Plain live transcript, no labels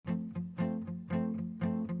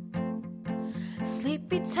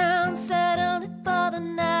Sleepy town settled for the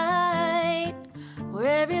night,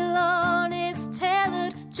 where every lawn is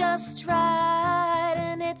tailored just right.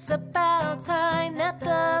 And it's about time that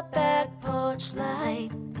the back porch light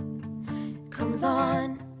comes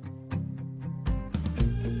on.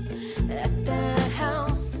 At that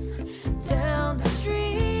house down the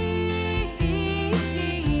street,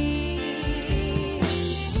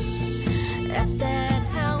 at that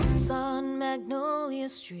house on Magnolia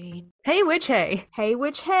Street. Hey, Witch Hey! Hey,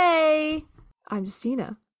 Witch Hey! I'm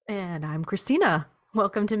Justina. And I'm Christina.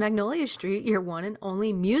 Welcome to Magnolia Street, your one and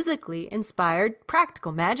only musically inspired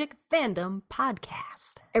practical magic fandom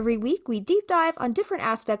podcast. Every week, we deep dive on different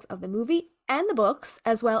aspects of the movie and the books,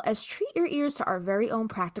 as well as treat your ears to our very own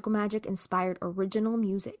practical magic inspired original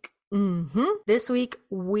music. This week,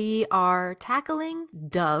 we are tackling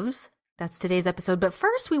doves. That's today's episode. But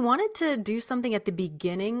first, we wanted to do something at the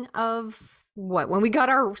beginning of when we got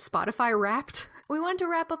our Spotify Wrapped. We wanted to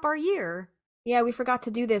wrap up our year. Yeah, we forgot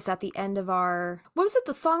to do this at the end of our, what was it,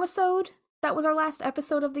 the Song-a-sode? That was our last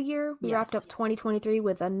episode of the year. We wrapped up 2023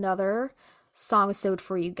 with another Song-a-sode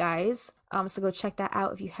for you guys. So go check that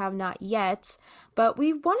out if you have not yet. But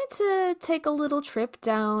we wanted to take a little trip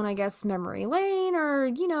down, I guess, memory lane, or,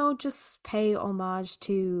 you know, just pay homage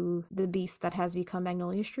to the beast that has become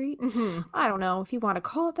Magnolia Street. I don't know if you want to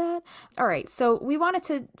call it that. All right, so we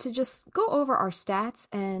wanted to just go over our stats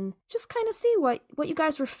and just kind of see what you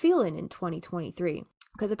guys were feeling in 2023.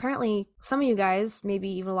 Because apparently some of you guys, maybe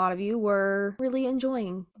even a lot of you, were really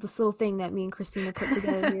enjoying this little thing that me and Christina put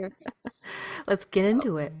together here. Let's get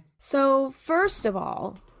into it. So first of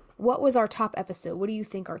all, what was our top episode? What do you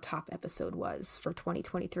think our top episode was for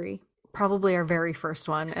 2023? Probably our very first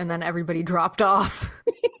one, and then everybody dropped off.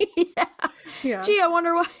 Yeah. Gee, I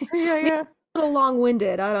wonder why. Yeah. A little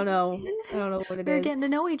long-winded. I don't know what it is. We're getting to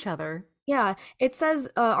know each other. Yeah, it says,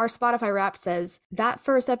 our Spotify Wrapped says, that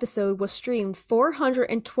first episode was streamed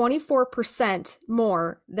 424%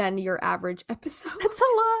 more than your average episode. That's a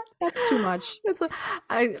lot. That's too much.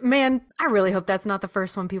 I really hope that's not the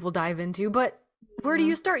first one people dive into, but where do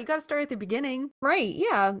you start? You got to start at the beginning. Right,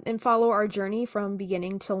 yeah, and follow our journey from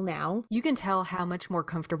beginning till now. You can tell how much more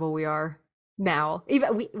comfortable we are now.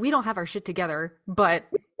 Even we don't have our shit together, but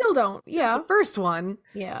we still don't. Yeah, the first one.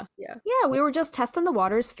 Yeah. We were just testing the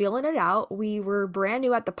waters, feeling it out. We were brand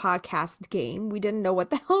new at the podcast game. We didn't know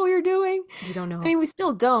what the hell we were doing. We don't know. I mean, we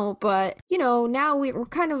still don't, but you know, now we're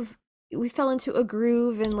kind of, we fell into a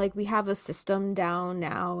groove, and like we have a system down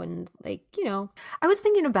now, and like, you know, I was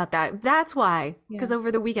thinking about that. That's why, because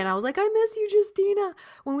over the weekend I was like, I miss you, Justina.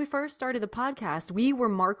 When we first started the podcast, we were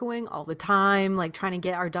Marcoing all the time, like trying to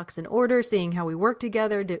get our ducks in order, seeing how we work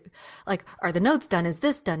together. Like, are the notes done? Is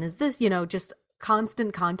this done? Is this, you know, just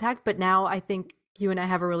constant contact. But now I think you and I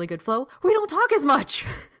have a really good flow. We don't talk as much.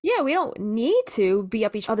 Yeah, we don't need to be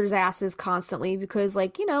up each other's asses constantly, because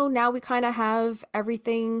like, you know, now we kind of have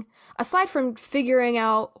everything, aside from figuring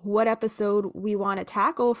out what episode we want to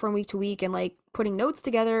tackle from week to week and like putting notes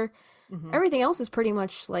together. Everything else is pretty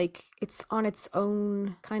much like it's on its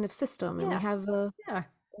own kind of system, and we have a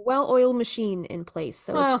well-oiled machine in place.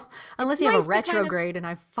 So well, unless you have a retrograde kind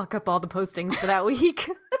of... and I fuck up all the postings for that week.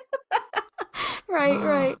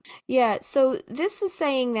 Right. Yeah, so this is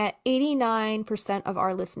saying that 89% of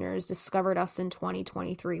our listeners discovered us in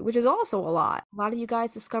 2023, which is also a lot. A lot of you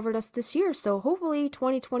guys discovered us this year, so hopefully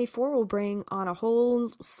 2024 will bring on a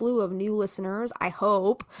whole slew of new listeners, I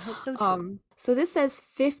hope. I hope so too. So this says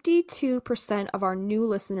 52% of our new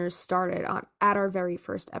listeners started at our very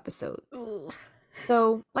first episode. Ooh.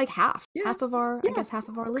 So like half of our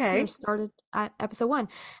listeners started at episode 1.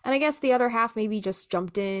 And I guess the other half maybe just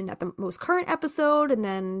jumped in at the most current episode and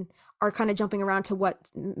then are kind of jumping around to what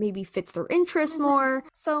maybe fits their interests more.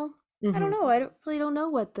 So I don't know. I really don't know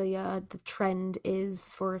what the trend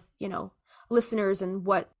is for, you know, listeners and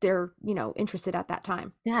what they're, you know, interested at that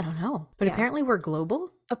time. Yeah, I don't know. But apparently we're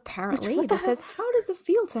global. Apparently. This says, how does it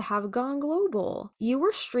feel to have gone global? You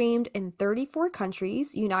were streamed in 34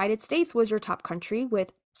 countries. United States was your top country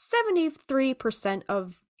with 73%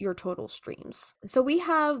 of your total streams. So we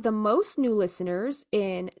have the most new listeners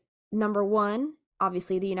in number 1,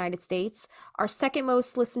 obviously the United States. Our second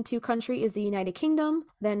most listened to country is the United Kingdom.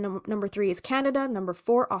 Then number 3 is Canada. Number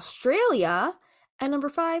 4, Australia. And number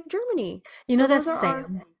 5, Germany. You know, that's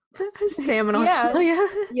Sam. Sam in Australia.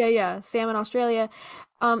 Yeah. Sam in Australia.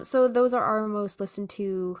 So those are our most listened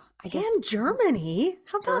to, I guess. And Germany.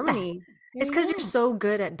 How about Germany? That? It's because you're so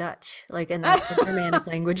good at Dutch, like in the Germanic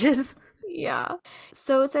languages. Yeah.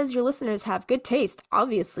 So it says your listeners have good taste,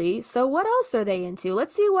 obviously. So what else are they into?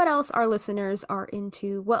 Let's see what else our listeners are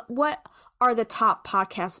into. What are the top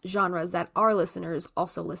podcast genres that our listeners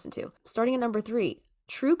also listen to. Starting at number 3,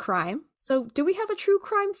 true crime. So do we have a true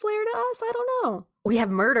crime flair to us? I don't know. We have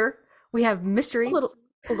murder. We have mystery.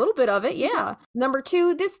 A little bit of it, yeah. Number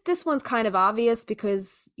 2, this one's kind of obvious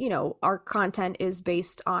because, you know, our content is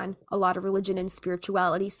based on a lot of religion and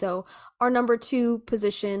spirituality. So our number 2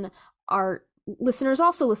 position, our listeners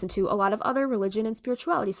also listen to a lot of other religion and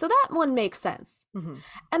spirituality. So that one makes sense. And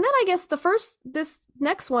then I guess this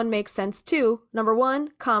next one makes sense too. Number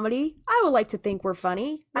 1, comedy. I would like to think we're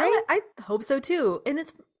funny, right? I hope so too. And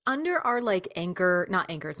it's under our like Anchor,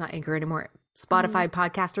 it's not Anchor anymore. Spotify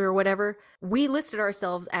podcaster or whatever. We listed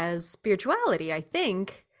ourselves as spirituality, I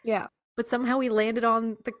think. Yeah. But somehow we landed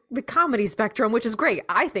on the comedy spectrum, which is great.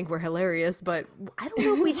 I think we're hilarious, but I don't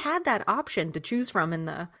know if we had that option to choose from in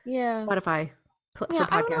the Spotify for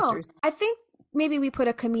podcasters. I think maybe we put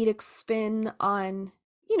a comedic spin on,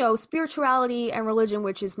 you know, spirituality and religion,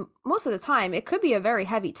 which is most of the time, it could be a very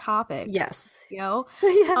heavy topic. Yes. You know?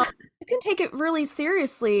 Yeah. You can take it really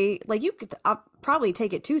seriously. Like you could probably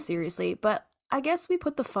take it too seriously, but I guess we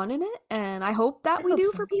put the fun in it, and I hope that we do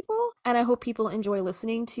for people. And I hope people enjoy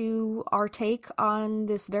listening to our take on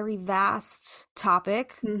this very vast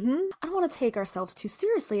topic. I don't want to take ourselves too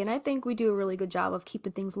seriously, and I think we do a really good job of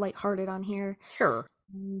keeping things lighthearted on here. Sure.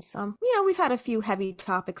 And some, you know, we've had a few heavy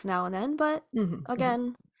topics now and then, but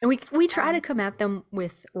again... And we try to come at them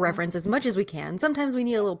with reference as much as we can. Sometimes we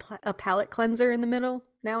need a little a palate cleanser in the middle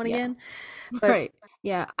now and again. But... Right.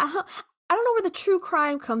 Yeah. I don't know where the true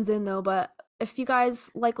crime comes in, though, but if you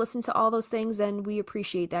guys like listen to all those things, then we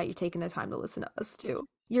appreciate that you're taking the time to listen to us too.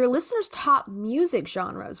 Your listeners' top music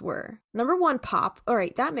genres were number 1, pop. All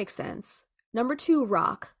right, that makes sense. Number 2,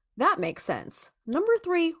 rock. That makes sense. Number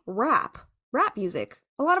 3, rap music.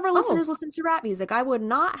 A lot of our listeners listen to rap music. I would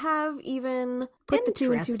not have even put the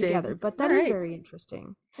 2 and 2 together, but that is very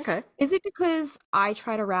interesting. Okay. Is it because I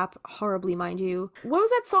try to rap horribly, mind you? What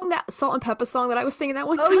was that song, that Salt and Pepper song that I was singing that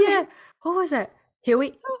one time? Oh, yeah. What was that? Here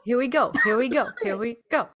we go. Here we go. Here we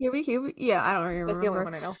go. Yeah, I don't remember. That's the only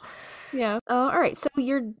one I know. Yeah. All right. So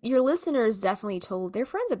your listeners definitely told their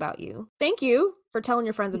friends about you. Thank you for telling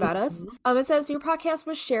your friends about us. It says your podcast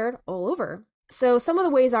was shared all over. So some of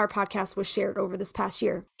the ways our podcast was shared over this past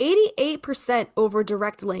year: 88% over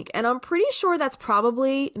direct link, and I'm pretty sure that's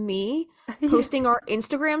probably me posting our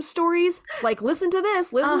Instagram stories. Like, listen to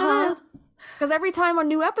this. Because every time a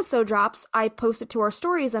new episode drops, I post it to our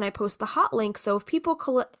stories and I post the hot link. So if people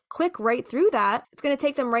click right through that, it's going to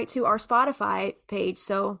take them right to our Spotify page.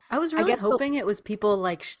 So I was really hoping it was people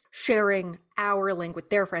like sharing our link with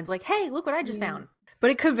their friends. Like, hey, look what I just found. But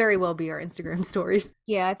it could very well be our Instagram stories.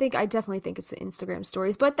 Yeah, I definitely think it's the Instagram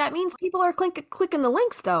stories. But that means people are clicking the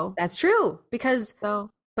links, though. That's true. Because,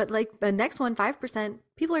 but like the next one, 5%,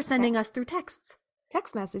 people are sending us through texts.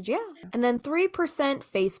 Text message, yeah. And then 3%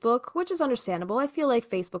 Facebook, which is understandable. I feel like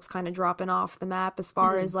Facebook's kind of dropping off the map as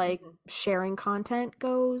far as like sharing content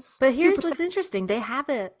goes. But here's what's interesting. They have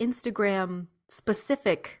an Instagram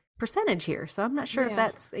specific percentage here. So I'm not sure if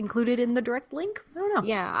that's included in the direct link. I don't know.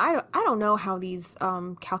 Yeah, I don't know how these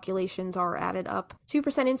calculations are added up. 2%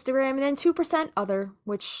 Instagram and then 2% other,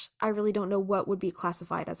 which I really don't know what would be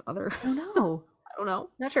classified as other. I don't know. I don't know.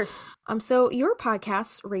 Not sure. So your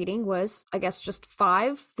podcast rating was, I guess, just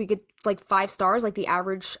 5. We get like 5 stars, like the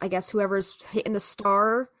average, I guess, whoever's hitting the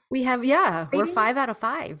star. We have, we're 5 out of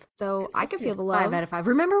 5. So I can feel the love. 5 out of 5.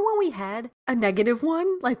 Remember when we had a negative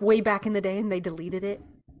one, like way back in the day, and they deleted it?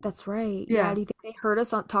 That's right. Yeah. Do you think they heard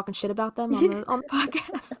us on talking shit about them on the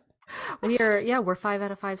podcast? We're 5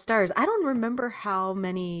 out of 5 stars. I don't remember how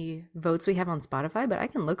many votes we have on Spotify, but I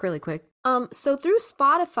can look really quick. So through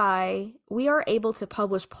Spotify, we are able to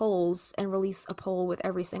publish polls and release a poll with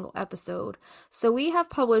every single episode. So we have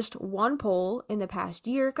published 1 poll in the past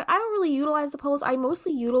year. I don't really utilize the polls. I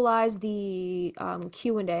mostly utilize the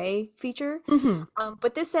Q&A feature.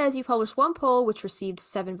 But this says you published 1 poll, which received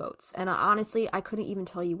 7 votes. And honestly, I couldn't even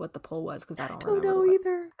tell you what the poll was because I don't know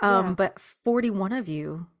either. But 41 of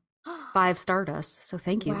you 5-starred us. So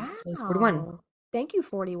thank you. Wow. It was 41. Thank you,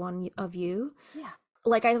 41 of you. Yeah.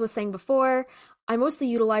 Like I was saying before, I mostly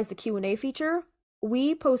utilize the Q&A feature.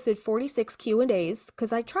 We posted 46 Q&As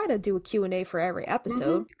because I try to do a Q&A for every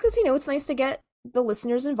episode because, it's nice to get the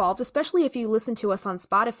listeners involved, especially if you listen to us on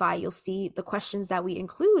Spotify. You'll see the questions that we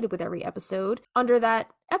include with every episode under that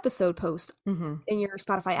episode post in your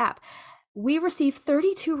Spotify app. We received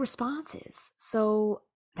 32 responses. So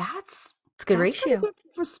that's a good ratio. Good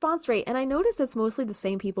response rate. And I noticed it's mostly the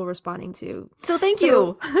same people responding to. So thank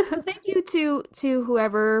you. Thank you to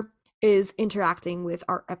whoever is interacting with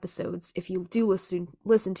our episodes if you do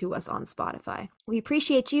listen to us on Spotify. We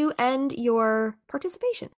appreciate you and your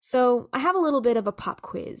participation. So I have a little bit of a pop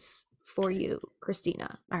quiz for you,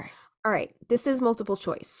 Christina. All right, this is multiple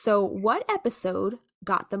choice. So what episode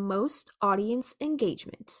got the most audience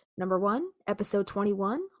engagement? Number 1, episode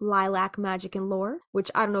 21, Lilac, Magic, and Lore, which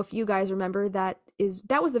I don't know if you guys remember, that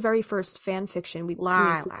was the very first fan fiction we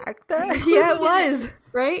Lilac. Yeah, it was.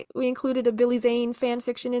 Right? We included a Billy Zane fan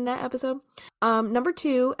fiction in that episode. Number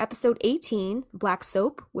 2, episode 18, Black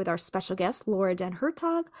Soap, with our special guest, Laura Den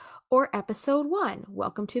Hertog, or episode 1,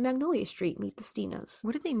 Welcome to Magnolia Street, Meet the Stinas.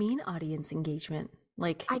 What do they mean, audience engagement?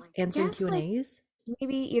 Like I answering guess, Q&As?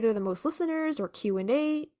 Maybe either the most listeners or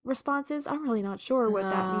Q&A responses. I'm really not sure what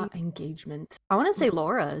that means. Engagement. I want to say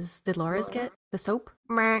Laura's. Did Laura's get the soap?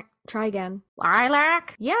 Try again.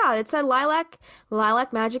 Lilac? Yeah, it said Lilac,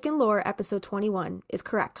 Magic, and Lore, episode 21 is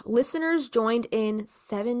correct. Listeners joined in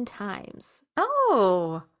 7 times.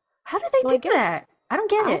 Oh, how did they do that? I don't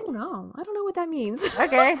get it. I don't know what that means.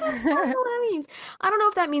 Okay. I don't know what that means. I don't know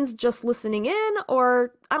if that means just listening in,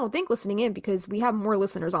 or I don't think listening in, because we have more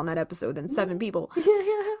listeners on that episode than 7 people.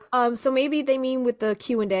 Yeah. So maybe they mean with the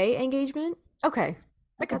Q&A engagement. Okay.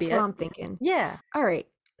 That's what I'm thinking. Yeah. All right.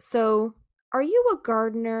 So, are you a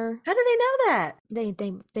gardener? How do they know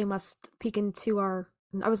that? They must peek into our,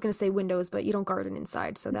 I was going to say windows, but you don't garden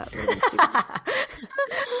inside, so that would have been stupid.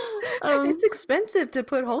 It's expensive to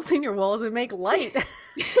put holes in your walls and make light.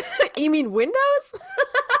 You mean windows?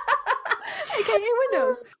 AKA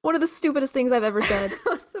windows. One of the stupidest things I've ever said.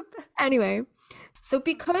 That's the best. Anyway, so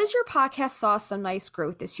because your podcast saw some nice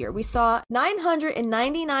growth this year, we saw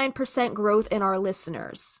 999% growth in our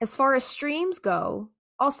listeners. As far as streams go,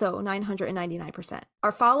 also 999%.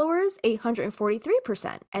 Our followers,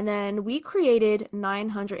 843%. And then we created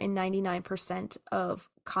 999% of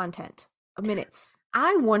content, of minutes.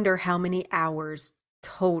 I wonder how many hours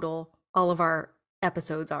total all of our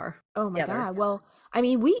episodes are. Oh my together. God. Well, I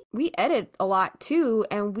mean, we edit a lot too,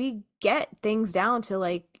 and we get things down to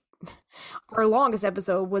like, our longest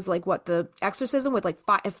episode was like what, the exorcism, with like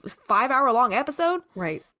 5-hour long episode.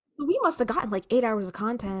 Right. We must have gotten like 8 hours of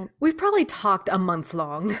content. We've probably talked a month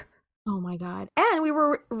long. Oh my God. And we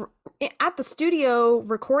were at the studio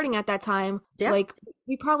recording at that time. Yeah. Like,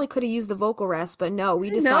 we probably could have used the vocal rest, but no, we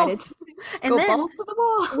decided to and go then balls to the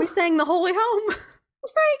wall. We sang The Holy Home.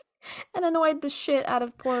 Right. And annoyed the shit out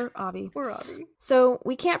of poor Avi. Poor Avi. So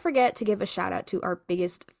we can't forget to give a shout out to our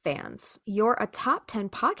biggest fans. You're a top 10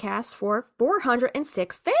 podcast for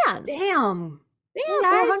 406 fans. Damn. Damn,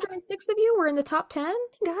 406 of you were in the top 10?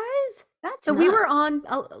 Guys. That's so nuts. we were on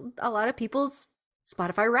a lot of people's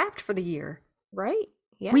Spotify Wrapped for the year. Right.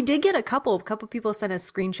 Yeah. We did get a couple people sent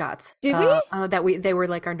us screenshots. Did we? They were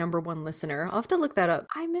like our number 1 listener. I'll have to look that up.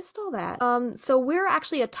 I missed all that. So we're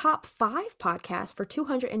actually a top 5 podcast for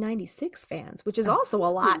 296 fans, which is also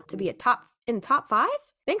a lot to be a top 5.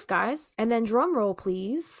 Thanks, guys. And then drum roll,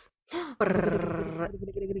 please.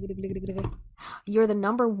 You're the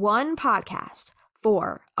number 1 podcast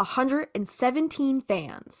for 117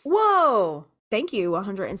 fans. Whoa! Thank you,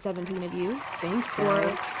 117 of you. Thanks, for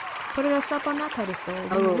guys. putting us up on that pedestal.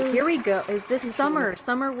 Oh, here we go. Is this Summer?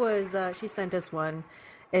 Summer was, she sent us one,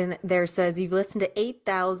 and there says you've listened to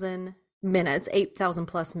 8,000 minutes, 8,000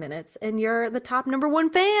 plus minutes, and you're the top number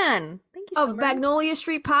 1 fan. Thank you, Summer. Of Magnolia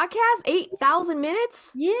Street Podcast? 8,000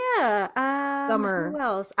 minutes? Yeah. Summer. Who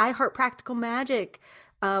else? I Heart Practical Magic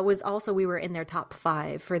was also, we were in their top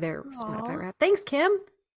 5 for their Spotify Wrap. Thanks, Kim.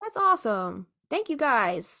 That's awesome. Thank you,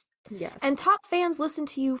 guys. Yes. And top fans listen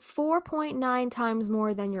to you 4.9 times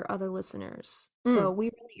more than your other listeners. So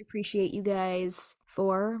we really appreciate you guys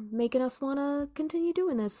for making us want to continue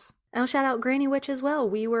doing this. I'll shout out Granny Witch as well.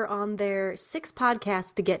 We were on their 6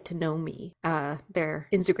 podcasts to get to know me, their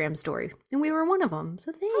Instagram story, and we were one of them.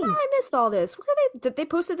 So thanks. Oh, I missed all this. Where are they? Did they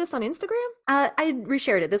posted this on Instagram? I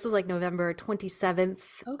reshared it. This was like November 27th,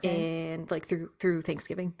 Okay. and like through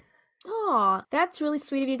Thanksgiving. Oh, that's really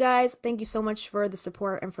sweet of you guys. Thank you so much for the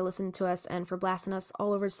support and for listening to us and for blasting us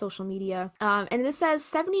all over social media. And this says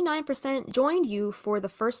 79% joined you for the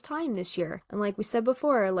first time this year. And like we said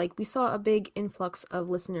before, like we saw a big influx of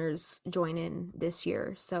listeners join in this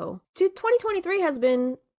year. So 2023 has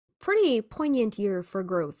been pretty poignant year for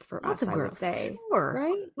growth for Lots us, of I growth. would say. Sure.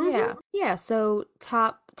 Right? Mhm. Yeah. So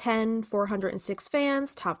top 10, 406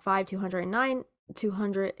 fans, top 5,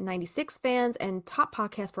 296 fans, and top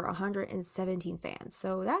podcast for 117 fans.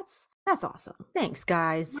 So that's awesome. Thanks,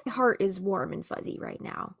 guys. My heart is warm and fuzzy right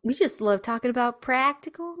now. We just love talking about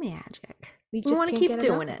practical magic. We just want to can't keep get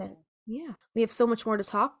doing enough it. of Yeah, we have so much more to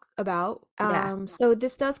talk about. Yeah. So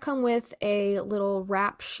this does come with a little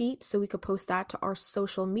wrap sheet, so we could post that to our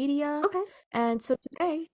social media. Okay. And so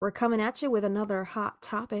today we're coming at you with another hot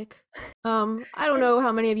topic. I don't know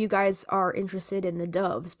how many of you guys are interested in the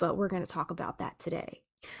doves, but we're going to talk about that today.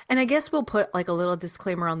 And I guess we'll put like a little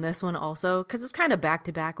disclaimer on this one also, because it's kind of back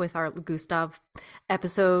to back with our Gustav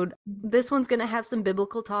episode. This one's going to have some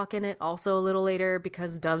biblical talk in it also a little later,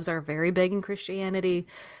 because doves are very big in Christianity.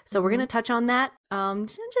 So we're going to touch on that.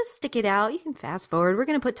 Just stick it out. You can fast forward. We're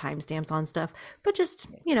going to put timestamps on stuff, but just,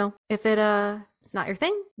 if it's not your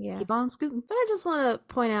thing, keep on scooting. But I just want to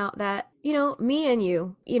point out that, me and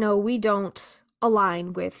you, we don't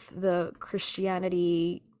align with the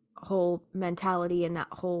Christianity whole mentality and that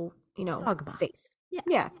whole, Dogma. faith.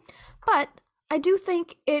 Yeah. But I do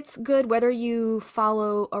think it's good whether you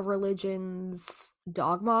follow a religion's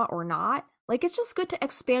dogma or not. Like, it's just good to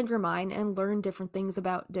expand your mind and learn different things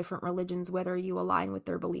about different religions, whether you align with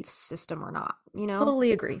their belief system or not,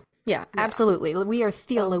 Totally agree. Yeah, absolutely. We are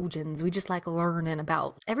theologians. We just like learning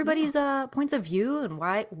about everybody's points of view and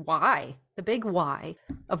why, the big why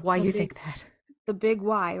of why you think that. The big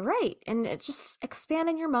why, right? And it's just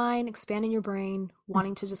expanding your mind, expanding your brain,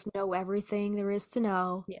 wanting to just know everything there is to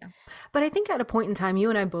know. Yeah. But I think at a point in time, you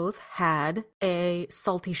and I both had a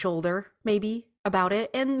salty shoulder, maybe, about it.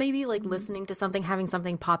 And maybe like listening to something, having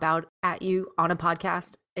something pop out at you on a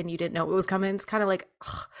podcast and you didn't know it was coming. It's kind of like,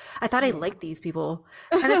 I thought I liked these people.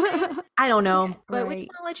 I don't know. But we just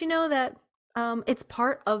want to let you know that it's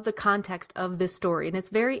part of the context of this story. And it's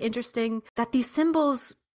very interesting that these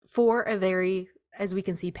symbols for a very, as we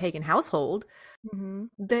can see, pagan household,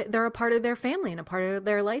 they're a part of their family and a part of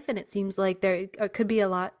their life. And it seems like there could be a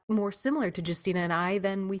lot more similar to Justina and I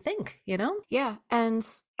than we think, Yeah. And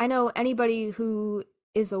I know anybody who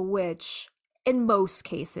is a witch, in most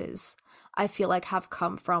cases, I feel like have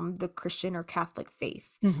come from the Christian or Catholic faith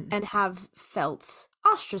and have felt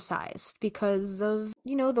ostracized because of,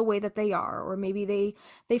 the way that they are, or maybe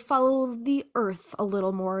they follow the earth a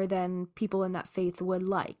little more than people in that faith would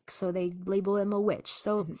like, so they label them a witch.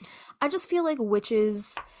 So I just feel like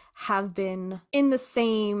witches have been in the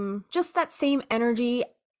same, just that same energy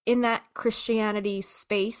in that Christianity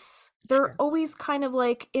space. They're always kind of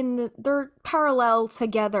like they're parallel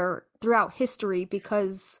together throughout history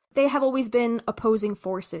because they have always been opposing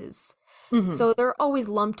forces. So they're always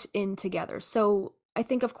lumped in together. So I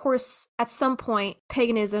think, of course, at some point,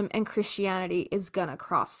 paganism and Christianity is gonna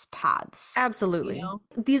cross paths. Absolutely.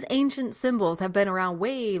 These ancient symbols have been around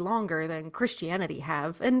way longer than Christianity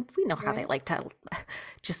have, and we know how they like to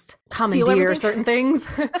just commandeer certain things.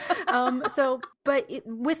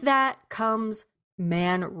 With that comes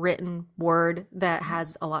man-written word that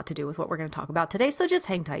has a lot to do with what we're going to talk about today, so just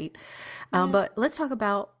hang tight. But let's talk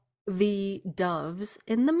about the doves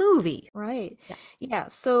in the movie. Right. Yeah.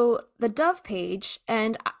 So the dove page,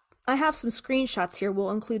 and I have some screenshots here.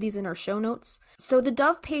 We'll include these in our show notes. So the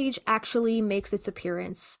dove page actually makes its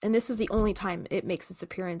appearance, and this is the only time it makes its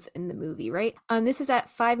appearance in the movie, right? This is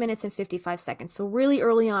at 5 minutes and 55 seconds, so really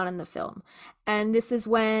early on in the film. And this is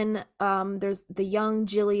when there's the young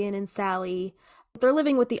Jillian and Sally. They're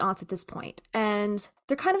living with the aunts at this point, and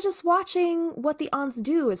they're kind of just watching what the aunts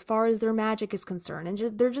do as far as their magic is concerned, and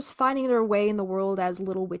they're just finding their way in the world as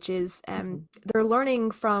little witches, and they're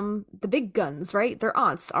learning from the big guns, right? Their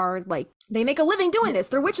aunts are like, they make a living doing this.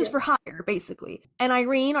 They're witches for hire, basically. And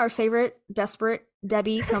Irene, our favorite desperate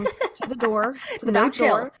Debbie, comes to the door, to the back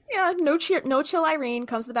door. Yeah, no chill Irene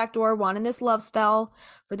comes to the back door wanting this love spell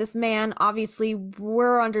for this man. Obviously,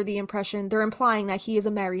 we're under the impression, they're implying that he is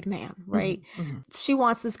a married man, right? She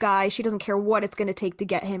wants this guy. She doesn't care what it's going to take to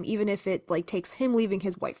get him, even if it like takes him leaving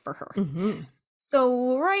his wife for her.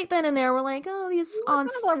 So right then and there, we're like, oh, these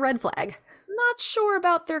aunts, kind of a red flag. Not sure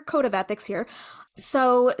about their code of ethics here.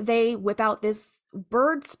 So they whip out this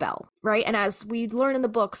bird spell, right? And as we learn in the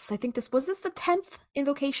books, I think this was the 10th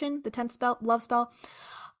invocation, the 10th spell, love spell.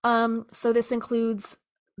 So this includes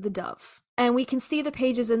the dove. And we can see the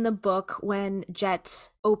pages in the book when Jet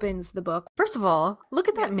opens the book. First of all, look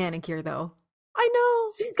at that manicure, though. I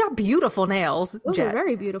know. She's got beautiful nails. Those are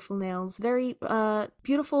very beautiful nails. Very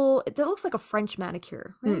beautiful. It looks like a French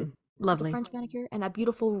manicure, right? Lovely. French manicure. And that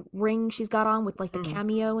beautiful ring she's got on with like the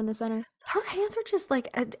cameo in the center. Her hands are just like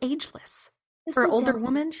ageless. For an older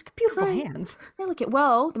woman, she's got beautiful hands. Delicate.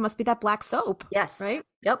 Well, there must be that black soap. Yes. Right?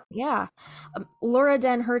 Yep. Yeah. Laura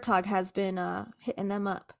Den Hertog has been hitting them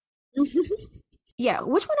up. Yeah.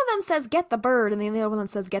 Which one of them says get the bird and the other one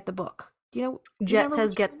says get the book? Do you know? Jet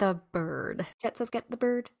says get the bird. Jet says get the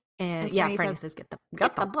bird. And yeah, Franny says get the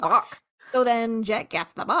book. So then Jet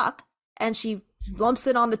gets the book. And she lumps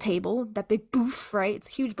it on the table, that big boof, right? It's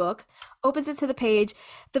a huge book. Opens it to the page.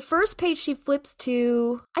 The first page she flips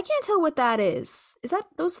to, I can't tell what that is. Is that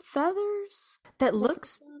those feathers? That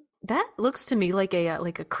looks to me like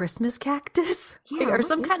a Christmas cactus, or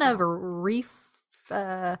some kind of reef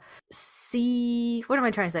sea. What am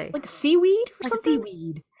I trying to say? Like seaweed or like something?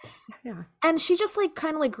 Seaweed. Yeah. And she just like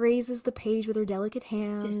kind of like raises the page with her delicate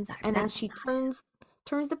hands, and then she turns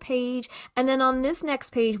the page, and then on this next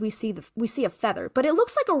page we see a feather, but it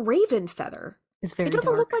looks like a raven feather. It's very It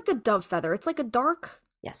doesn't dark. look like a dove feather. It's like a dark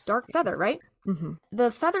feather, right? Mm-hmm.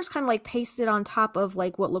 The feather's kind of like pasted on top of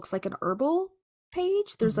like what looks like an herbal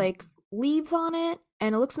page. There's like leaves on it,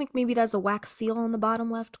 and it looks like maybe there's a wax seal on the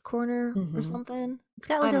bottom left corner or something. It's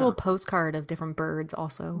got like a little postcard of different birds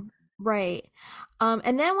also. Right.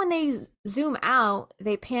 And then when they zoom out,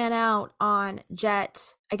 they pan out on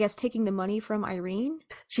Jet, I guess, taking the money from Irene.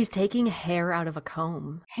 She's taking hair out of a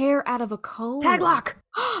comb. Hair out of a comb. Taglock!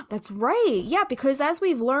 That's right. Yeah, because as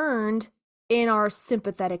we've learned in our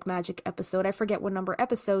sympathetic magic episode, I forget what number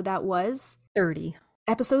episode that was. 30.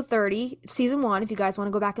 Episode 30, season 1. If you guys want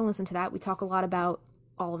to go back and listen to that, we talk a lot about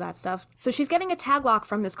all of that stuff. So she's getting a tag lock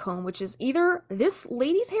from this comb, which is either this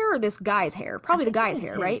lady's hair or this guy's hair. Probably the guy's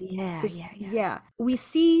hair, right? Yeah. We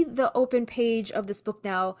see the open page of this book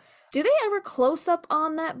now. Do they ever close up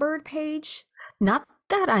on that bird page? Not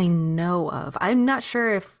that I know of. I'm not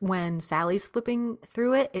sure if when Sally's flipping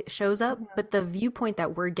through it, it shows up, but the viewpoint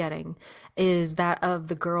that we're getting is that of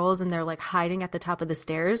the girls, and they're like hiding at the top of the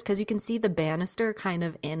stairs because you can see the banister kind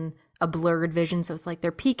of in a blurred vision. So it's like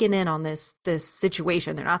they're peeking in on this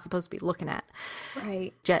situation they're not supposed to be looking at.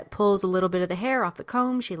 Right. Jet pulls a little bit of the hair off the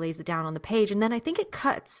comb. She lays it down on the page, and then I think it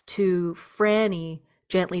cuts to Franny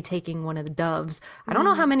gently taking one of the doves. I don't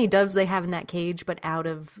know how many doves they have in that cage, but out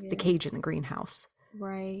of the cage in the greenhouse.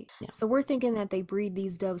 Right. Yeah. So we're thinking that they breed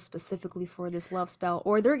these doves specifically for this love spell,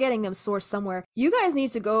 or they're getting them sourced somewhere. You guys need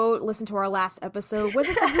to go listen to our last episode. Was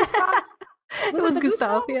it the Gustav? It was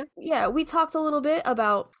Gustav, yeah. Yeah, we talked a little bit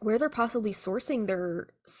about where they're possibly sourcing their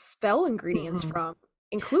spell ingredients from,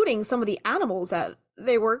 including some of the animals that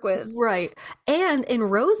they work with. Right. And in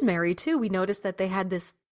Rosemary, too, we noticed that they had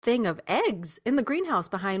this thing of eggs in the greenhouse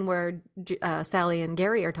behind where Sally and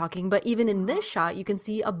Gary are talking. But even in this shot, you can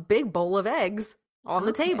see a big bowl of eggs on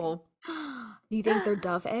the table. Do you think they're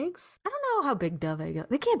dove eggs? I don't know how big dove eggs are.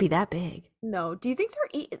 They can't be that big. No. Do you think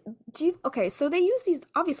they're okay, so they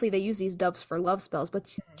use these doves for love spells, but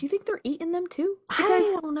do you think they're eating them too? Because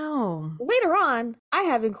I don't know. later on, I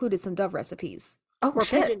have included some dove recipes. Oh,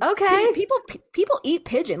 shit. Pigeon. Okay. People eat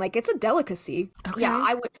pigeon. Like, it's a delicacy. Okay.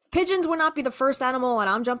 Yeah, pigeons would not be the first animal and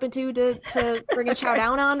I'm jumping to friggin' chow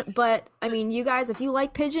down on. But I mean, you guys, if you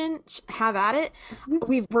like pigeon, have at it.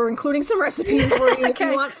 We're including some recipes for you if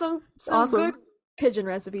you want some awesome. good pigeon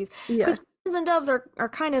recipes. Yeah. Because pigeons and doves are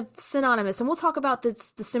kind of synonymous, and we'll talk about the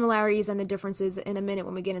similarities and the differences in a minute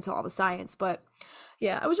when we get into all the science. But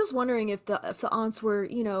yeah, I was just wondering if the aunts were,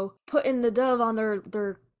 putting the dove on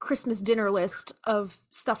their Christmas dinner list of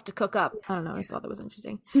stuff to cook up. I don't know. I just thought that was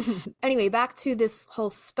interesting. Anyway, back to this whole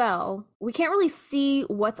spell. We can't really see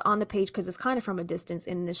what's on the page because it's kind of from a distance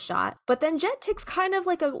in this shot. But then Jet takes kind of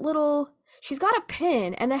like she's got a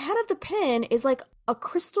pin, and the head of the pin is like a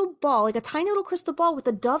crystal ball, like a tiny little crystal ball with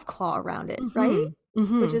a dove claw around it, right?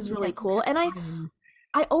 Mm-hmm. Which is really cool. And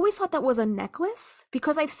I always thought that was a necklace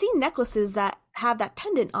because I've seen necklaces that have that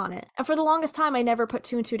pendant on it. And for the longest time, I never put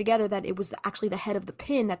two and two together that it was actually the head of the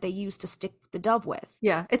pin that they used to stick the dove with.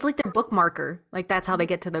 Yeah, it's like their bookmarker. Like, that's how they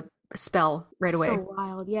get to the spell right away. So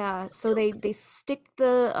wild, yeah. So they stick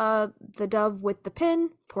the dove with the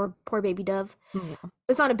pin. Poor baby dove. Yeah.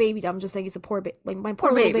 It's not a baby dove. I'm just saying it's a poor like my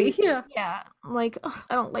poor little baby. Yeah. Yeah. Like,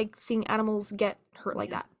 I don't like seeing animals get hurt like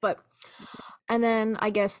that. But... And then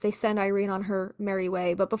I guess they send Irene on her merry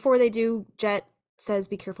way. But before they do, Jet says,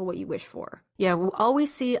 be careful what you wish for. Yeah, all we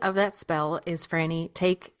see of that spell is Franny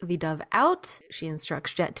take the dove out. She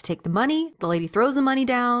instructs Jet to take the money. The lady throws the money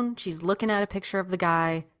down. She's looking at a picture of the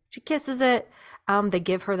guy. She kisses it. They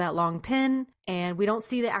give her that long pin. And we don't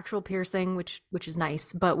see the actual piercing, which is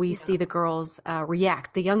nice. But we see the girls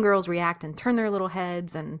react. The young girls react and turn their little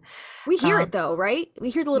heads. And we hear it, though, right? We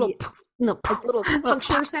hear the little... little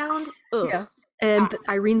puncture sound. Ugh. Yeah. And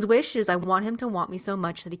Irene's wish is, I want him to want me so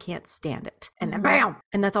much that he can't stand it. And then bam!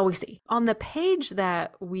 And that's all we see. On the page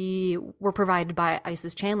that we were provided by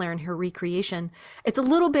Isis Chandler in her recreation, it's a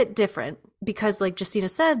little bit different because, like Justina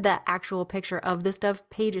said, that actual picture of this dove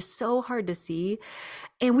page is so hard to see.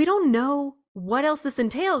 And we don't know what else this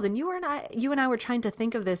entails. And you and I were trying to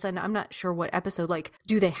think of this, and I'm not sure what episode, like,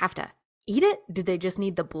 do they have to eat it? Did they just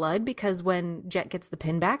need the blood? Because when Jet gets the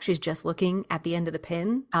pin back, she's just looking at the end of the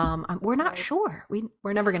pin. We're not sure.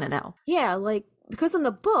 We're never gonna know. Yeah, like, because in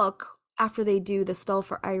the book, after they do the spell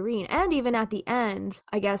for Irene, and even at the end,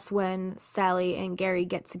 I guess when Sally and Gary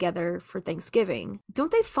get together for Thanksgiving,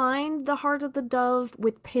 don't they find the heart of the dove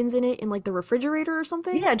with pins in it in like the refrigerator or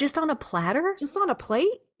something? Yeah, just on a platter? Just on a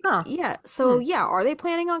plate? Huh. Yeah. So yeah, are they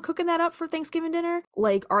planning on cooking that up for Thanksgiving dinner?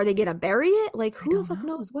 Like, are they gonna bury it? Like, who the fuck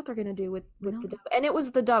knows what they're gonna do with the dove? And it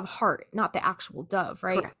was the dove heart, not the actual dove,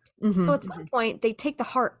 right? Correct. Mm-hmm, so at some point, they take the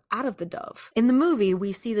heart out of the dove. In the movie,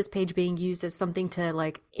 we see this page being used as something to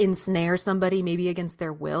like ensnare somebody, maybe against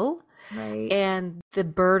their will. Right. And the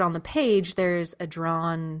bird on the page, there's a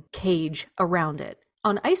drawn cage around it.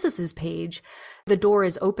 On Isis's page, the door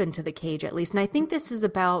is open to the cage at least. And I think this is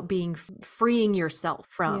about being freeing yourself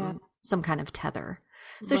from some kind of tether.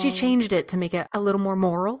 So she changed it to make it a little more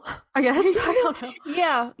moral, I guess. I don't know.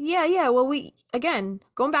 Yeah. Well, we, again,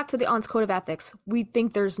 going back to the aunt's code of ethics, we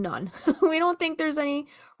think there's none. We don't think there's any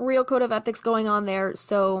real code of ethics going on there.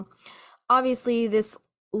 So obviously this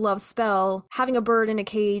love spell, having a bird in a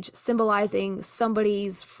cage, symbolizing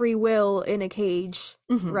somebody's free will in a cage,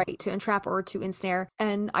 right, to entrap or to ensnare.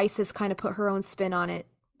 And Isis kind of put her own spin on it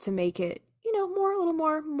to make it, a little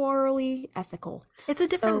more morally ethical. It's a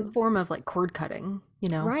different form of like cord cutting,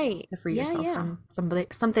 right? To free yourself from something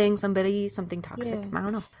toxic. I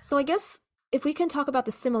don't know. So I guess if we can talk about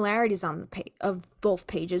the similarities on the of both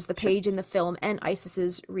pages, the page in the film and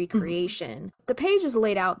Isis's recreation, the page is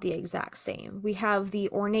laid out the exact same. We have the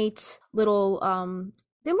ornate little,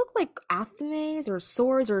 they look like athmes or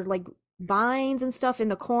swords or like vines and stuff in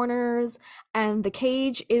the corners, and the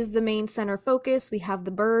cage is the main center focus. We have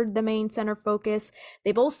the bird, the main center focus.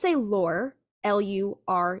 They both say lure,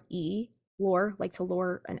 Lure, lure, like to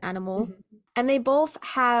lure an animal. And they both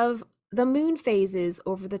have the moon phases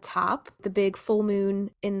over the top, the big full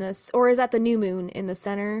moon in this, or is that the new moon in the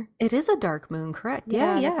center? It is a dark moon, correct?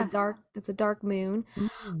 Yeah. That's a dark moon.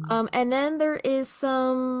 And then there is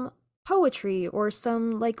some poetry or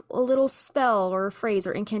some like a little spell or a phrase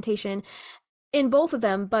or incantation in both of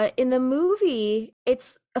them, but in the movie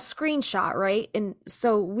it's a screenshot, right? And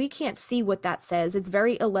so we can't see what that says. It's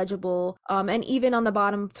very illegible. And even on the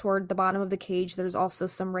bottom, toward the bottom of the cage, there's also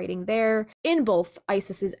some writing there in both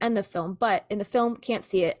Isis's and the film, but in the film can't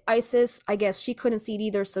see it. Isis, I guess she couldn't see it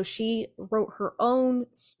either, so she wrote her own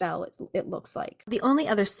spell, it looks like. The only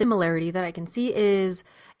other similarity that I can see is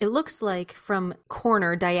it looks like from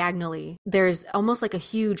corner diagonally, there's almost like a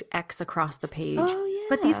huge X across the page. Oh, yeah.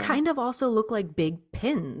 But these kind of also look like big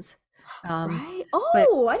pins. Right?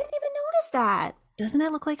 Oh, I didn't even notice that. Doesn't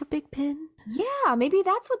it look like a big pin? Yeah, maybe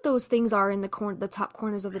that's what those things are in the top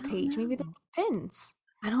corners of the page. Maybe they're pins.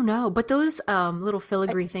 I don't know, but those little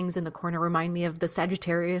filigree things in the corner remind me of the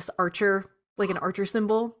Sagittarius archer, like an archer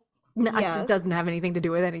symbol. No, it doesn't have anything to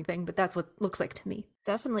do with anything, but that's what it looks like to me.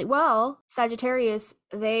 Definitely. Well, Sagittarius,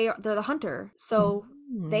 they're the hunter, so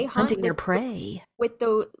they hunting their prey with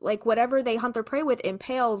the whatever they hunt their prey with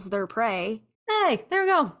impales their prey. Hey, there we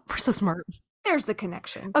go. We're so smart. There's the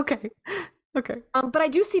connection. Okay. But I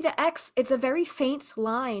do see the X. It's a very faint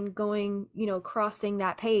line going, crossing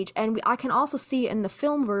that page, and I can also see it in the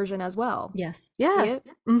film version as well. Yes. Yeah.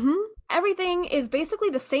 Everything is basically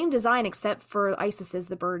the same design except for Isis's.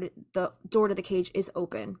 The bird, the door to the cage is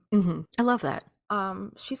open. I love that.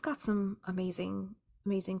 She's got some amazing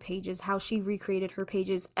pages. How she recreated her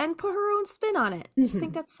pages and put her own spin on it. I just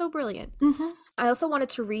think that's so brilliant. I also wanted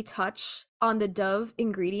to retouch on the dove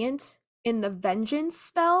ingredient in the vengeance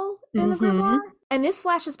spell in the grimoire. And this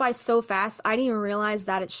flashes by so fast, I didn't even realize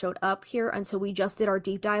that it showed up here until we just did our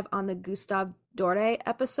deep dive on the Gustav Dore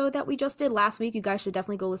episode that we just did last week. You guys should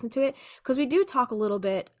definitely go listen to it, because we do talk a little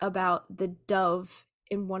bit about the dove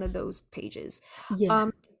in one of those pages.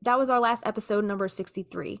 That was our last episode, number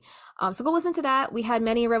 63. So go listen to that. We had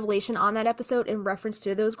many a revelation on that episode in reference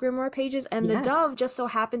to those grimoire pages, and the dove just so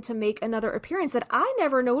happened to make another appearance that I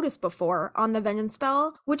never noticed before on the vengeance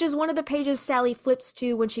spell, which is one of the pages Sally flips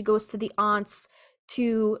to when she goes to the aunts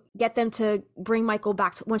to get them to bring Michael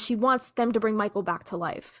back when she wants them to bring Michael back to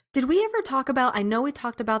life. Did we ever talk about, I know we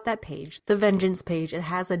talked about that page, the vengeance page. It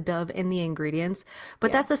has a dove in the ingredients,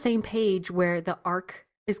 but that's the same page where the ark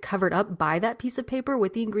is covered up by that piece of paper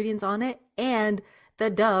with the ingredients on it, and the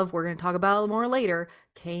dove, we're going to talk about more later,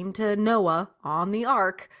 came to Noah on the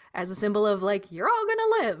ark as a symbol of like, you're all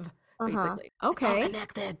gonna live, basically. Okay. It's all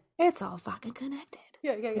connected. It's all fucking connected.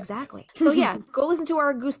 Yeah. Exactly. So go listen to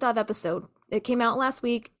our Gustav episode. It came out last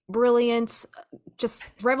week. Brilliant. Just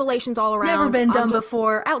revelations all around. Never been done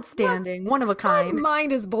before. Outstanding. One of a kind. My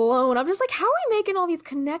mind is blown. I'm just like, how are we making all these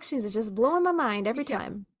connections? It's just blowing my mind every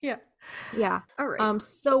time. Yeah. Yeah. All right.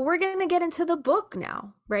 So we're gonna get into the book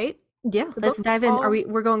now, right? Yeah, The let's book's dive in. all-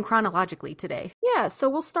 We're going chronologically today. Yeah, so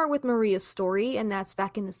we'll start with Maria's story, and that's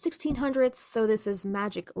back in the 1600s. So this is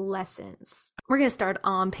Magic Lessons. We're going to start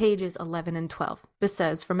on pages 11 and 12. This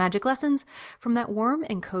says, for Magic Lessons, from that warm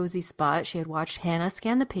and cozy spot, she had watched Hannah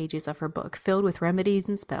scan the pages of her book filled with remedies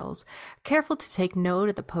and spells, careful to take note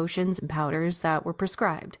of the potions and powders that were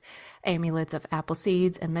prescribed, amulets of apple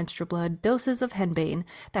seeds and menstrual blood, doses of henbane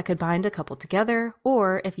that could bind a couple together,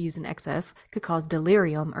 or, if used in excess, could cause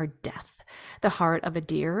delirium or death, the heart of a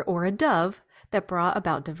deer or a dove that brought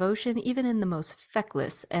about devotion even in the most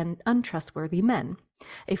feckless and untrustworthy men,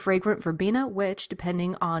 a fragrant verbena which,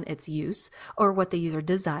 depending on its use or what the user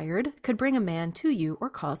desired, could bring a man to you or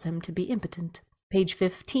cause him to be impotent. Page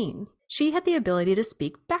 15. She had the ability to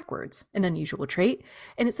speak backwards, an unusual trait,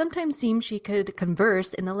 and it sometimes seemed she could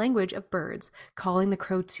converse in the language of birds, calling the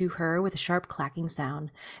crow to her with a sharp clacking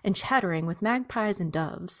sound, and chattering with magpies and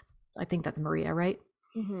doves. I think that's Maria, right?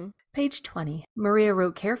 Mm-hmm. Page 20. Maria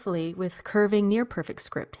wrote carefully with curving near-perfect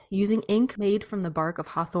script, using ink made from the bark of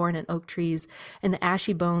hawthorn and oak trees and the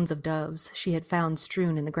ashy bones of doves she had found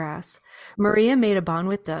strewn in the grass. Maria made a bond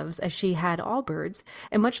with doves as she had all birds,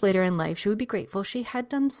 and much later in life she would be grateful she had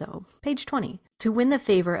done so. Page 20. To win the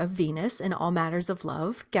favor of Venus in all matters of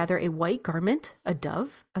love, gather a white garment, a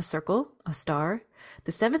dove, a circle, a star,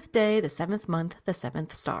 the 7th day, the 7th month, the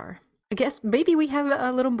 7th star. I guess maybe we have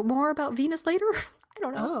a little more about Venus later? I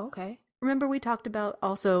don't know. Oh, okay. Remember we talked about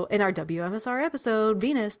also in our WMSR episode,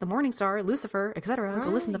 Venus, the morning star, Lucifer, etc. Go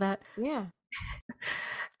listen to that. Yeah.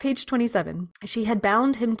 Page 27. She had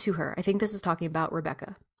bound him to her. I think this is talking about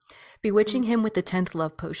Rebecca. Bewitching him with the 10th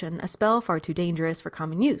love potion, a spell far too dangerous for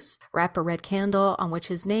common use. Wrap a red candle on which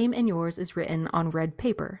his name and yours is written on red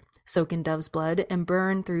paper. Soak in dove's blood and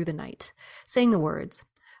burn through the night, saying the words,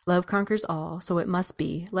 love conquers all, so it must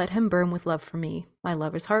be. Let him burn with love for me. My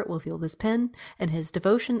lover's heart will feel this pen, and his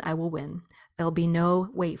devotion I will win. There'll be no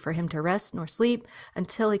wait for him to rest nor sleep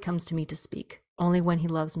until he comes to me to speak. Only when he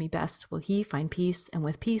loves me best will he find peace, and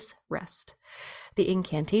with peace, rest. The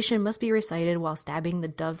incantation must be recited while stabbing the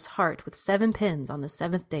dove's heart with 7 pins on the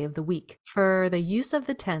 7th day of the week. For the use of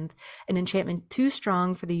the 10th, an enchantment too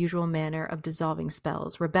strong for the usual manner of dissolving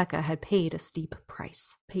spells, Rebecca had paid a steep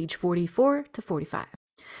price. Page 44 to 45.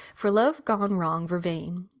 For love gone wrong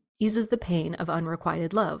vervain eases the pain of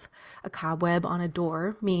unrequited love. A cobweb on a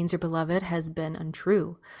door means your beloved has been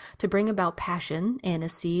untrue. To bring about passion,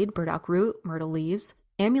 aniseed, burdock root, myrtle leaves.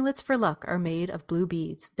 Amulets for luck are made of blue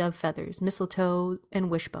beads, dove feathers, mistletoe,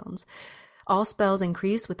 and wishbones. All spells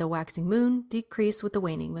increase with the waxing moon, decrease with the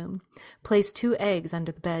waning moon. Place 2 eggs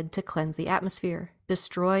under the bed to cleanse the atmosphere.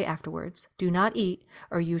 Destroy afterwards. Do not eat,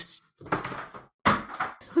 or you...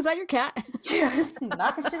 Was that your cat? Yeah,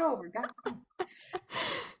 knocking shit over. God.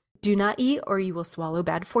 Do not eat, or you will swallow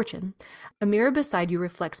bad fortune. A mirror beside you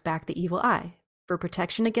reflects back the evil eye. For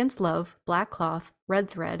protection against love, black cloth, red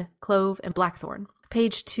thread, clove, and blackthorn.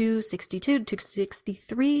 Page 262 to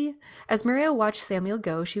 63. As Maria watched Samuel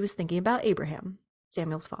go, she was thinking about Abraham,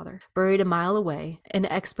 Samuel's father, buried a mile away, an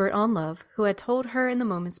expert on love, who had told her in the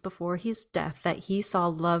moments before his death that he saw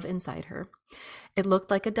love inside her. It looked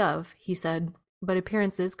like a dove, he said. But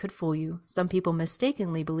appearances could fool you. Some people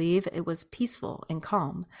mistakenly believe it was peaceful and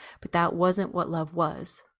calm, but that wasn't what love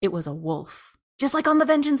was. It was a wolf. Just like on the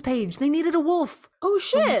Vengeance page, they needed a wolf. Oh,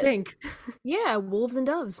 shit. I think. Yeah, wolves and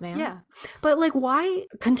doves, man. Yeah. But like, why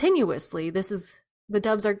continuously? The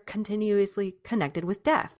doves are continuously connected with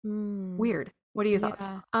death. Weird. What are your thoughts?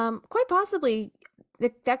 Quite possibly.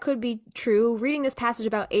 That could be true. Reading this passage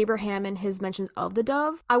about Abraham and his mentions of the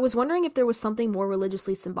dove, I was wondering if there was something more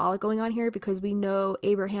religiously symbolic going on here, because we know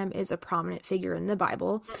Abraham is a prominent figure in the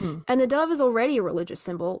Bible, and the dove is already a religious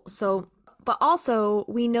symbol. But also,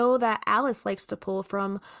 we know that Alice likes to pull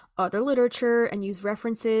from other literature and use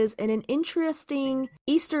references in an interesting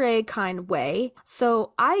Easter egg kind way.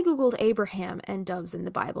 So I Googled Abraham and doves in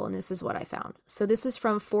the Bible, and this is what I found. So this is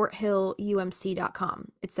from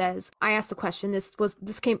FortHillUMC.com. It says, I asked the question,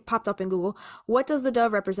 popped up in Google, what does the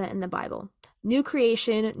dove represent in the Bible? New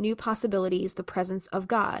creation, new possibilities, the presence of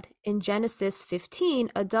God. In Genesis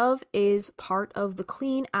 15, a dove is part of the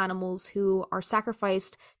clean animals who are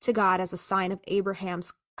sacrificed to God as a sign of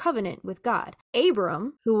Abraham's covenant with God.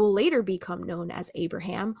 Abram, who will later become known as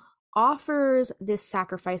Abraham, offers this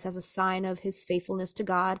sacrifice as a sign of his faithfulness to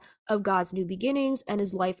God, of God's new beginnings, and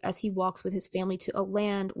his life as he walks with his family to a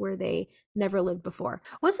land where they never lived before.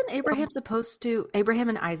 Wasn't Abraham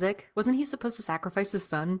and Isaac, wasn't he supposed to sacrifice his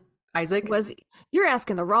son? Isaac? You're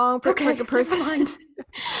asking the wrong person.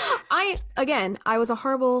 I was a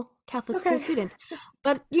horrible Catholic school student.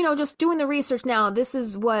 But, just doing the research now, this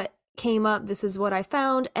is what came up, this is what I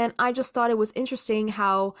found, and I just thought it was interesting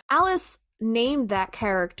how Alice named that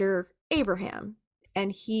character Abraham,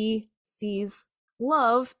 and he sees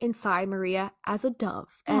love inside Maria as a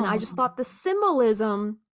dove. And I just thought the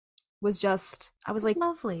symbolism was just, I was like,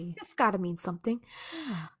 lovely. This gotta mean something.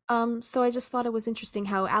 So I just thought it was interesting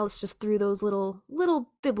how Alice just threw those little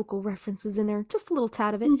biblical references in there, just a little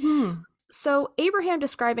tad of it. So Abraham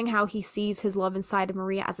describing how he sees his love inside of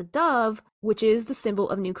Maria as a dove, which is the symbol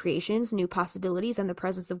of new creations, new possibilities, and the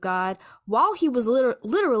presence of God, while he was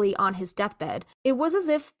literally on his deathbed. It was as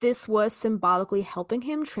if this was symbolically helping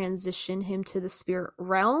him transition him to the spirit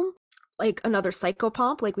realm, like another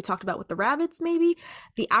psychopomp, like we talked about with the rabbits, maybe,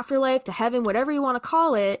 the afterlife, to heaven, whatever you want to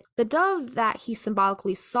call it. The dove that he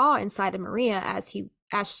symbolically saw inside of Maria as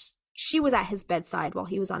she was at his bedside while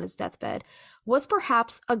he was on his deathbed was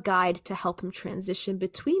perhaps a guide to help him transition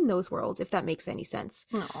between those worlds, if that makes any sense.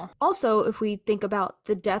 Also, if we think about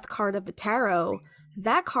the death card of the tarot,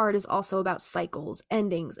 that card is also about cycles,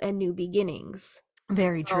 endings, and new beginnings.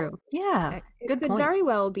 Very true. Yeah, it could very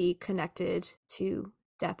well be connected to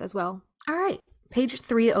death as well. All right. Page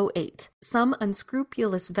 308. Some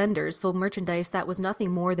unscrupulous vendors sold merchandise that was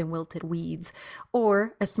nothing more than wilted weeds,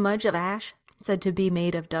 or a smudge of ash said to be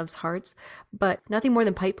made of doves' hearts, but nothing more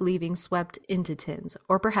than pipe leavings swept into tins,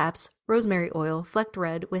 or perhaps rosemary oil flecked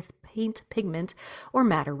red with paint pigment or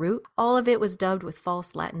madder root. All of it was dubbed with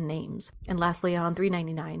false Latin names. And lastly, on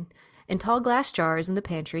 399, in tall glass jars in the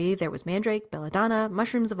pantry, there was mandrake, belladonna,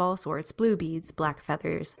 mushrooms of all sorts, blue beads, black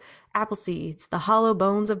feathers, apple seeds, the hollow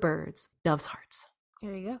bones of birds, doves' hearts.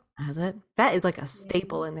 There you go. That's it. That is like a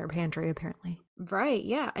staple in their pantry, apparently. Right,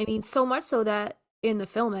 yeah. I mean, so much so that in the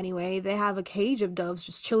film anyway, they have a cage of doves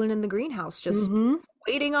just chilling in the greenhouse, just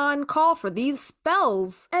waiting on call for these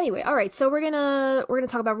spells. Anyway, all right, so we're gonna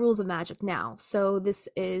talk about Rules of Magic now. So this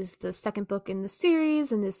is the second book in the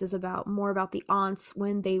series, and this is more about the aunts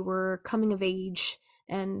when they were coming of age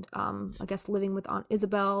and I guess living with Aunt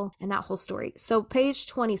Isabel and that whole story. So page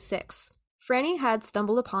 26. Franny had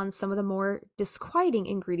stumbled upon some of the more disquieting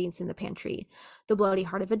ingredients in the pantry: the bloody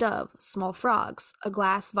heart of a dove, small frogs, a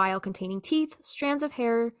glass vial containing teeth, strands of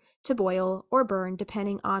hair to boil or burn,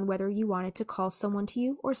 depending on whether you wanted to call someone to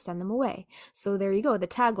you or send them away. So there you go, the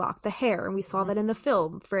tag lock, the hair, and we saw that in the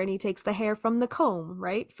film. Franny takes the hair from the comb,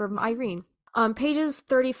 right, from Irene. Pages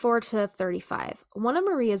 34 to 35. One of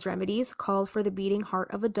Maria's remedies called for the beating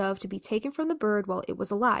heart of a dove to be taken from the bird while it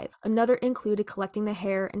was alive. Another included collecting the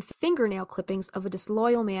hair and fingernail clippings of a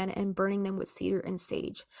disloyal man and burning them with cedar and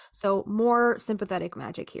sage. So more sympathetic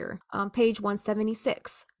magic here. Page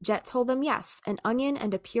 176. Jet told them yes, an onion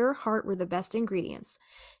and a pure heart were the best ingredients.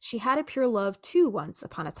 She had a pure love too once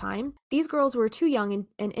upon a time. These girls were too young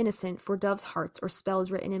and innocent for doves' hearts or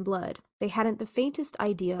spells written in blood. They hadn't the faintest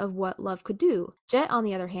idea of what love could do. Jet, on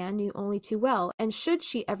the other hand, knew only too well, and should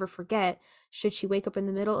she ever forget, should she wake up in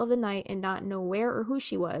the middle of the night and not know where or who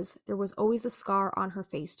she was, there was always the scar on her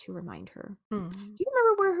face to remind her. Do you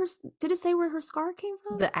remember did it say where her scar came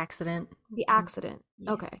from? The accident. The accident.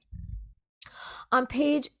 Yeah. Okay. On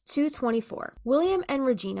page 224, William and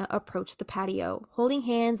Regina approached the patio, holding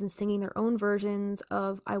hands and singing their own versions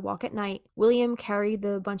of I Walk at Night. William carried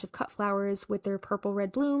the bunch of cut flowers with their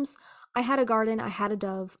purple-red blooms. I had a garden, I had a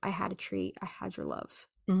dove, I had a tree, I had your love.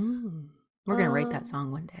 We're going to write that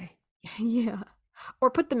song one day. Yeah.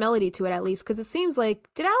 Or put the melody to it at least, because it seems like,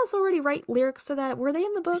 did Alice already write lyrics to that? Were they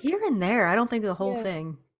in the book? Here and there. I don't think the whole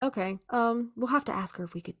thing. Okay. We'll have to ask her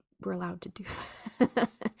if we're allowed to do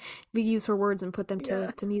we use her words and put them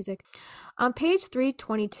to music. On page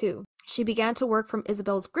 322, she began to work from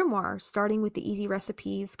Isabel's grimoire, starting with the easy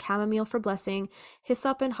recipes: chamomile for blessing,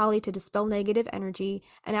 hyssop and holly to dispel negative energy,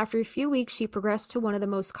 and after a few weeks she progressed to one of the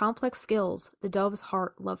most complex skills, the dove's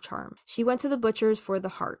heart love charm. She went to the butcher's for the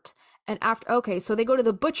heart. And so they go to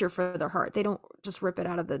the butcher for their heart. They don't just rip it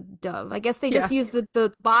out of the dove. I guess they just use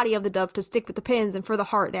the body of the dove to stick with the pins, and for the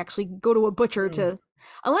heart they actually go to a butcher to...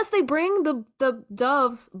 Unless they bring the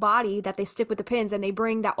dove's body that they stick with the pins, and they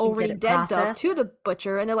bring that already dead dove to the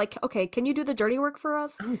butcher, and they're like, okay, can you do the dirty work for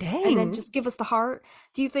us? Oh, dang. And then just give us the heart.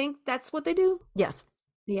 Do you think that's what they do? Yes.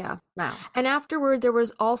 Yeah. Wow. And afterward, there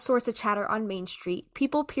was all sorts of chatter on Main Street.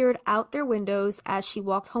 People peered out their windows as she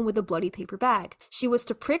walked home with a bloody paper bag. She was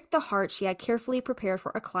to prick the heart she had carefully prepared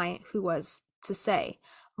for a client who was to say,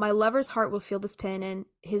 my lover's heart will feel this pin, and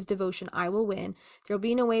his devotion I will win. There will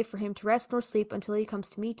be no way for him to rest nor sleep until he comes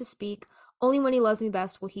to me to speak. Only when he loves me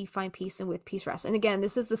best will he find peace, and with peace rest. And again,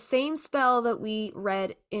 this is the same spell that we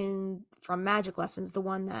read from Magic Lessons, the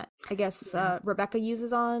one that I guess Rebecca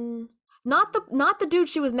uses on... Not the dude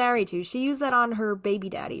she was married to. She used that on her baby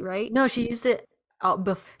daddy, right? No, she used it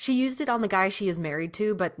she used it on the guy she is married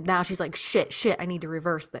to, but now she's like, shit, I need to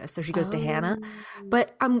reverse this. So she goes to Hannah.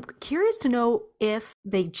 But I'm curious to know if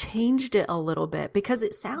they changed it a little bit, because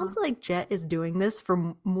it sounds like Jet is doing this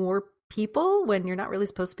for more people when you're not really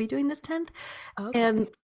supposed to be doing this 10th. Okay. And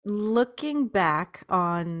looking back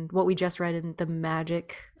on what we just read in the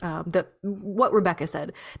Magick, what Rebecca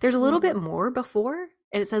said, there's a little bit more before,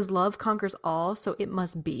 and it says love conquers all, so it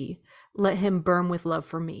must be let him burn with love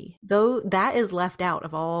for me, though that is left out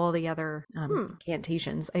of all the other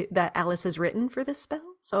incantations that Alice has written for this spell.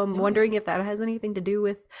 So I'm wondering if that has anything to do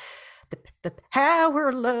with the power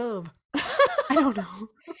of love. I don't know.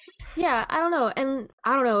 Yeah, I don't know. And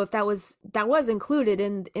I don't know if that was included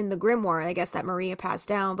in the grimoire, I guess, that Maria passed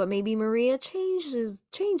down, but maybe Maria changed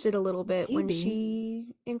it a little bit when she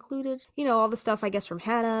included, all the stuff, I guess, from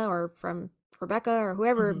Hannah or from Rebecca or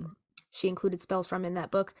whoever she included spells from in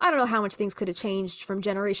that book. I don't know how much things could have changed from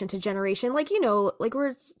generation to generation. Like, like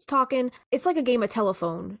we're talking, it's like a game of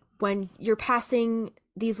telephone when you're passing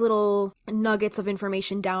these little nuggets of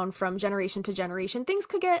information down from generation to generation. Things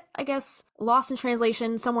could get, I guess, lost in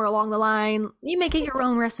translation somewhere along the line. You make it your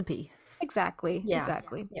own recipe. Exactly. Yeah.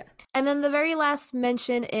 Exactly. Yeah. And then the very last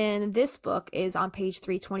mention in this book is on page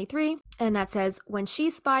 323, and that says, when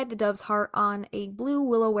she spied the dove's heart on a blue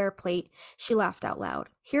willowware plate, she laughed out loud.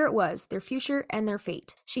 Here it was, their future and their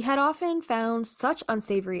fate. She had often found such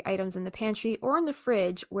unsavory items in the pantry or in the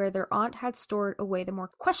fridge where their aunt had stored away the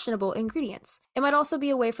more questionable ingredients. It might also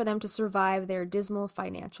be a way for them to survive their dismal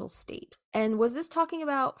financial state. And was this talking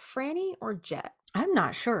about Franny or Jet? I'm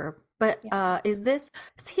not sure. But is this,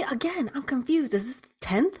 see, again, I'm confused. Is this the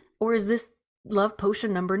 10th, or is this love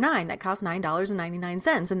potion number 9 that costs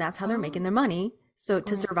 $9.99? And that's how they're making their money. So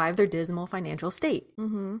to survive their dismal financial state. I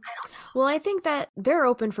don't know. Well, I think that they're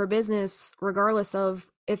open for business regardless of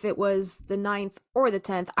if it was the 9th or the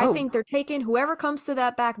 10th. I think they're taking whoever comes to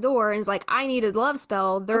that back door and is like, I need a love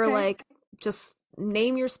spell. They're like, just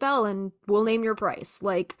name your spell and we'll name your price.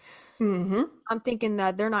 Like, I'm thinking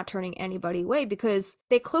that they're not turning anybody away because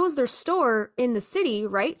they closed their store in the city,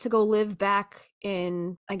 right, to go live back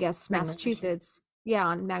in, I guess, Massachusetts. Yeah,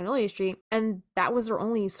 on Magnolia Street, and that was their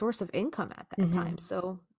only source of income at that time.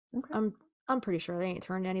 So I'm pretty sure they ain't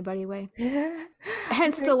turning anybody away.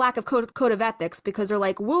 Hence the lack of code of ethics, because they're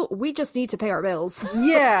like, we just need to pay our bills.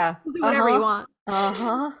 Yeah, We'll do whatever you want.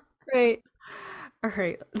 Right. All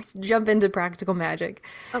right, let's jump into practical magic.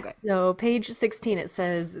 Okay. So page 16, it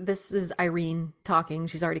says, this is Irene talking.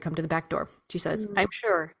 She's already come to the back door. She says, I'm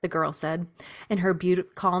sure, the girl said, in her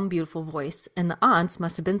calm, beautiful voice, and the aunts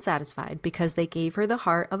must have been satisfied because they gave her the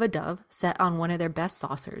heart of a dove set on one of their best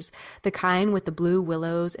saucers, the kind with the blue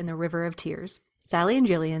willows and the river of tears. Sally and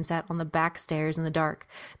Jillian sat on the back stairs in the dark,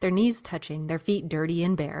 their knees touching, their feet dirty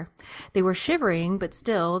and bare. They were shivering, but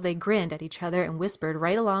still they grinned at each other and whispered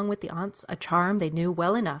right along with the aunts a charm they knew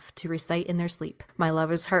well enough to recite in their sleep. My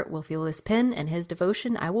lover's heart will feel this pin, and his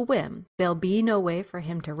devotion I will win. There'll be no way for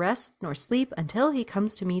him to rest nor sleep until he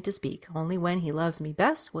comes to me to speak. Only when he loves me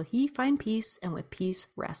best will he find peace, and with peace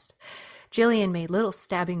rest. Jillian made little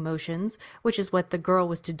stabbing motions, which is what the girl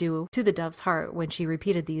was to do to the dove's heart when she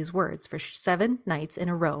repeated these words for 7 nights in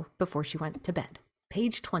a row before she went to bed.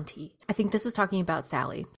 Page 20. I think this is talking about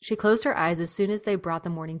Sally. She closed her eyes as soon as they brought the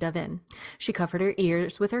mourning dove in. She covered her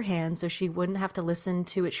ears with her hands so she wouldn't have to listen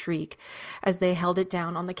to it shriek as they held it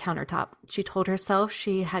down on the countertop. She told herself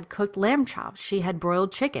she had cooked lamb chops, she had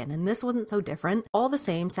broiled chicken, and this wasn't so different. All the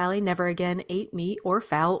same, Sally never again ate meat or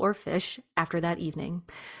fowl or fish after that evening.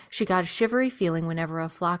 She got a shivery feeling whenever a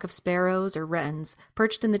flock of sparrows or wrens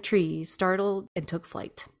perched in the trees startled and took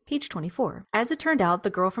flight. Page 24. As it turned out, the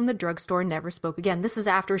girl from the drugstore never spoke again. This is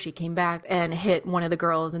after she came back and hit one of the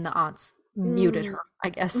girls, and the aunts muted her, I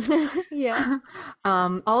guess. Yeah.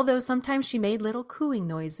 Although sometimes she made little cooing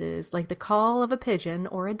noises, like the call of a pigeon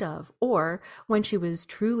or a dove, or, when she was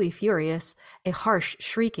truly furious, a harsh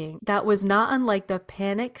shrieking that was not unlike the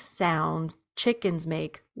panic sound chickens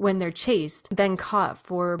make when they're chased, then caught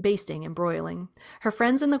for basting and broiling. Her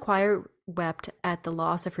friends in the choir wept at the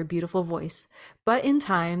loss of her beautiful voice, but in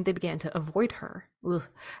time they began to avoid her. Ugh.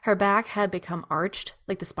 Her back had become arched,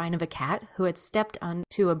 like the spine of a cat who had stepped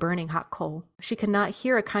onto a burning hot coal. She could not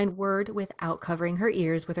hear a kind word without covering her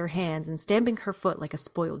ears with her hands and stamping her foot like a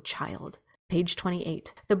spoiled child. Page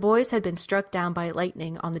 28. The boys had been struck down by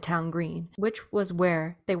lightning on the town green, which was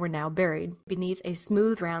where they were now buried, beneath a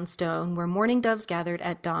smooth round stone where mourning doves gathered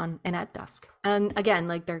at dawn and at dusk. And again,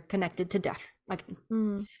 like, they're connected to death. Like,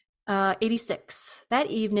 86. That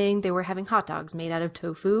evening, they were having hot dogs made out of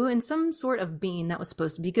tofu and some sort of bean that was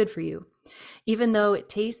supposed to be good for you, even though it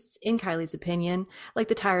tastes, in Kylie's opinion, like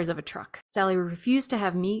the tires of a truck. Sally refused to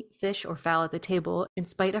have meat, fish, or fowl at the table, in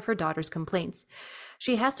spite of her daughter's complaints.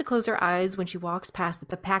 She has to close her eyes when she walks past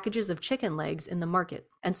the packages of chicken legs in the market.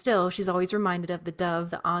 And still, she's always reminded of the dove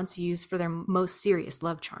the aunts use for their most serious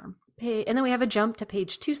love charm. And then we have a jump to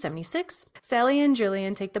page 276. Sally and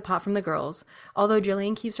Jillian take the pot from the girls. Although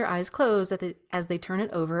Jillian keeps her eyes closed as they turn it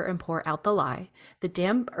over and pour out the lye, the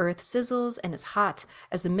damp earth sizzles and is hot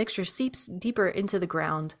as the mixture seeps deeper into the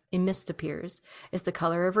ground. A mist appears. It's the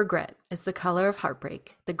color of regret. It's the color of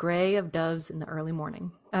heartbreak. The gray of doves in the early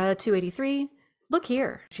morning. 283. Look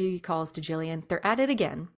here, she calls to Jillian. They're at it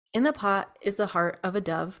again. In the pot is the heart of a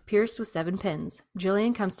dove pierced with 7 pins.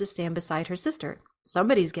 Jillian comes to stand beside her sister.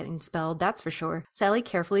 Somebody's getting spelled, that's for sure. Sally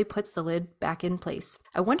carefully puts the lid back in place.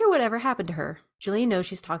 I wonder whatever happened to her. Jillian knows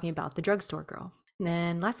she's talking about the drugstore girl. And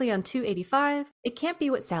then lastly on 285, it can't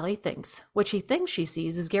be what Sally thinks. What she thinks she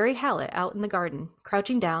sees is Gary Hallett out in the garden,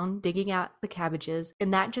 crouching down, digging at the cabbages,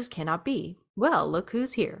 and that just cannot be. Well, look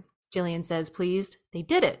who's here. Jillian says, pleased. They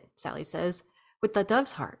did it, Sally says, with the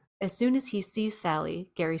dove's heart. As soon as he sees Sally,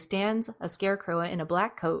 Gary stands, a scarecrow in a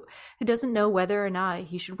black coat, who doesn't know whether or not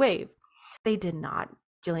he should wave. They did not,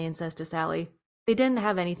 Jillian says to Sally. They didn't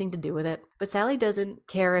have anything to do with it. But Sally doesn't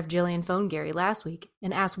care if Jillian phoned Gary last week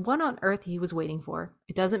and asked what on earth he was waiting for.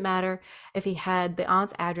 It doesn't matter if he had the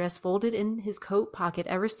aunt's address folded in his coat pocket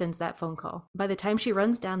ever since that phone call. By the time she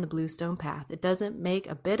runs down the bluestone path, it doesn't make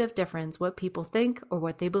a bit of difference what people think or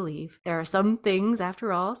what they believe. There are some things,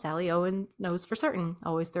 after all, Sally Owen knows for certain.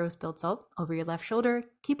 Always throw spilled salt over your left shoulder.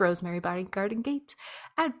 Keep rosemary by garden gate.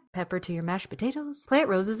 Add pepper to your mashed potatoes. Plant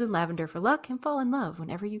roses and lavender for luck and fall in love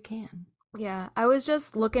whenever you can. Yeah, I was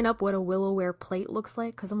just looking up what a willowware plate looks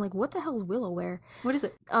like because I'm like, what the hell is willowware? What is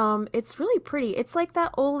it? It's really pretty. It's like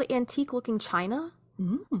that old antique looking china.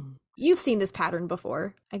 Mm. You've seen this pattern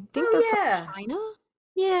before. I think they're from China.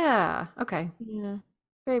 Yeah. Okay. Yeah,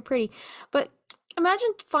 very pretty. But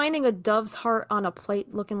imagine finding a dove's heart on a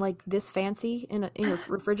plate looking like this fancy in your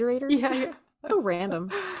refrigerator. Yeah. So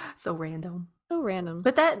random. So random. So random.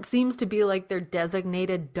 But that seems to be like their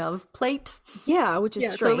designated dove plate. Yeah, which is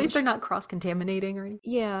strange. So at least they're not cross-contaminating or anything.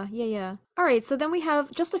 Yeah. All right, so then we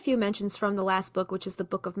have just a few mentions from the last book, which is the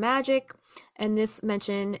Book of Magic. And this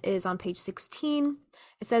mention is on page 16.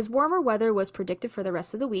 It says, warmer weather was predicted for the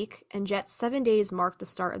rest of the week, and yet 7 days marked the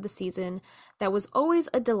start of the season that was always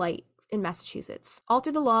a delight in Massachusetts. All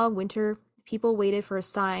through the long winter, people waited for a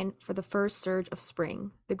sign for the first surge of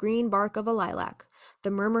spring, the green bark of a lilac,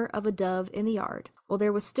 the murmur of a dove in the yard. While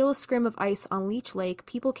there was still a scrim of ice on Leech Lake,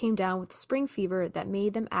 people came down with spring fever that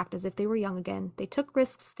made them act as if they were young again. They took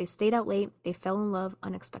risks, they stayed out late, they fell in love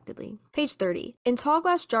unexpectedly. Page 30. In tall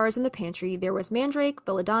glass jars in the pantry, there was mandrake,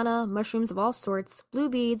 belladonna, mushrooms of all sorts, blue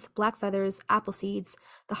beads, black feathers, apple seeds,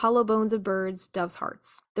 the hollow bones of birds, dove's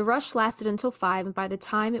hearts. The rush lasted until 5, and by the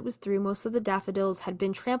time it was through, most of the daffodils had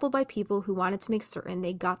been trampled by people who wanted to make certain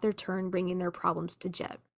they got their turn bringing their problems to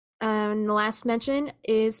Jet. And the last mention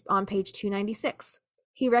is on page 296.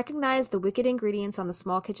 He recognized the wicked ingredients on the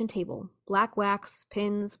small kitchen table: black wax,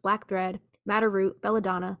 pins, black thread, madder root,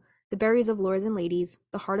 belladonna, the berries of lords and ladies,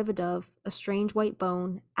 the heart of a dove, a strange white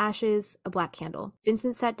bone, ashes, a black candle.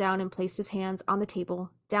 Vincent sat down and placed his hands on the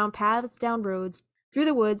table, down paths, down roads, through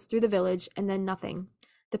the woods, through the village, and then nothing.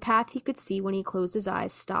 The path he could see when he closed his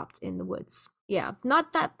eyes stopped in the woods. Yeah,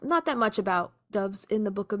 not that much about doves in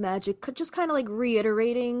the Book of Magic, just kind of like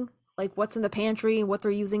reiterating like what's in the pantry and what they're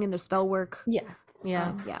using in their spell work. Yeah.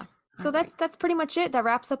 So that's pretty much it. That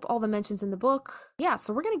wraps up all the mentions in the book. Yeah,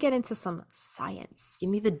 so we're gonna get into some science. Give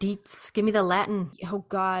me the deets. Give me the Latin. Oh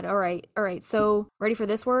God! All right. So ready for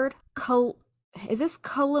this word? Is this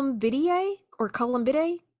columbidae or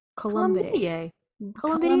columbide? Columbidae.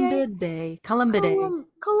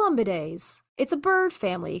 Columbidaes. It's a bird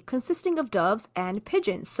family consisting of doves and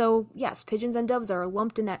pigeons. So yes, pigeons and doves are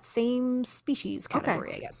lumped in that same species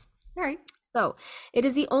category, I guess. All right. So it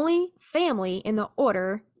is the only family in the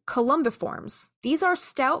order Columbiformes. These are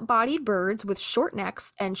stout-bodied birds with short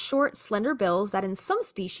necks and short, slender bills that in some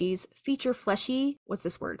species feature fleshy,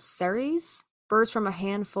 cerres? Birds from a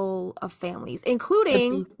handful of families,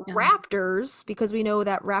 including raptors, because we know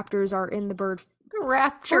that raptors are in the bird...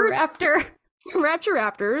 Raptor.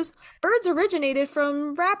 Raptors. Birds originated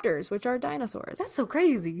from raptors, which are dinosaurs. That's so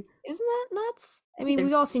crazy. Isn't that nuts? I mean,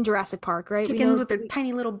 we've all seen Jurassic Park, right? Chickens with their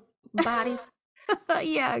tiny little bodies.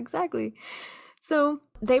 Yeah, exactly. So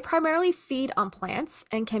They primarily feed on plants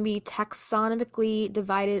and can be taxonomically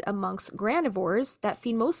divided amongst granivores that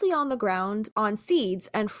feed mostly on the ground on seeds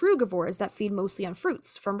and frugivores that feed mostly on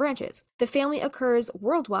fruits from branches. The family occurs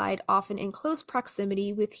worldwide, often in close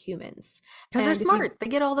proximity with humans. Because they're smart. They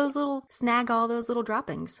get all those snag all those little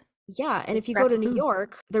droppings. Yeah, and if you go to New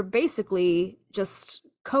York, they're basically just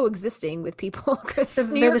coexisting with people because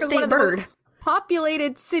New York is one of the most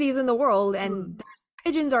populated cities in the world, and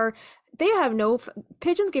pigeons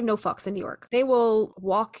give no fucks in New York. They will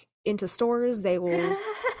walk into stores. They're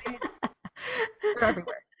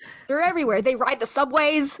everywhere. They're everywhere. They ride the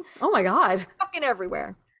subways. Oh my God. Fucking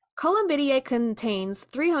everywhere. Columbidae contains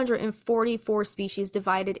 344 species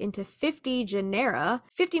divided into 50 genera.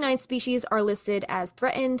 59 species are listed as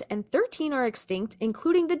threatened and 13 are extinct,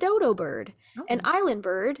 including the dodo bird, an island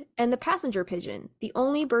bird, and the passenger pigeon, the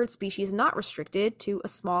only bird species not restricted to a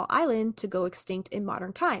small island to go extinct in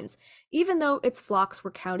modern times, even though its flocks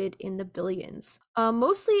were counted in the billions.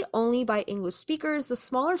 Mostly only by English speakers, the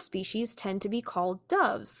smaller species tend to be called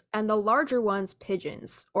doves, and the larger ones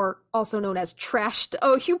pigeons, or also known as trash.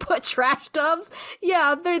 Oh, you put trash doves?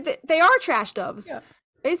 Yeah, they are trash doves. Yeah.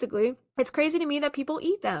 Basically, it's crazy to me that people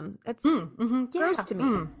eat them. It's gross to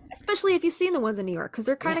me, especially if you've seen the ones in New York, because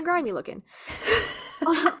they're kind of grimy looking.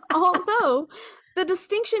 Although the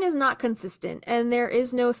distinction is not consistent, and there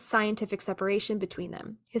is no scientific separation between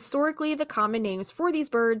them. Historically, the common names for these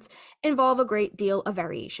birds involve a great deal of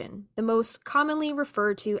variation. The most commonly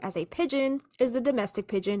referred to as a pigeon is the domestic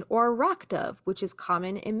pigeon or rock dove, which is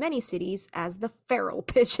common in many cities as the feral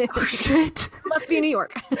pigeon. Oh, shit. Must be New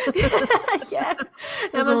York. Yeah.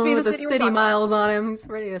 That must be the city miles on him. He's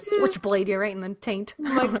ready to switchblade you right in the taint.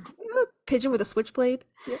 Like, pigeon with a switchblade?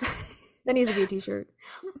 Yeah. That needs to be a t-shirt.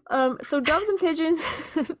 So doves and pigeons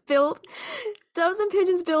build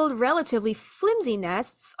relatively flimsy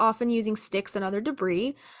nests, often using sticks and other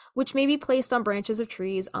debris, which may be placed on branches of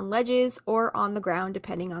trees, on ledges, or on the ground,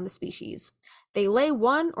 depending on the species. They lay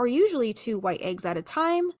 1 or usually 2 white eggs at a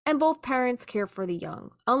time, and both parents care for the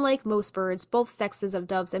young. Unlike most birds, both sexes of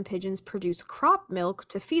doves and pigeons produce crop milk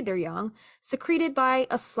to feed their young, secreted by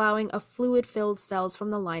a sloughing of fluid-filled cells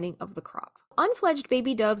from the lining of the crop. Unfledged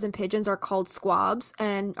baby doves and pigeons are called squabs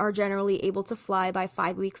and are generally able to fly by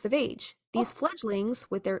 5 weeks of age. These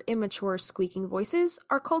fledglings, with their immature squeaking voices,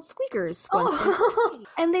 are called squeakers,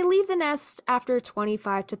 and they leave the nest after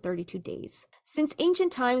 25 to 32 days. Since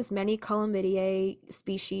ancient times, many Columbidae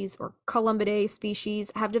species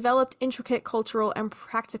have developed intricate cultural and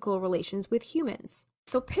practical relations with humans.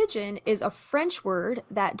 So pigeon is a French word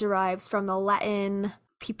that derives from the Latin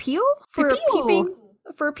pipio for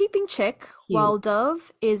a peeping chick, while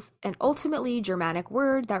dove is an ultimately Germanic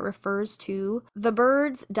word that refers to the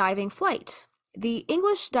bird's diving flight. The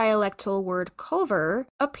English dialectal word culver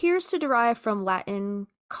appears to derive from Latin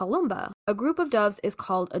columba. A group of doves is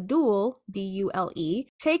called a dule, D-U-L-E,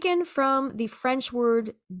 taken from the French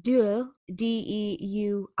word deux,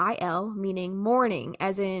 D-E-U-I-L, meaning morning,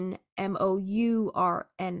 as in M-O-U-R-N-I-N-G.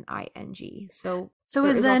 So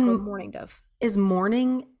is then also morning dove. Is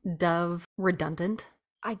morning dove redundant?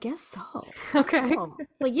 I guess so. Okay.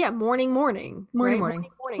 It's like, yeah, morning. Morning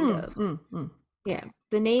Dove. Yeah.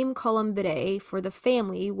 The name Columbidae for the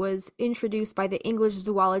family was introduced by the English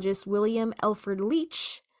zoologist William Alfred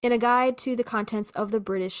Leach in a guide to the contents of the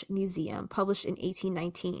British Museum, published in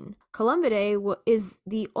 1819. Columbidae is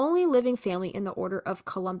the only living family in the order of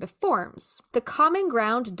columbiforms. The common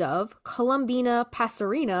ground dove, Columbina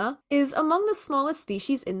passerina, is among the smallest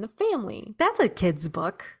species in the family. That's a kid's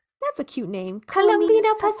book. That's a cute name.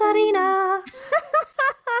 Columbina passerina.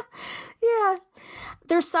 Yeah.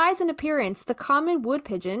 Their size and appearance. The common wood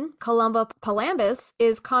pigeon, Columba palambus,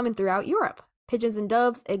 is common throughout Europe. Pigeons and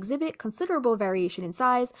doves exhibit considerable variation in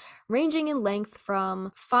size, ranging in length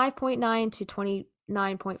from 5.9 to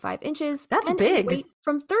 29.5 inches. That's big. Weight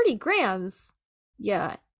from 30 grams.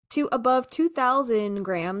 Yeah. To above 2,000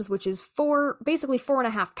 grams, which is basically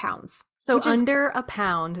 4.5 pounds. So under a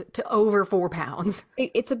pound to over 4 pounds.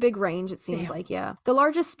 It's a big range, it seems like, yeah. The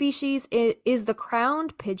largest species is the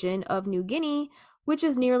crowned pigeon of New Guinea, which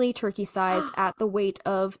is nearly turkey-sized at the weight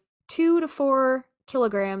of 2 to 4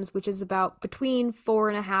 kilograms, which is about between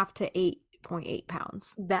 4.5 to 8.8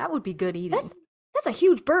 pounds. That would be good eating. That's a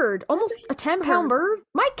huge bird. Almost a 10-pound bird.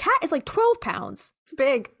 My cat is like 12 pounds. It's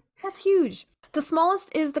big. That's huge. The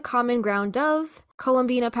smallest is the common ground dove,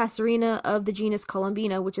 Columbina passerina of the genus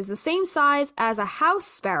Columbina, which is the same size as a house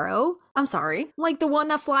sparrow. I'm sorry. Like the one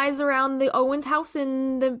that flies around the Owens house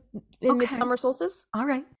in midsummer solstice. All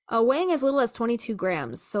right. Weighing as little as 22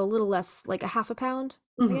 grams, so a little less, like a half a pound.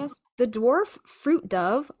 I guess. The dwarf fruit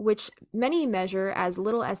dove, which many measure as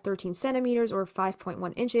little as 13 centimeters or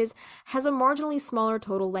 5.1 inches, has a marginally smaller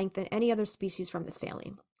total length than any other species from this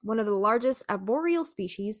family. One of the largest arboreal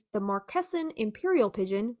species, the Marquesan imperial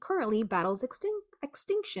pigeon, currently battles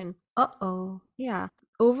extinction. Uh-oh. Yeah.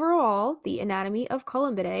 Overall, the anatomy of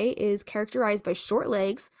Columbidae is characterized by short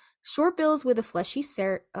legs, short bills with a fleshy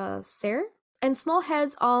cere, and small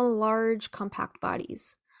heads on large, compact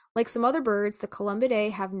bodies. Like some other birds, the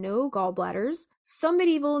Columbidae have no gallbladders. Some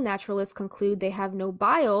medieval naturalists conclude they have no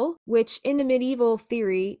bile, which in the medieval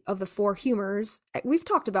theory of the four humors, we've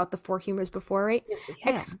talked about the four humors before, right? Yes, we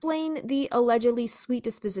have. Explain the allegedly sweet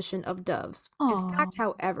disposition of doves. Aww. In fact,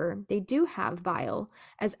 however, they do have bile,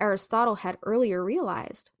 as Aristotle had earlier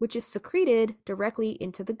realized, which is secreted directly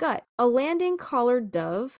into the gut. A landing-collared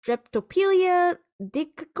dove, Streptopelia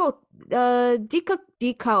dicaocto,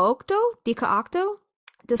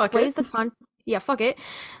 displays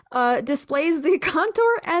displays the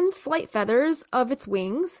contour and flight feathers of its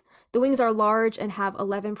wings. The wings are large and have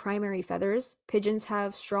 11 primary feathers. Pigeons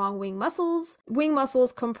have strong wing muscles. Wing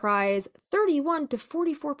muscles comprise 31 to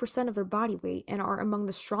 44% of their body weight and are among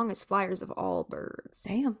the strongest flyers of all birds.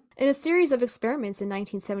 Damn. In a series of experiments in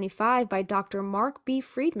 1975 by Dr. Mark B.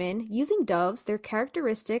 Friedman, using doves, their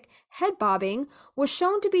characteristic head bobbing was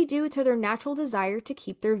shown to be due to their natural desire to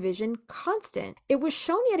keep their vision constant. It was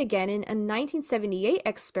shown yet again in a 1978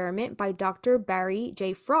 experiment by Dr. Barry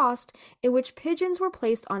J. Frost, in which pigeons were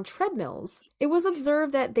placed on treadmills. It was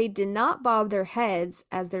observed that they did not bob their heads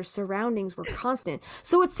as their surroundings were constant.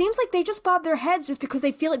 So it seems like they just bob their heads just because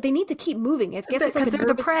they feel like they need to keep moving. It gets Because they're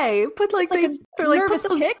the prey. But like they're like nervous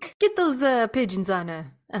tick. Get those pigeons on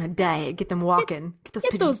a diet. Get them walking. Get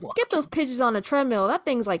those pigeons on a treadmill. That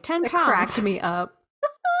thing's like 10 pounds. Cracks me up.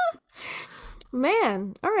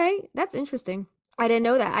 Man, all right, that's interesting. I didn't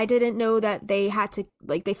know that. I didn't know that they had to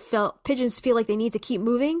pigeons feel like they need to keep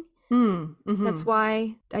moving. Mm-hmm. That's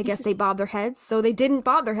why I guess they bob their heads. So they didn't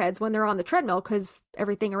bob their heads when they're on the treadmill because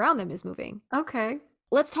everything around them is moving. Okay.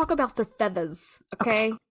 Let's talk about their feathers.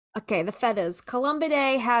 Okay, the feathers.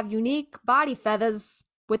 Columbidae have unique body feathers,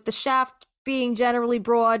 with the shaft being generally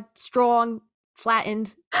broad, strong,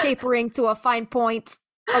 flattened, tapering to a fine point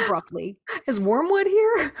abruptly. Is Wormwood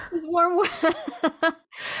here? Is Wormwood?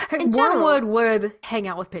 Wormwood would hang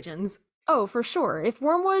out with pigeons. Oh, for sure. If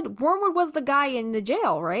Wormwood was the guy in the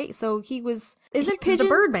jail, right? So he was. Isn't pigeon the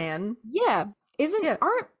Birdman? Yeah.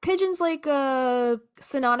 Aren't pigeons like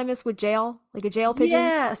synonymous with jail? Like a jail pigeon?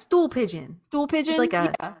 Yeah, a stool pigeon. Stool pigeon? Like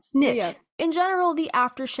a snitch. Yeah. In general, the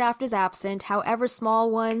after shaft is absent. However, small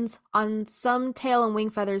ones on some tail and wing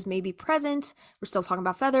feathers may be present. We're still talking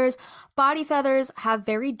about feathers. Body feathers have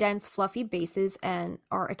very dense, fluffy bases and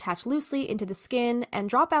are attached loosely into the skin and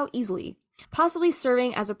drop out easily, possibly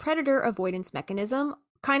serving as a predator avoidance mechanism.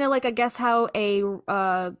 Kind of like, I guess, how a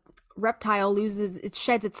reptile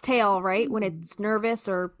sheds its tail, right, when it's nervous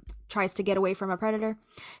or tries to get away from a predator.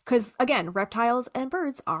 Because again, reptiles and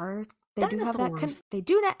birds they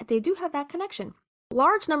do have that connection.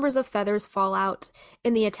 Large numbers of feathers fall out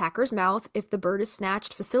in the attacker's mouth if the bird is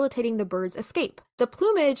snatched, facilitating the bird's escape. The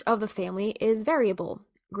plumage of the family is variable.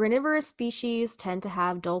 Granivorous species tend to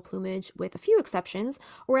have dull plumage with a few exceptions,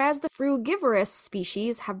 whereas the frugivorous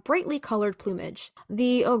species have brightly colored plumage.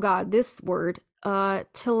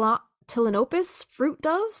 Tilenopus fruit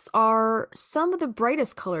doves are some of the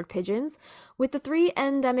brightest colored pigeons, with the three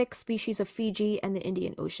endemic species of Fiji and the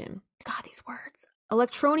Indian Ocean. God, these words.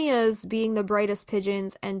 Electronias being the brightest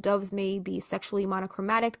pigeons, and doves may be sexually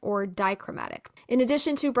monochromatic or dichromatic. In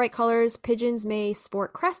addition to bright colors, pigeons may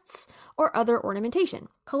sport crests or other ornamentation.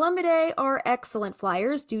 Columbidae are excellent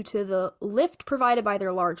flyers due to the lift provided by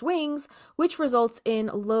their large wings, which results in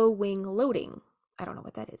low wing loading. I don't know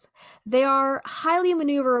what that is. They are highly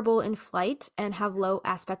maneuverable in flight and have low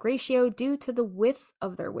aspect ratio due to the width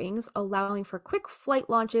of their wings, allowing for quick flight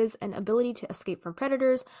launches and ability to escape from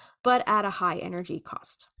predators, but at a high energy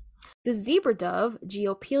cost. The zebra dove,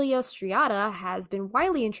 Geopelia striata, has been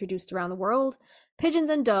widely introduced around the world.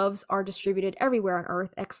 Pigeons and doves are distributed everywhere on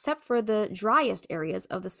Earth except for the driest areas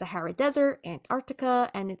of the Sahara Desert,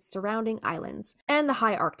 Antarctica, and its surrounding islands, and the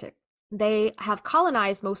high Arctic. They have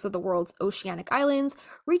colonized most of the world's oceanic islands,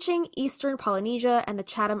 reaching eastern Polynesia and the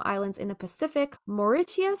Chatham Islands in the Pacific,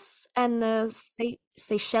 Mauritius and the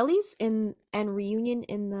Seychelles and Reunion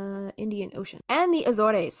in the Indian Ocean, and the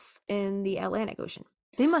Azores in the Atlantic Ocean.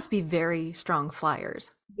 They must be very strong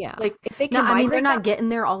flyers. Yeah. Like, if they can they're not getting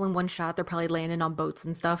there all in one shot. They're probably landing on boats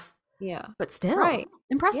and stuff. Yeah. But still, right.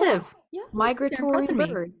 Impressive. Yeah. Migratory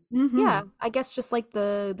birds. Mm-hmm. Yeah. I guess just like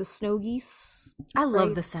the snow geese. I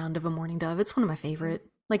love the sound of a mourning dove. It's one of my favorite.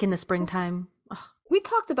 Like in the springtime. Oh. We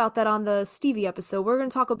talked about that on the Stevie episode. We're going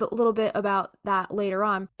to talk little bit about that later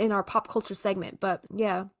on in our pop culture segment. But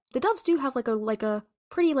yeah, the doves do have like a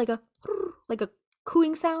pretty like a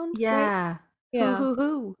cooing sound. Yeah. Right? Yeah. Hoo, hoo,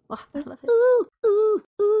 hoo. Oh, I love it. Ooh, ooh,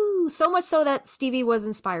 ooh. So much so that Stevie was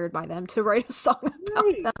inspired by them to write a song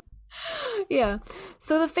about them. Yeah.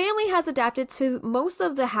 So the family has adapted to most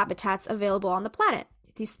of the habitats available on the planet.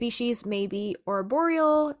 These species may be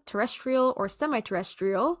arboreal, terrestrial, or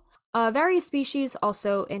semi-terrestrial. Various species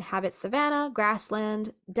also inhabit savanna,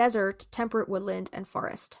 grassland, desert, temperate woodland, and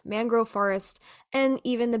forest, mangrove forest, and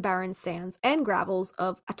even the barren sands and gravels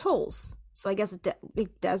of atolls. So I guess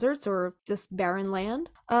deserts or just barren land.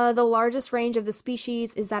 The largest range of the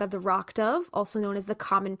species is that of the rock dove, also known as the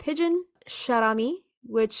common pigeon, charami,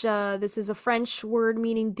 which this is a French word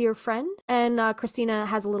meaning dear friend. And Christina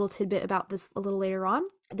has a little tidbit about this a little later on.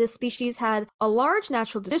 This species had a large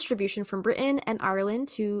natural distribution from Britain and Ireland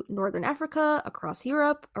to northern Africa, across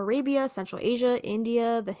Europe, Arabia, Central Asia,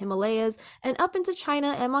 India, the Himalayas, and up into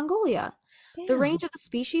China and Mongolia. Damn. The range of the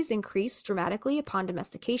species increased dramatically upon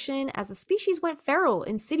domestication as the species went feral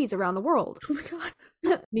in cities around the world. Oh my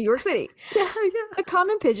god. New York City. Yeah. The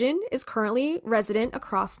common pigeon is currently resident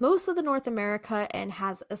across most of the North America and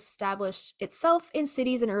has established itself in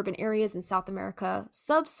cities and urban areas in South America,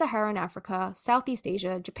 Sub-Saharan Africa, Southeast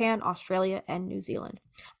Asia, Japan, Australia, and New Zealand.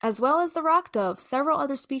 As well as the rock dove, several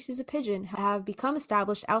other species of pigeon have become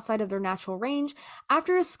established outside of their natural range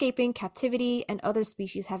after escaping captivity, and other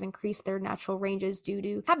species have increased their natural ranges due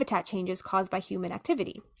to habitat changes caused by human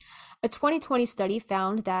activity. A 2020 study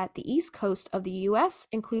found that the east coast of the U.S.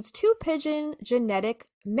 includes two pigeon genetic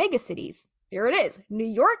megacities. Here it is, New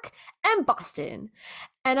York and Boston,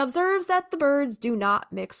 and observes that the birds do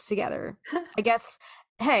not mix together. I guess,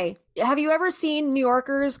 hey, have you ever seen New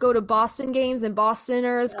Yorkers go to Boston games and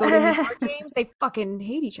Bostoners go to New York games? They fucking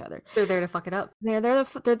hate each other. They're there to fuck it up. They're there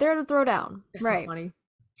to throw down. That's right. So funny.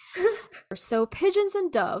 So pigeons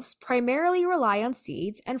and doves primarily rely on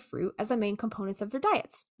seeds and fruit as the main components of their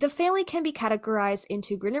diets. The family can be categorized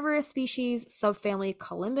into granivorous species, subfamily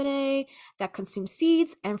Columbidae, that consume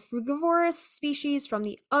seeds, and frugivorous species from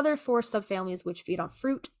the other four subfamilies which feed on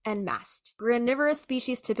fruit and mast. Granivorous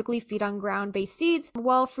species typically feed on ground-based seeds,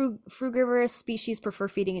 while frugivorous species prefer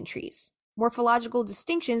feeding in trees. Morphological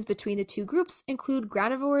distinctions between the two groups include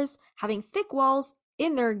granivores having thick walls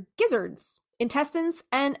in their gizzards, intestines,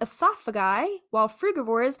 and esophagi, while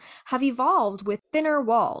frugivores have evolved with thinner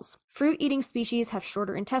walls. Fruit-eating species have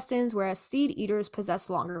shorter intestines, whereas seed-eaters possess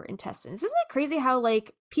longer intestines. Isn't that crazy how,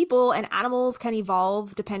 like, people and animals can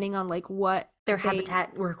evolve depending on, like, what their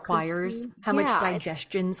habitat requires, consume? How much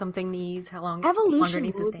digestion something needs, how long longer it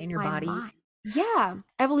needs to stay in your body. Mind. Yeah.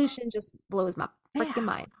 Evolution just blows my freaking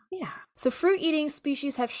mind. Yeah. So fruit-eating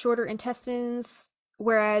species have shorter intestines,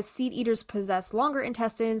 whereas seed eaters possess longer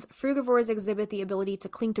intestines. Frugivores exhibit the ability to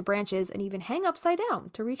cling to branches and even hang upside down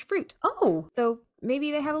to reach fruit. Oh. So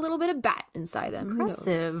maybe they have a little bit of bat inside them.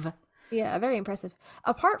 Impressive. Yeah, very impressive.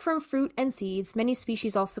 Apart from fruit and seeds, many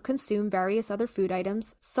species also consume various other food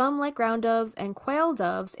items. Some, like ground doves and quail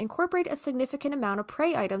doves, incorporate a significant amount of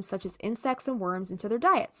prey items such as insects and worms into their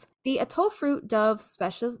diets. The atoll fruit dove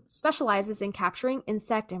specializes in capturing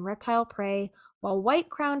insect and reptile prey, while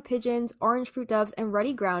white-crowned pigeons, orange fruit doves, and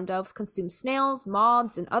ruddy ground doves consume snails,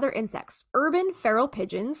 moths, and other insects. Urban feral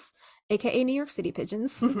pigeons, aka New York City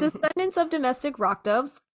pigeons, descendants of domestic rock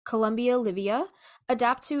doves, Columbia livia,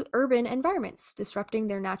 adapt to urban environments, disrupting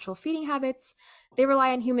their natural feeding habits. They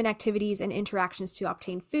rely on human activities and interactions to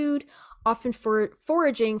obtain food, often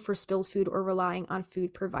foraging for spilled food or relying on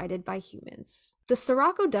food provided by humans. The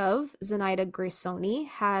Sirocco dove, Zenaida graysoni,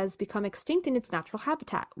 has become extinct in its natural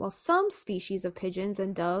habitat, while some species of pigeons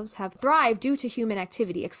and doves have thrived due to human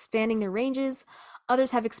activity, expanding their ranges.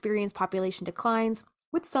 Others have experienced population declines,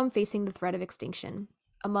 with some facing the threat of extinction.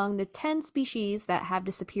 Among the 10 species that have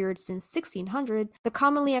disappeared since 1600, the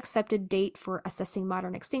commonly accepted date for assessing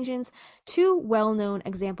modern extinctions, two well-known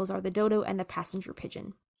examples are the dodo and the passenger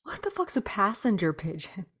pigeon. What the fuck's a passenger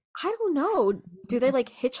pigeon? I don't know. Do they like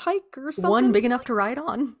hitchhike or something? One big enough to ride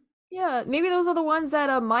on? Yeah, maybe those are the ones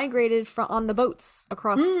that migrated on the boats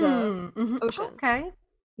across the ocean. Okay.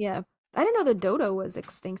 Yeah. I didn't know the dodo was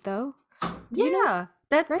extinct though. Yeah. You know?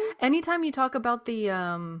 That's right? Anytime you talk about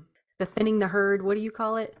the thinning the herd, what do you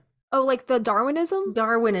call it? Oh, like the Darwinism?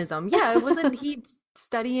 Darwinism. Yeah, wasn't he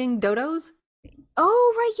studying dodos?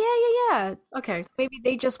 Oh, right. Yeah. Okay. So maybe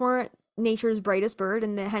they just weren't nature's brightest bird,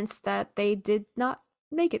 and hence that they did not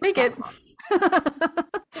make it. Make it.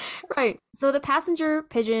 Right. So the passenger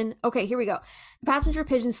pigeon, okay, here we go. The passenger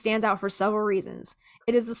pigeon stands out for several reasons.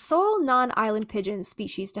 It is the sole non-island pigeon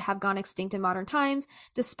species to have gone extinct in modern times,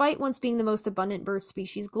 despite once being the most abundant bird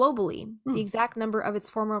species globally. The exact number of its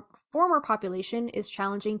former population is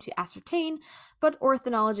challenging to ascertain, but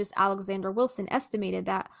ornithologist Alexander Wilson estimated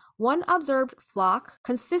that one observed flock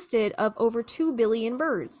consisted of over 2 billion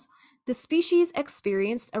birds. The species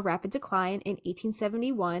experienced a rapid decline in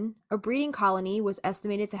 1871. A breeding colony was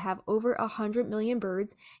estimated to have over 100 million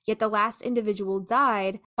birds, yet the last individual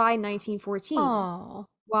died by 1914. Oh.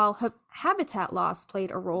 While habitat loss played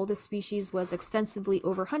a role, the species was extensively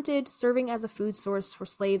overhunted, serving as a food source for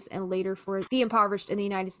slaves and later for the impoverished in the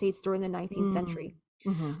United States during the 19th century.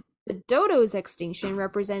 Mm-hmm. The dodo's extinction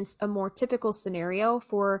represents a more typical scenario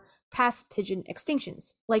for past pigeon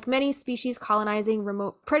extinctions. Like many species colonizing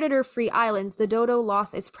remote predator-free islands, the dodo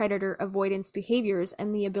lost its predator avoidance behaviors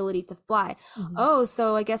and the ability to fly. Mm-hmm. Oh,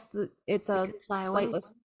 so I guess it's a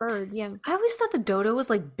flightless bird. Yeah. I always thought the dodo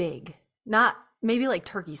was like big, not maybe like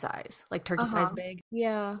turkey size, size big.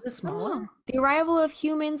 Yeah. Is it smaller? The arrival of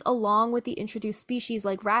humans, along with the introduced species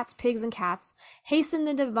like rats, pigs, and cats, hastened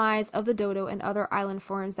the demise of the dodo and other island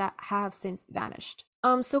forms that have since vanished.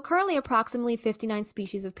 So currently approximately 59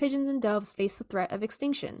 species of pigeons and doves face the threat of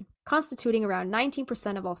extinction, constituting around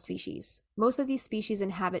 19% of all species. Most of these species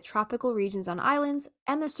inhabit tropical regions on islands,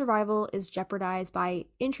 and their survival is jeopardized by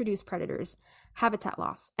introduced predators, habitat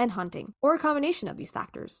loss, and hunting, or a combination of these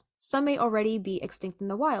factors. Some may already be extinct in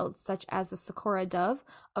the wild, such as the Socorro dove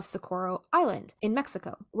of Socorro Island in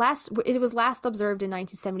Mexico. It was last observed in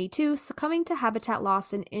 1972, succumbing to habitat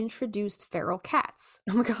loss in introduced feral cats.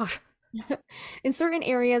 Oh my god. In certain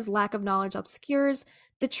areas, lack of knowledge obscures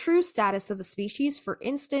the true status of a species. For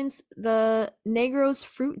instance, the Negro's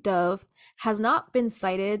fruit dove has not been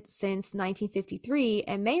sighted since 1953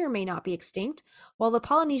 and may or may not be extinct, while the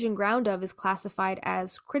Polynesian ground dove is classified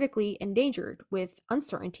as critically endangered, with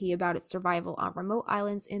uncertainty about its survival on remote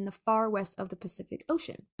islands in the far west of the Pacific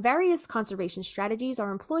Ocean. Various conservation strategies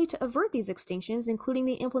are employed to avert these extinctions, including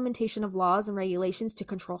the implementation of laws and regulations to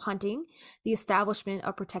control hunting, the establishment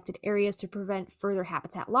of protected areas to prevent further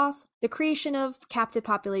habitat loss, the creation of captive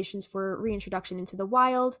populations for reintroduction into the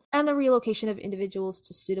wild, and the relocation of individuals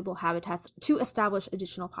to suitable habitats to establish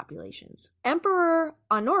additional populations. Emperor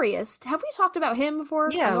Honorius, have we talked about him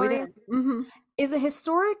before? Yeah, Honorius? we did. Mm-hmm. Is a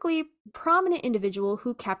historically prominent individual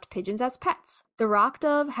who kept pigeons as pets. The rock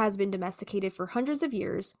dove has been domesticated for hundreds of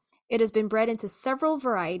years. It has been bred into several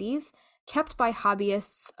varieties, kept by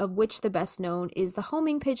hobbyists, of which the best known is the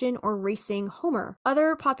homing pigeon or racing homer.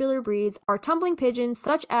 Other popular breeds are tumbling pigeons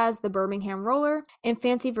such as the Birmingham roller, and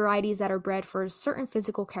fancy varieties that are bred for certain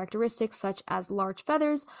physical characteristics such as large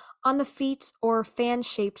feathers on the feet or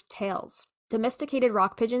fan-shaped tails. Domesticated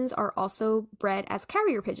rock pigeons are also bred as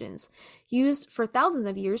carrier pigeons, used for thousands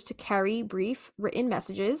of years to carry brief written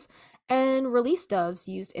messages, and release doves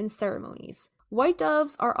used in ceremonies. White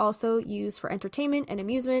doves are also used for entertainment and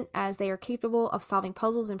amusement, as they are capable of solving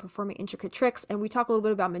puzzles and performing intricate tricks, and we talk a little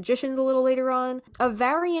bit about magicians a little later on. A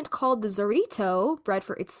variant called the Zorito, bred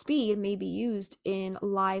for its speed, may be used in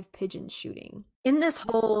live pigeon shooting. In this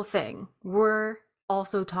whole thing, we're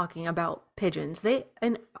also talking about pigeons.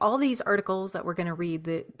 And all these articles that we're going to read,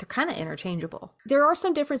 they're kind of interchangeable. There are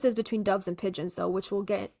some differences between doves and pigeons, though, which we'll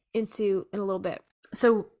get into in a little bit.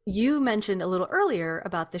 So you mentioned a little earlier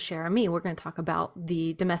about the Cherami. We're going to talk about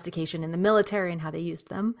the domestication in the military and how they used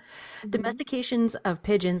them. Mm-hmm. Domestications of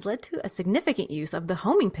pigeons led to a significant use of the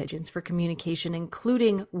homing pigeons for communication,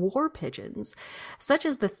 including war pigeons, such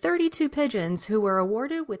as the 32 pigeons who were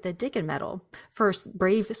awarded with the Dickin Medal for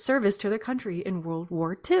brave service to their country in World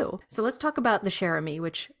War II. So let's talk about the Cherami,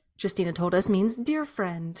 which Justina told us means dear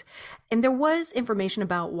friend. And there was information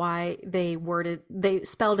about why they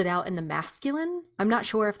spelled it out in the masculine. I'm not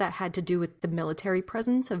sure if that had to do with the military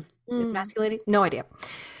presence of its masculinity. No idea.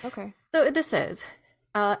 Okay. So this says,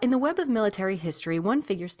 in the web of military history, one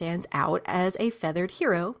figure stands out as a feathered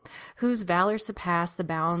hero whose valor surpassed the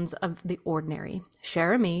bounds of the ordinary.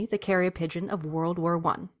 Cherami, the carrier pigeon of World War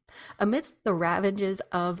I. Amidst the ravages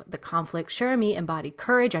of the conflict, Cherami embodied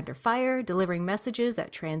courage under fire, delivering messages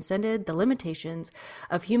that transcended the limitations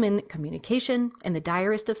of human communication in the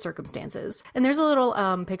direst of circumstances. And there's a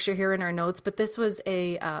little picture here in our notes, but this was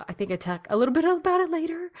I think I talk a little bit about it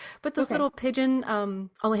later, but this little pigeon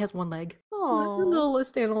only has one leg. Oh, little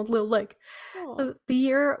stand on a little leg. Aww. So the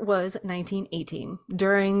year was 1918,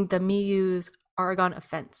 during the Miyu's Oregon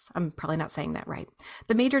offense. I'm probably not saying that right.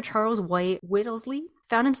 The Major Charles White Whittlesley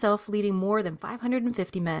found himself leading more than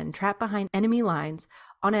 550 men trapped behind enemy lines,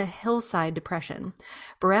 on a hillside depression,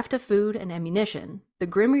 bereft of food and ammunition. The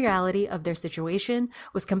grim reality of their situation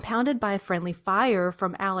was compounded by a friendly fire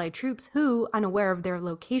from Allied troops who, unaware of their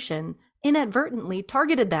location, inadvertently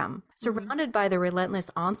targeted them. Surrounded by the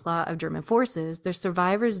relentless onslaught of German forces, the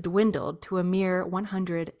survivors dwindled to a mere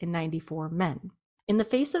 194 men. In the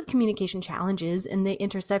face of communication challenges and the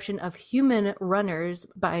interception of human runners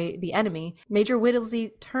by the enemy, Major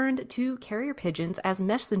Whittlesey turned to carrier pigeons as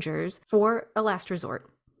messengers for a last resort.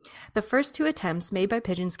 The first two attempts made by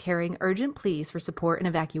pigeons carrying urgent pleas for support and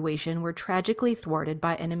evacuation were tragically thwarted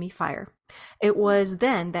by enemy fire. It was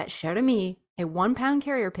then that Cher Ami, a 1-pound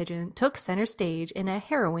carrier pigeon, took center stage in a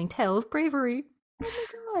harrowing tale of bravery. Oh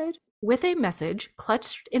my God. With a message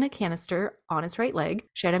clutched in a canister on its right leg,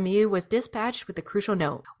 Cher Ami was dispatched with the crucial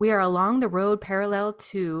note: "We are along the road parallel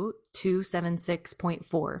to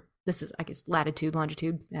 276.4. This is, I guess, latitude,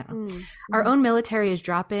 longitude. I don't know. Our own military is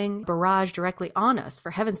dropping barrage directly on us. For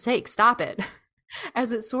heaven's sake, stop it."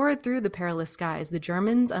 As it soared through the perilous skies, the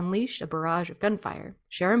Germans unleashed a barrage of gunfire.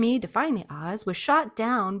 Cher Ami, defying the odds, was shot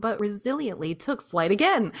down but resiliently took flight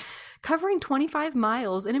again, covering 25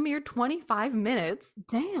 miles in a mere 25 minutes.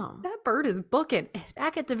 Damn. That bird is booking.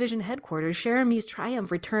 Back at division headquarters, Cher Ami's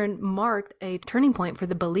triumph return marked a turning point for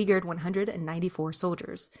the beleaguered 194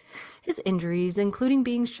 soldiers. His injuries, including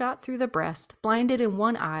being shot through the breast, blinded in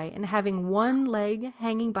one eye, and having one leg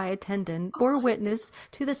hanging by a tendon, bore witness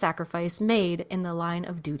to the sacrifice made in the line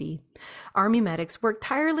of duty. Army medics worked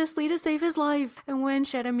tirelessly to save his life, and when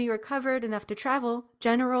Cher Ami recovered enough to travel,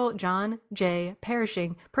 General John J.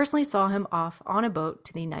 Pershing personally saw him off on a boat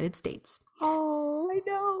to the United States. Oh, I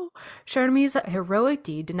know. Cher Ami's heroic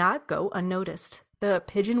deed did not go unnoticed. The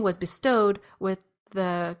pigeon was bestowed with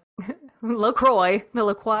the La Croix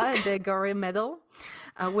de Guerre Medal,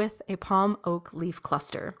 with a palm oak leaf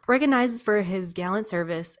cluster, recognized for his gallant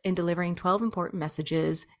service in delivering 12 important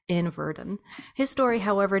messages in Verdun. His story,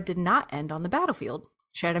 however, did not end on the battlefield.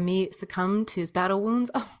 Cher Ami succumbed to his battle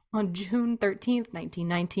wounds on June 13th,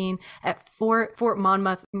 1919 at Fort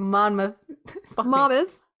Monmouth,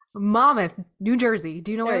 New Jersey.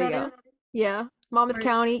 Do you know where that is? Yeah. Monmouth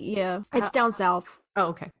County. Yeah. It's down south. Oh,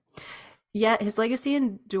 okay. Yet his legacy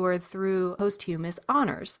endured through posthumous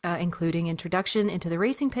honors, including introduction into the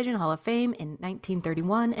Racing Pigeon Hall of Fame in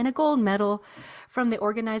 1931 and a gold medal from the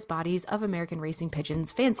organized bodies of American racing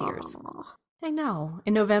pigeons fanciers. Aww. I know.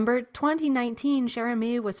 In November 2019, Cher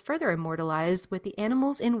Ami was further immortalized with the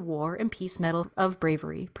Animals in War and Peace Medal of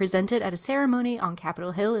Bravery, presented at a ceremony on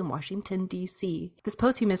Capitol Hill in Washington, D.C. This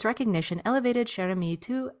posthumous recognition elevated Cher Ami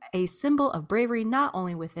to a symbol of bravery not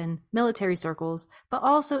only within military circles, but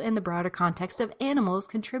also in the broader context of animals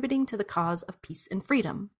contributing to the cause of peace and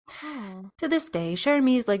freedom. Oh. To this day, Cher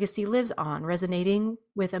Ami's legacy lives on, resonating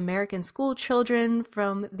with American school children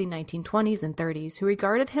from the 1920s and 30s who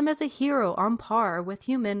regarded him as a hero on par with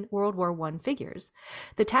human World War I figures.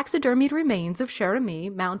 The taxidermied remains of Cher Ami,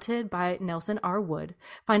 mounted by Nelson R. Wood,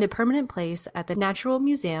 find a permanent place at the Natural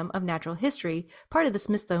Museum of Natural History, part of the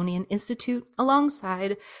Smithsonian Institute,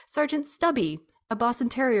 alongside Sergeant Stubby, a Boston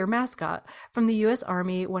Terrier mascot from the U.S.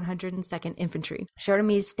 Army 102nd Infantry. Cher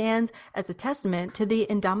Ami stands as a testament to the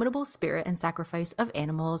indomitable spirit and sacrifice of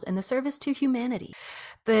animals in the service to humanity.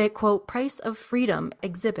 The, quote, Price of Freedom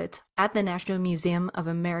exhibit at the National Museum of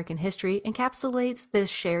American History encapsulates this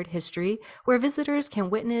shared history, where visitors can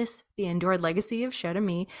witness the endured legacy of Cher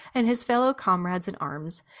Ami and his fellow comrades in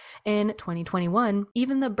arms. In 2021,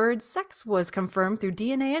 even the bird's sex was confirmed through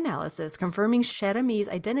DNA analysis, confirming Cher Ami's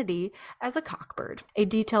identity as a cockbird, a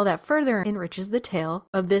detail that further enriches the tale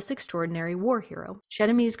of this extraordinary war hero. Cher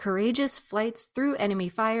Ami's courageous flights through enemy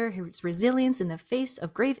fire, his resilience in the face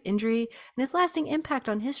of grave injury, and his lasting impact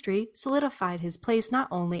on history solidified his place not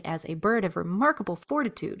only as a bird of remarkable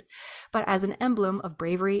fortitude, but as an emblem of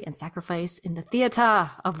bravery and sacrifice in the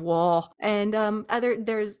theater of war. And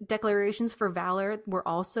there's declarations for valor were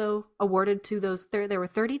also awarded to those. There were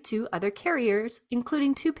 32 other carriers,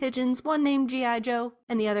 including 2 pigeons, one named G.I. Joe,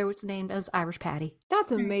 and the other was named as Irish Patty.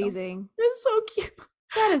 That's amazing. It's so cute.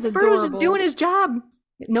 That is Bird adorable. was just doing his job.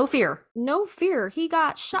 No fear. No fear. He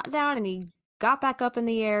got shot down and he got back up in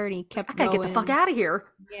the air and he kept I gotta going. get the fuck out of here.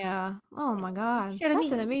 Yeah. Oh my god. Cher Ami.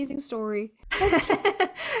 That's an amazing story.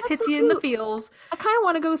 Hits so you in the cute. feels. I kind of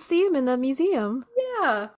want to go see him in the museum.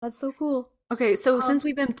 Yeah. That's so cool. Okay, so since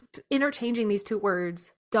we've been interchanging these two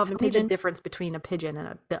words, Dove tell and me the pigeon. difference between a pigeon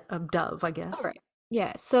and a dove, I guess. All right.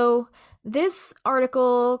 Yeah. So this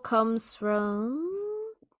article comes from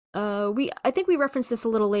I think we referenced this a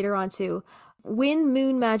little later on too,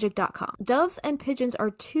 windmoonmagic.com. Doves and pigeons are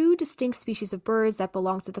two distinct species of birds that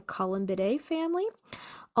belong to the Columbidae family.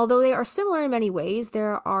 Although they are similar in many ways,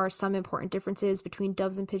 there are some important differences between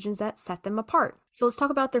doves and pigeons that set them apart. So let's talk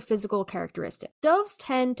about their physical characteristics. Doves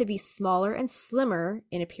tend to be smaller and slimmer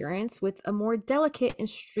in appearance with a more delicate and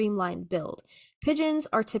streamlined build. Pigeons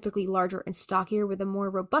are typically larger and stockier with a more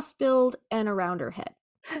robust build and a rounder head.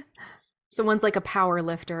 So one's like a power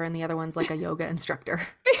lifter and the other one's like a yoga instructor.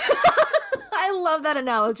 I love that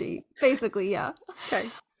analogy. Basically, yeah. Okay.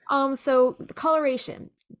 So the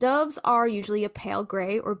coloration. Doves are usually a pale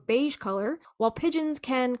gray or beige color, while pigeons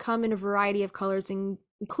can come in a variety of colors,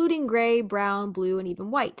 including gray, brown, blue, and even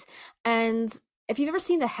white. And if you've ever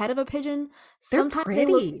seen the head of a pigeon, sometimes they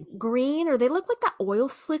look green or they look like that oil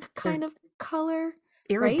slick kind of color.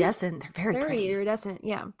 Iridescent. Right? They're very pretty. Iridescent,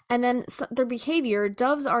 yeah. And then their behavior,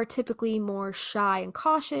 doves are typically more shy and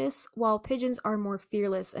cautious, while pigeons are more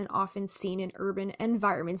fearless and often seen in urban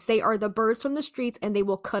environments. They are the birds from the streets and they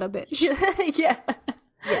will cut a bitch. Yeah.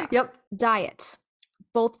 Yep. Diet.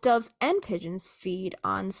 Both doves and pigeons feed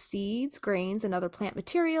on seeds, grains, and other plant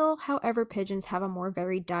material. However, pigeons have a more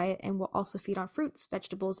varied diet and will also feed on fruits,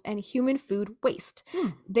 vegetables, and human food waste.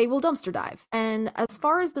 They will dumpster dive. And as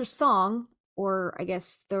far as their song, or I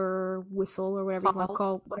guess their whistle or whatever you want to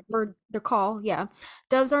call whatever their call, yeah.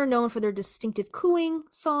 Doves are known for their distinctive cooing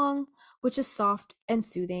song, which is soft and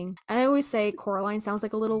soothing. And I always say Coraline sounds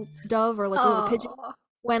like a little dove or like a little pigeon.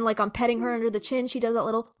 When like I'm petting her under the chin, she does that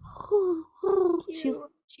little she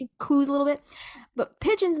coos a little bit. But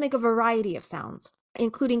pigeons make a variety of sounds,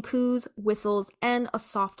 including coos, whistles, and a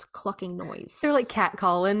soft clucking noise. They're like cat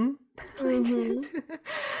calling. Mm-hmm.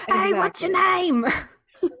 Hey, what's your name?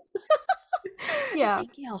 Yeah.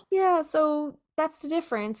 Yeah, so that's the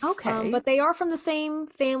difference. Okay. But they are from the same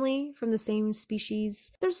family, from the same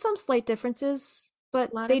species. There's some slight differences,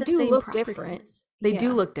 but they do look different. They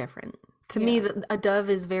do look different. To me, a dove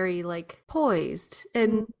is very like poised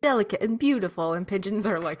and delicate and beautiful, and pigeons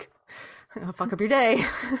are like, oh, fuck up your day.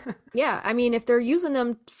 Yeah, I mean, if they're using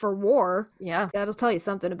them for war, yeah, that'll tell you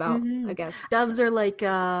something about, I guess. Doves are like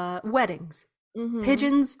weddings.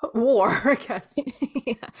 Pigeons, war, I guess.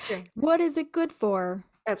 Yeah. Okay. What is it good for?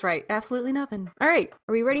 That's right. Absolutely nothing. All right.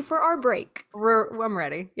 Are we ready for our break? I'm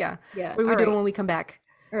ready. Yeah. Yeah. What are we doing when we come back?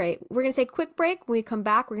 All right, we're going to take a quick break. When we come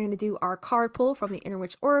back, we're going to do our card pull from the Inner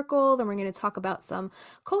Witch Oracle. Then we're going to talk about some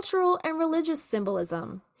cultural and religious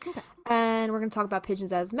symbolism. Okay. And we're going to talk about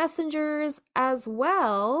pigeons as messengers, as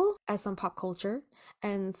well as some pop culture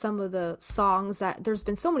and some of the songs that there's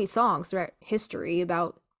been so many songs throughout history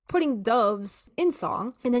about putting doves in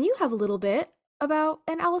song. And then you have a little bit about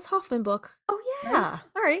an Alice Hoffman book. Oh, yeah. Right?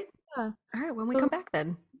 All right. Yeah. All right, when we come back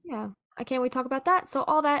then. Yeah. I can't wait to talk about that. So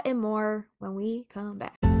all that and more when we come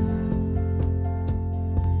back.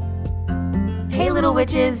 Hey, little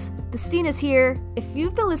witches! The Stina's here. If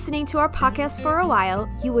you've been listening to our podcast for a while,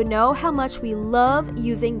 you would know how much we love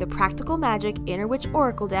using the Practical Magic Inner Witch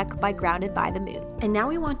Oracle deck by Grounded by the Moon. And now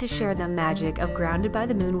we want to share the magic of Grounded by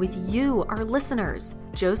the Moon with you, our listeners.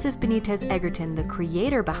 Joseph Benitez Egerton, the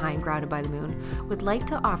creator behind Grounded by the Moon, would like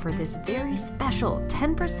to offer this very special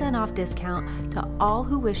 10% off discount to all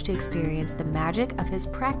who wish to experience the magic of his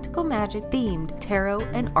Practical Magic themed tarot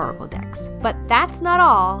and oracle decks. But that's not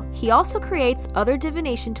all. He also creates other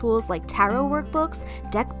divination tools like tarot workbooks,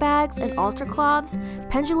 deck bags and altar cloths,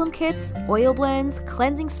 pendulum kits, oil blends,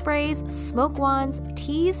 cleansing sprays, smoke wands,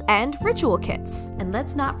 teas, and ritual kits. And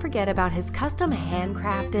let's not forget about his custom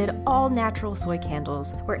handcrafted, all-natural soy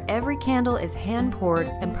candles, where every candle is hand-poured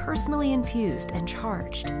and personally infused and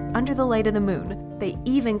charged under the light of the moon. They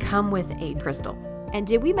even come with a crystal. And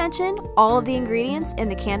did we mention all of the ingredients in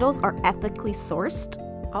the candles are ethically sourced?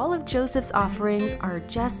 All of Joseph's offerings are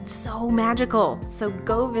just so magical. So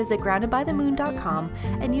go visit groundedbythemoon.com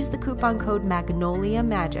and use the coupon code Magnolia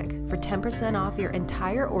Magic for 10% off your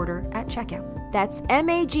entire order at checkout. That's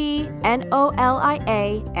MAGNOLIA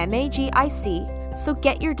MAGIC. So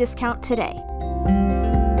get your discount today.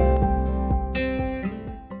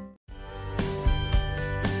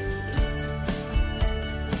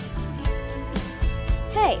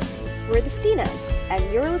 Hey, we're the Stinas,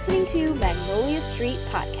 and you're listening to Magnolia Street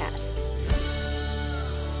Podcast.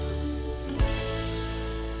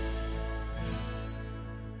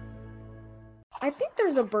 I think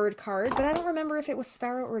there's a bird card, but I don't remember if it was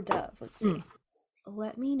sparrow or dove. Let's see.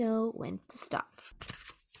 Let me know when to stop.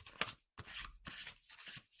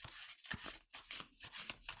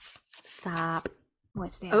 Stop.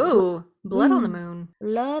 What's that? Oh, blood on the moon.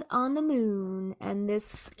 Blood on the moon. And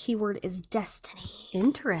this keyword is destiny.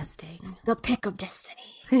 Interesting. The pick of destiny.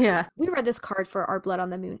 Yeah. We read this card for our Blood on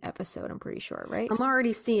the Moon episode, I'm pretty sure, right? I'm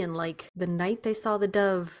already seeing, like, the night they saw the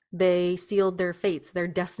dove, they sealed their fates, their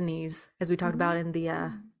destinies, as we talked about in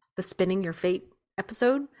the spinning your fate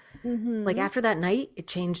episode. Like, after that night, it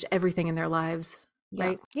changed everything in their lives,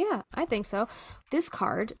 right? Yeah, I think so. This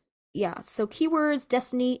card, so keywords,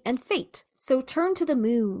 destiny, and fate. So turn to the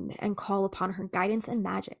moon and call upon her guidance and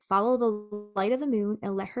magic. Follow the light of the moon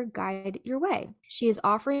and let her guide your way. She is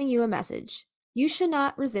offering you a message. You should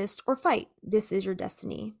not resist or fight. This is your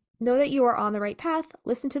destiny. Know that you are on the right path,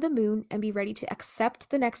 listen to the moon, and be ready to accept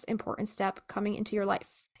the next important step coming into your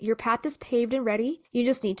life. Your path is paved and ready. You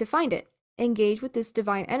just need to find it. Engage with this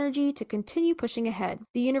divine energy to continue pushing ahead.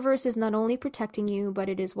 The universe is not only protecting you, but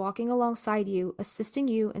it is walking alongside you, assisting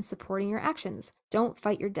you, and supporting your actions. Don't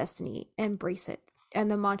fight your destiny. Embrace it. And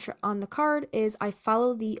the mantra on the card is, I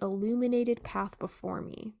follow the illuminated path before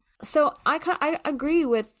me. So I agree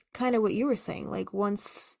with kind of what you were saying. Like,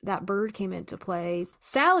 once that bird came into play,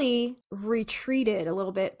 Sally retreated a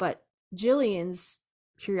little bit, but Jillian's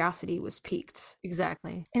curiosity was piqued.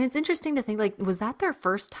 Exactly. And it's interesting to think, like, was that their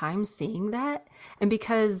first time seeing that? And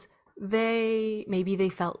because maybe they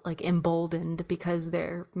felt like emboldened because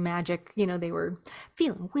their magic, they were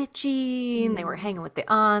feeling witchy and they were hanging with the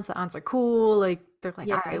aunts. The aunts are cool. Like, they're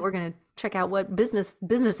like, all right, we're going to check out what business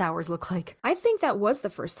hours look like. I think that was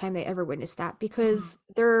the first time they ever witnessed that because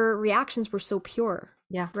their reactions were so pure.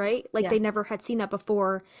 Yeah. Right? Like they never had seen that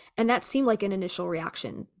before. And that seemed like an initial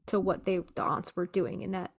reaction to what the aunts were doing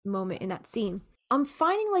in that moment, in that scene. I'm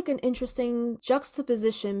finding like an interesting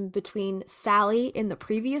juxtaposition between Sally in the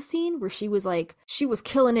previous scene where she was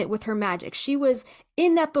killing it with her magic. She was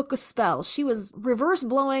in that book of spells. She was reverse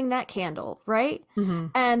blowing that candle, right?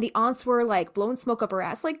 And the aunts were like blowing smoke up her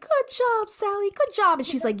ass, like, good job, Sally, good job. And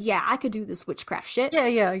she's like, yeah, I could do this witchcraft shit.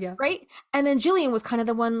 Yeah. Right? And then Jillian was kind of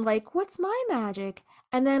the one like, what's my magic?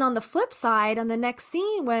 And then on the flip side, on the next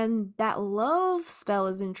scene, when that love spell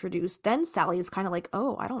is introduced, then Sally is kind of like,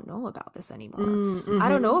 oh, I don't know about this anymore. I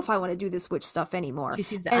don't know if I want to do this witch stuff anymore. She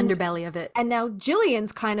sees the underbelly of it. And now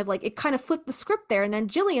Jillian's kind of like, it kind of flipped the script there. And then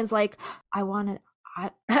Jillian's like, I want it.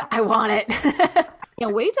 I want it. I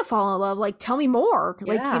can't wait to fall in love. Like, tell me more.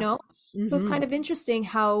 Like, So it's kind of interesting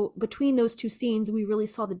how between those two scenes, we really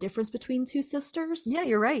saw the difference between two sisters. Yeah,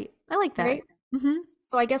 you're right. I like that. Right?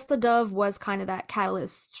 So I guess the dove was kind of that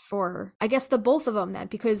catalyst for, I guess, the both of them then,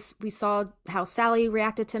 because we saw how Sally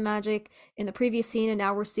reacted to magic in the previous scene, and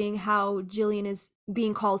now we're seeing how Jillian is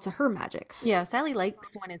being called to her magic. Yeah, Sally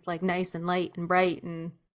likes when it's like nice and light and bright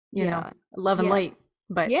and, you know, love and light.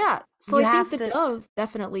 But so I think the dove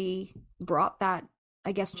definitely brought that,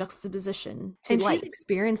 I guess, juxtaposition to and light. She's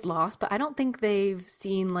experienced loss, but I don't think they've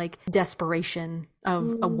seen like desperation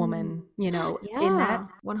of a woman, in that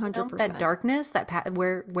 100%. That darkness, that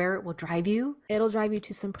where it will drive you. It'll drive you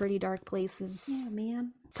to some pretty dark places. Yeah,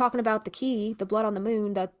 man. Talking about the key, the blood on the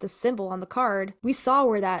moon, that the symbol on the card, we saw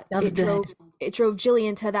where that it drove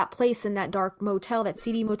Jillian to that place in that dark motel, that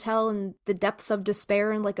seedy motel, in the depths of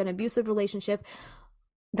despair and like an abusive relationship.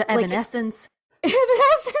 The Evanescence.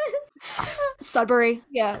 Sudbury.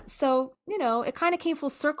 Yeah. So, it kind of came full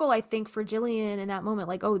circle, I think, for Jillian in that moment.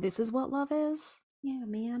 Like, oh, this is what love is? Yeah,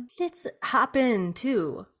 man. Let's hop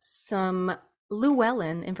into some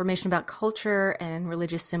Llewellyn information about culture and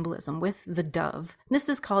religious symbolism with the dove. This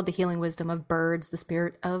is called the healing wisdom of birds, the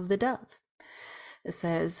spirit of the dove. It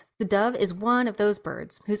says, the dove is one of those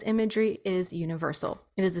birds whose imagery is universal.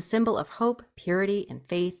 It is a symbol of hope, purity, and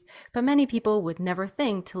faith, but many people would never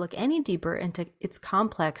think to look any deeper into its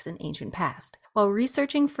complex and ancient past. While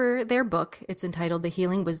researching for their book, it's entitled The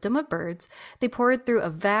Healing Wisdom of Birds, they pored through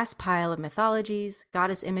a vast pile of mythologies,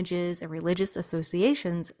 goddess images, and religious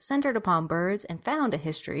associations centered upon birds and found a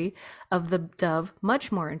history of the dove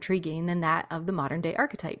much more intriguing than that of the modern-day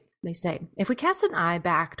archetype. They say, if we cast an eye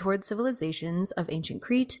back toward civilizations of ancient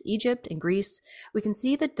Crete, Egypt, and Greece, we can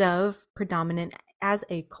see the dove predominant as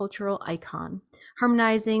a cultural icon,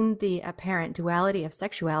 harmonizing the apparent duality of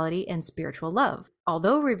sexuality and spiritual love.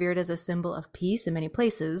 Although revered as a symbol of peace in many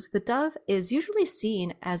places, the dove is usually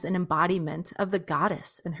seen as an embodiment of the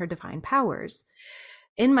goddess and her divine powers.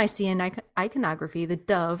 In Mycenaean iconography, the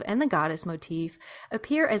dove and the goddess motif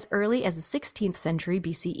appear as early as the 16th century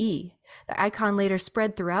BCE. The icon later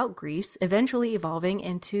spread throughout Greece, eventually evolving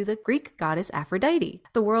into the Greek goddess Aphrodite,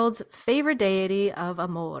 the world's favorite deity of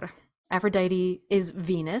amor. Aphrodite is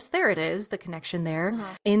Venus, there it is, the connection there,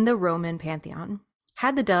 in the Roman pantheon.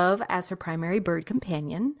 had the dove as her primary bird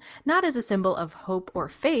companion, not as a symbol of hope or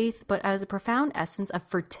faith, but as a profound essence of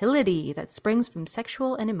fertility that springs from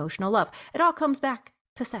sexual and emotional love. It all comes back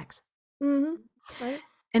to sex. Mm-hmm. Right.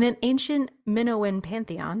 In an ancient Minoan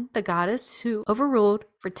pantheon, the goddess who overruled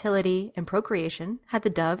fertility and procreation had the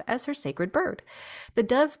dove as her sacred bird. The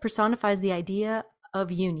dove personifies the idea of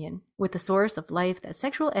union with the source of life that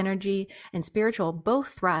sexual energy and spiritual both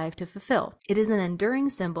thrive to fulfill. It is an enduring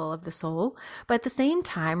symbol of the soul, but at the same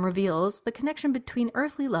time reveals the connection between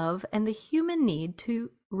earthly love and the human need to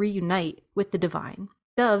reunite with the divine.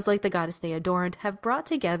 Doves, like the goddess they adorned, have brought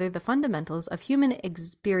together the fundamentals of human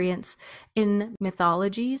experience in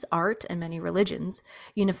mythologies, art, and many religions,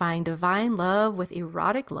 unifying divine love with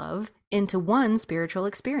erotic love into one spiritual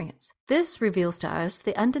experience. This reveals to us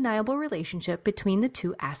the undeniable relationship between the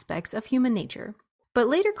two aspects of human nature. But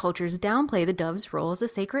later cultures downplay the dove's role as a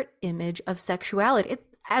sacred image of sexuality.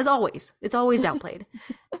 As always, it's always downplayed.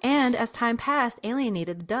 And as time passed,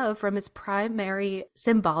 alienated the dove from its primary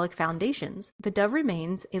symbolic foundations. The dove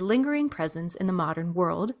remains a lingering presence in the modern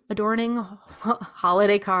world, adorning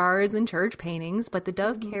holiday cards and church paintings, but the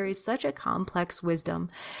dove carries such a complex wisdom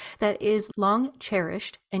that is long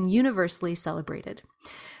cherished and universally celebrated.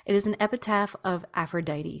 It is an epitaph of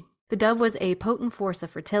Aphrodite. The dove was a potent force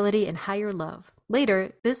of fertility and higher love.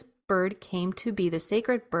 Later, this bird came to be the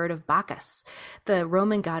sacred bird of Bacchus, the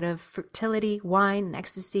Roman god of fertility, wine, and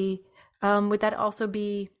ecstasy. Would that also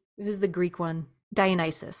be, who's the Greek one?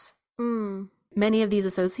 Dionysus. Many of these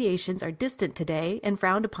associations are distant today and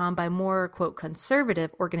frowned upon by more, quote,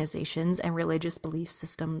 conservative organizations and religious belief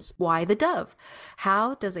systems. Why the dove?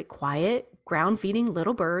 How does a quiet, ground-feeding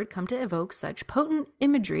little bird come to evoke such potent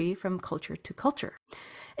imagery from culture to culture?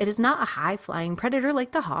 It is not a high-flying predator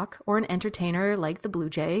like the hawk, or an entertainer like the blue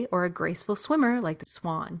jay, or a graceful swimmer like the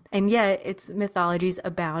swan. And yet, its mythologies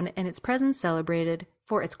abound and its presence celebrated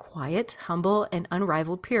for its quiet, humble, and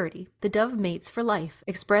unrivaled purity. The dove mates for life,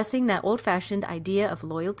 expressing that old-fashioned idea of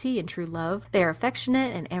loyalty and true love. They are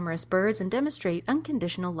affectionate and amorous birds and demonstrate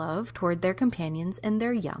unconditional love toward their companions and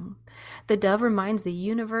their young. The dove reminds the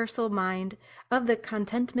universal mind of the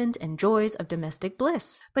contentment and joys of domestic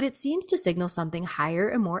bliss, but it seems to signal something higher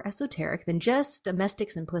and more esoteric than just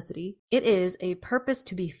domestic simplicity. It is a purpose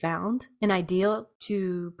to be found, an ideal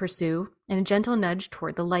to pursue, and a gentle nudge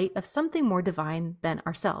toward the light of something more divine than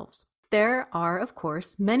ourselves. There are, of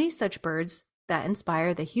course, many such birds that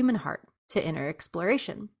inspire the human heart to inner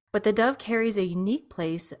exploration, but the dove carries a unique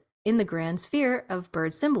place in the grand sphere of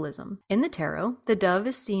bird symbolism. In the tarot, the dove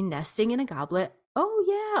is seen nesting in a goblet,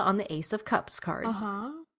 on the Ace of Cups card,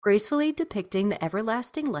 gracefully depicting the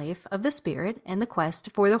everlasting life of the spirit and the quest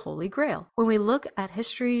for the Holy Grail. When we look at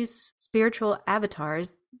history's spiritual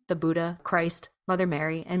avatars, the Buddha, Christ, Mother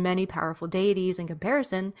Mary, and many powerful deities in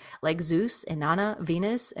comparison, like Zeus, Inanna,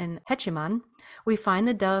 Venus, and Hachiman, we find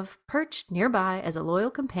the dove perched nearby as a loyal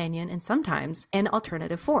companion and sometimes an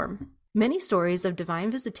alternative form. Many stories of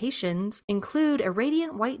divine visitations include a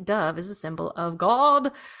radiant white dove as a symbol of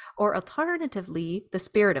God, or alternatively, the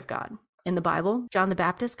Spirit of God. In the Bible, John the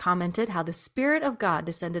Baptist commented how the Spirit of God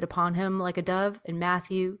descended upon him like a dove in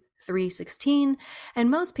Matthew 3:16,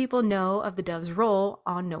 and most people know of the dove's role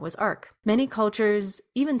on Noah's Ark. Many cultures,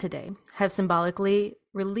 even today, have symbolically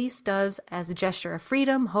released doves as a gesture of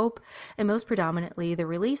freedom, hope, and most predominantly the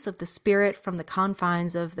release of the spirit from the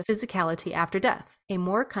confines of the physicality after death. A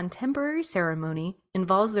more contemporary ceremony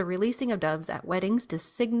involves the releasing of doves at weddings to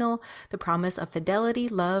signal the promise of fidelity,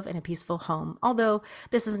 love, and a peaceful home, although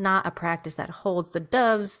this is not a practice that holds the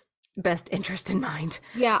dove's best interest in mind.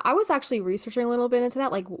 Yeah, I was actually researching a little bit into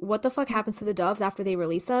that, like what the fuck happens to the doves after they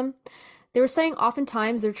release them. They were saying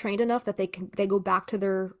oftentimes they're trained enough that they go back to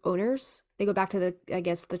their owners. They go back to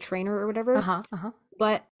the trainer or whatever.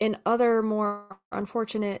 But in other more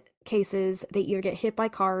unfortunate cases, they either get hit by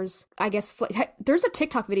cars. I guess there's a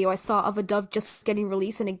TikTok video I saw of a dove just getting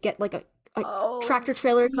released, and it get like a tractor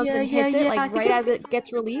trailer comes and hits it right as it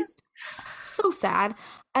gets released. So sad.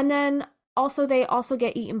 And then they also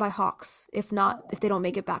get eaten by hawks if they don't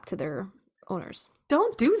make it back to their owners.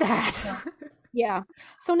 Don't do that. Yeah.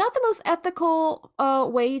 So not the most ethical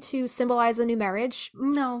way to symbolize a new marriage.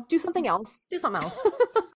 No. Do something else.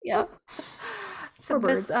 Yeah. So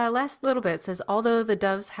this last little bit says, although the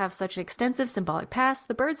doves have such an extensive symbolic past,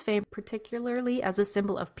 the bird's fame, particularly as a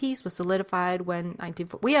symbol of peace, was solidified when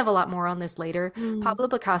we have a lot more on this later. Pablo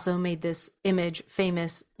Picasso made this image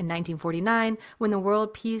famous in 1949 when the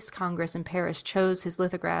World Peace Congress in Paris chose his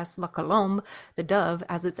lithograph La Colombe, the dove,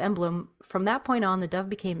 as its emblem. From that point on, the dove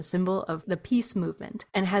became a symbol of the peace movement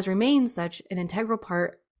and has remained such an integral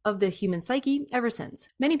part of the human psyche ever since.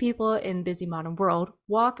 Many people in busy modern world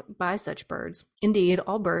walk by such birds, indeed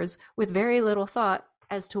all birds, with very little thought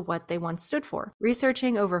as to what they once stood for.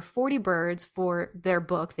 Researching over 40 birds for their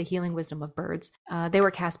book, The Healing Wisdom of Birds, they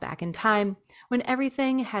were cast back in time when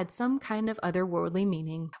everything had some kind of otherworldly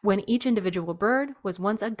meaning, when each individual bird was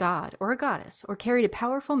once a god or a goddess, or carried a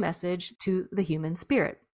powerful message to the human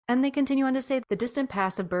spirit. And they continue on to say the distant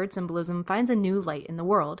past of bird symbolism finds a new light in the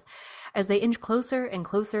world. As they inch closer and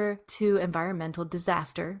closer to environmental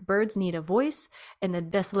disaster, birds need a voice in the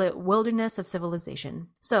desolate wilderness of civilization.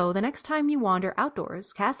 So the next time you wander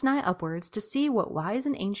outdoors, cast an eye upwards to see what wise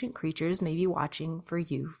and ancient creatures may be watching for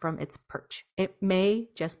you from its perch. It may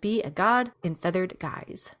just be a god in feathered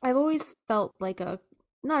guise. I've always felt like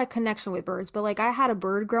not a connection with birds, but like I had a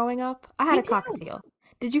bird growing up. I had a cockatiel.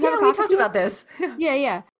 Did you have a cockatiel? We talked about this.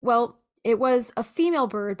 Yeah. Well, it was a female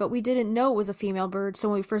bird, but we didn't know it was a female bird. So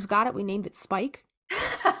when we first got it, we named it Spike.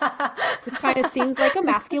 It kind of seems like a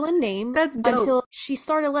masculine name. That's dope. Until she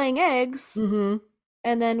started laying eggs. Mm-hmm.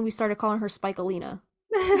 And then we started calling her Spikalina.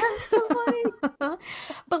 That's so funny.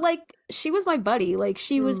 But like, she was my buddy. Like,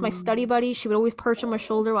 she was my study buddy. She would always perch on my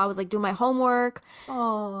shoulder while I was like doing my homework.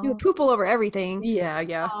 Oh, She would poop all over everything.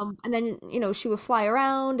 yeah. And then, she would fly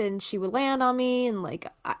around and she would land on me, and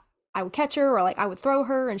like I would catch her, or like I would throw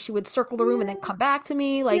her and she would circle the room and then come back to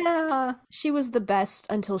me. Like, she was the best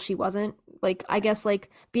until she wasn't. Like, I guess like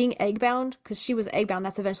being egg bound, because she was egg bound,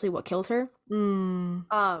 that's eventually what killed her.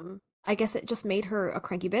 I guess it just made her a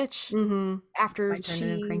cranky bitch. Mm-hmm. After I turned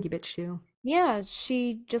into a cranky bitch too. Yeah,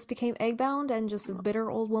 she just became egg bound and just a bitter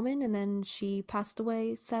old woman, and then she passed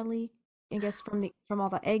away, sadly. I guess from all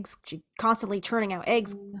the eggs, she constantly churning out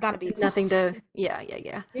eggs. Gotta be nothing exhausting. to. Yeah.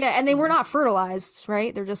 Yeah, and they were not fertilized,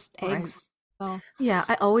 right? They're just eggs. Right. So. Yeah,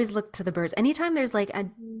 I always look to the birds. Anytime there's like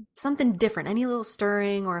something different, any little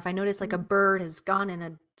stirring, or if I notice like a bird has gone in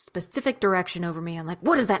a specific direction over me, I'm like,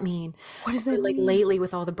 what does that mean? What does that mean? Like lately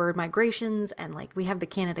with all the bird migrations, and like we have the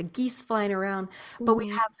Canada geese flying around, but we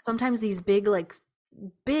have sometimes these big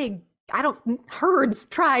herds,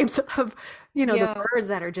 tribes of, the birds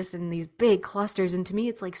that are just in these big clusters. And to me,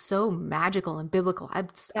 it's like so magical and biblical. I'm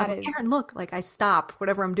like, Aaron, look, like I stop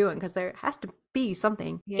whatever I'm doing, because there has to be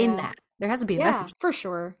something in that. There has to be a message. For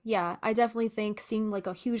sure. Yeah, I definitely think seeing like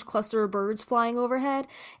a huge cluster of birds flying overhead,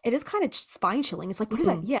 it is kind of spine chilling. It's like, what is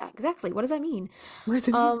that? Yeah, exactly. What does that mean? What does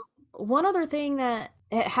it mean? One other thing that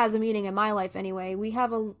it has a meaning in my life anyway, we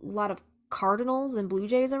have a lot of cardinals and blue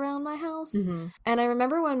jays around my house. Mm-hmm. And I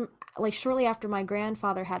remember when, like, shortly after my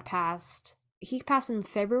grandfather had passed, he passed in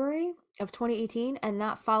February of 2018, and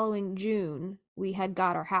that following June, we had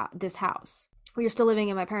got this house. We were still living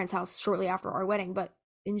in my parents' house shortly after our wedding, but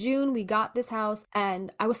in June, we got this house,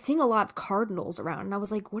 and I was seeing a lot of cardinals around, and I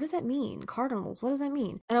was like, what does that mean? Cardinals, what does that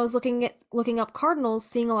mean? And I was looking up cardinals,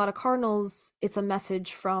 seeing a lot of cardinals. It's a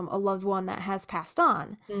message from a loved one that has passed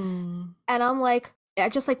on. And I'm like, I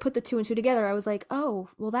just like put the two and two together. I was like, oh,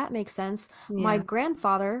 well, that makes sense. Yeah. My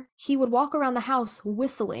grandfather, he would walk around the house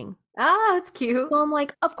whistling. Ah, that's cute. So I'm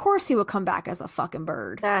like, of course he would come back as a fucking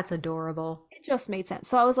bird. That's adorable. It just made sense.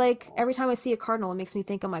 So I was like, every time I see a cardinal, it makes me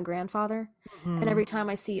think of my grandfather. And every time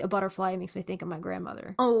I see a butterfly, it makes me think of my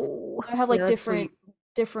grandmother. Oh, I have like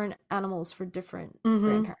different animals for different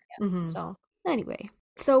grandparents. So anyway,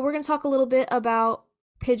 so we're going to talk a little bit about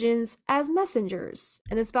pigeons as messengers,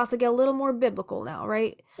 and it's about to get a little more biblical now,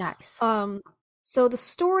 right? Nice. So the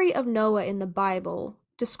story of Noah in the Bible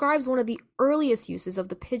describes one of the earliest uses of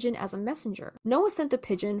the pigeon as a messenger. Noah sent the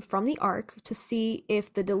pigeon from the ark to see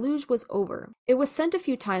if the deluge was over. It was sent a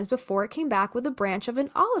few times before it came back with a branch of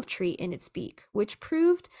an olive tree in its beak, which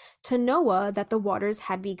proved to Noah that the waters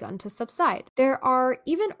had begun to subside. There are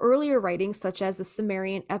even earlier writings, such as the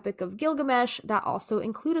Sumerian Epic of Gilgamesh, that also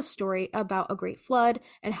include a story about a great flood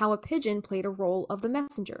and how a pigeon played a role of the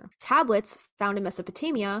messenger. Tablets found in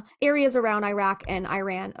Mesopotamia, areas around Iraq and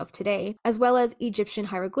Iran of today, as well as Egyptian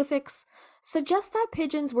hieroglyphics, suggest that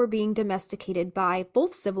pigeons were being domesticated by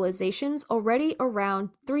both civilizations already around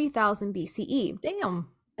 3000 BCE. Damn.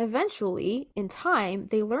 Eventually, in time,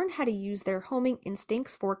 they learned how to use their homing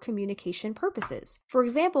instincts for communication purposes. For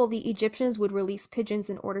example, the Egyptians would release pigeons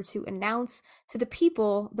in order to announce to the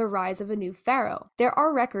people the rise of a new pharaoh. There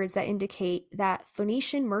are records that indicate that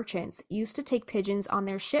Phoenician merchants used to take pigeons on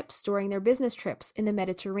their ships during their business trips in the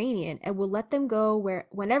Mediterranean and would let them go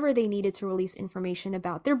whenever they needed to release information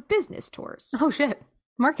about their business tours. Oh shit.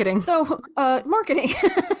 Marketing. So, marketing.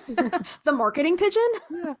 The marketing pigeon?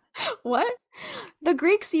 Yeah. What? The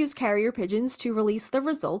Greeks used carrier pigeons to release the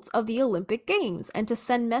results of the Olympic Games and to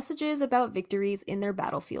send messages about victories in their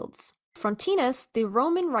battlefields. Frontinus, the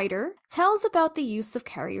Roman writer, tells about the use of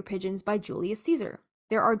carrier pigeons by Julius Caesar.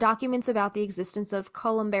 There are documents about the existence of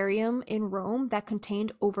columbarium in Rome that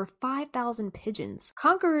contained over 5,000 pigeons.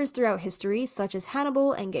 Conquerors throughout history, such as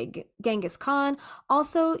Hannibal and Genghis Khan,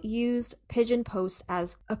 also used pigeon posts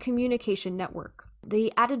as a communication network.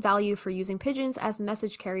 The added value for using pigeons as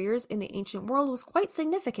message carriers in the ancient world was quite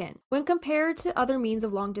significant. When compared to other means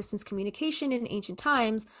of long-distance communication in ancient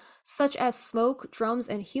times, such as smoke, drums,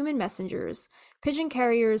 and human messengers, pigeon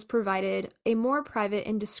carriers provided a more private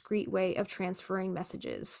and discreet way of transferring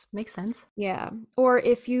messages. Makes sense. Yeah. Or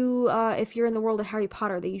if you're in the world of Harry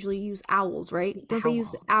Potter, they usually use owls, right? Don't they use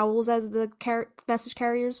the owls as the message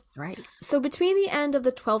carriers? Right. So between the end of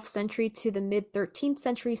the 12th century to the mid-13th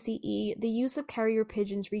century CE, the use of carrier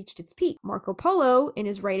pigeons reached its peak. Marco Polo, in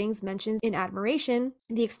his writings, mentions in admiration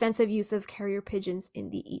the extensive use of carrier pigeons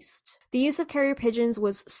in the East. The use of carrier pigeons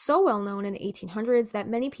was so well known in the 1800s that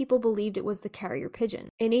many people believed it was the carrier pigeon.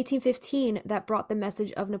 In 1815, that brought the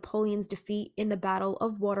message of Napoleon's defeat in the Battle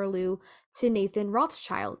of Waterloo to Nathan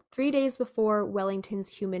Rothschild, 3 days before Wellington's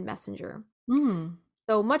human messenger.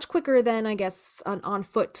 So much quicker than, I guess, an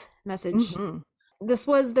on-foot message. This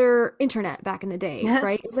was their internet back in the day,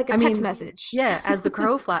 right? It was like a text message. Yeah, as the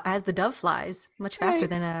dove flies, much faster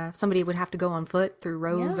than somebody would have to go on foot through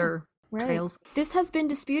roads or trails. This has been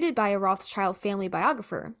disputed by a Rothschild family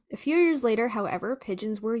biographer. A few years later, however,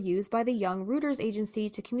 pigeons were used by the Young Reuters agency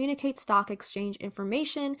to communicate stock exchange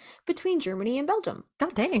information between Germany and Belgium.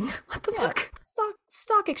 God dang, what the fuck?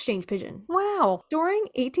 Stock exchange pigeon. Wow. During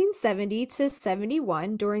 1870 to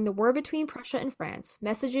 71, during the war between Prussia and France,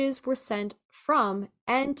 messages were sent from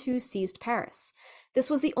and to seized Paris. This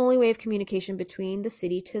was the only way of communication between the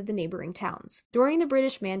city to the neighboring towns. During the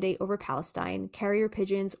British Mandate over Palestine, carrier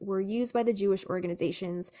pigeons were used by the Jewish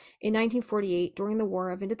organizations. In 1948, during the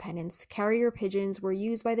War of Independence, carrier pigeons were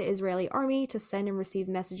used by the Israeli army to send and receive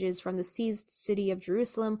messages from the seized city of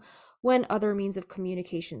Jerusalem when other means of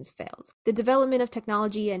communications failed. The development of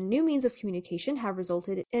technology and new means of communication have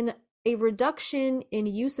resulted in a reduction in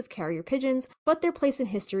use of carrier pigeons, but their place in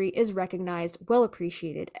history is recognized, well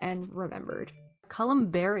appreciated, and remembered.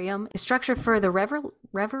 Columbarium is structure for the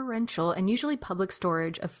reverential and usually public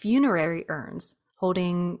storage of funerary urns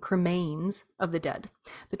holding cremains of the dead.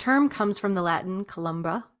 The term comes from the Latin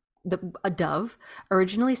columbra, a dove,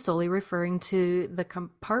 originally solely referring to the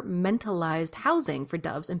compartmentalized housing for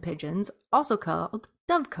doves and pigeons, also called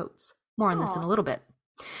dovecotes. More on this in a little bit.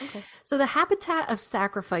 Okay. So the habitat of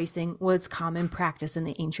sacrificing was common practice in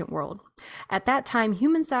the ancient world. At that time,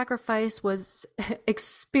 human sacrifice was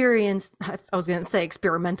experienced in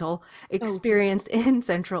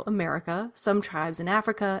Central America, some tribes in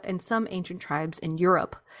Africa, and some ancient tribes in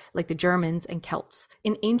Europe, like the Germans and Celts.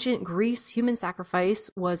 In ancient Greece, human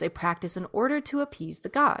sacrifice was a practice in order to appease the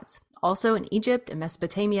gods. Also in Egypt and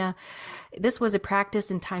Mesopotamia, this was a practice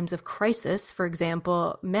in times of crisis. For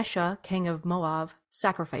example, Mesha, king of Moab,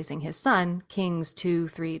 sacrificing his son, Kings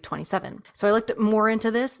 2:3-27. So I looked more into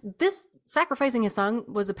this. This sacrificing his son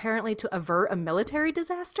was apparently to avert a military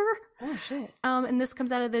disaster. Oh, shit. And this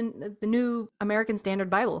comes out of the New American Standard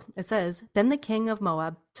Bible. It says, "Then the king of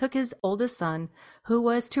Moab took his oldest son, who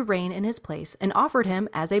was to reign in his place, and offered him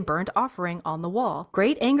as a burnt offering on the wall.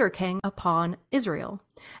 Great anger came upon Israel,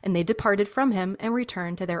 and they departed from him and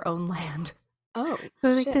returned to their own land." Oh,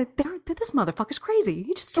 so like, this motherfucker's crazy.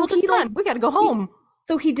 He just killed his son. We got to go home.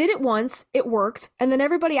 So he did it once, it worked, and then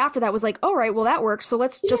everybody after that was like, all right, well, that worked, so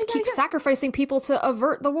let's just keep sacrificing people to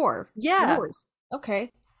avert the war. Yeah. The wars.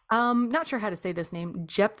 Okay. Not sure how to say this name.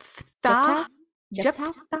 Jephthah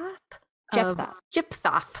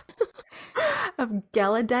of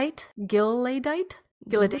Gileadite,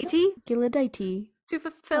 to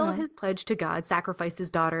fulfill his pledge to God, sacrificed his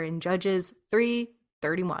daughter in Judges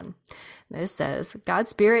 3:31. This says, God's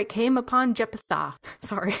spirit came upon Jephthah.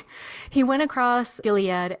 He went across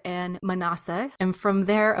Gilead and Manasseh, and from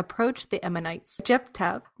there approached the Ammonites.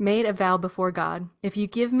 Jephthah made a vow before God, "If you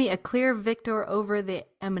give me a clear victor over the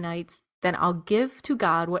Ammonites, then I'll give to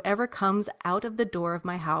God whatever comes out of the door of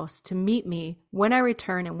my house to meet me when I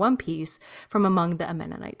return in one piece from among the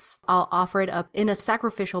Ammonites. I'll offer it up in a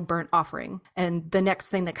sacrificial burnt offering." And the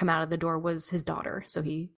next thing that came out of the door was his daughter. So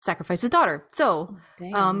he sacrificed his daughter. So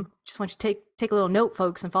just want you to take a little note,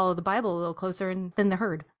 folks, and follow the Bible a little closer and thin the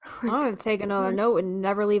herd. I'm going to take another note and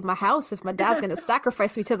never leave my house if my dad's going to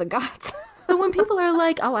sacrifice me to the gods. So when people are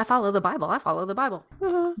like, "Oh, I follow the Bible," I follow the Bible.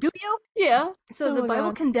 Do you? Yeah. So the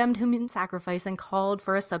Bible condemned human sacrifice and called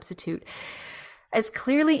for a substitute. As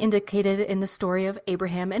clearly indicated in the story of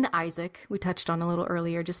Abraham and Isaac, we touched on a little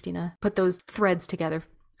earlier, Justina, put those threads together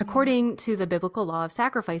According to the biblical law of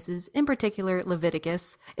sacrifices, in particular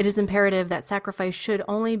Leviticus, it is imperative that sacrifice should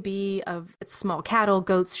only be of small cattle,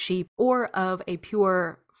 goats, sheep, or of a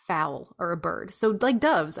pure fowl or a bird. So like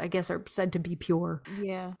doves, I guess, are said to be pure.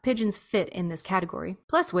 Yeah. Pigeons fit in this category,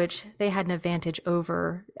 plus which they had an advantage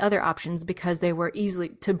over other options because they were easily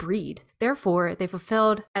to breed. Therefore, they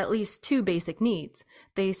fulfilled at least two basic needs.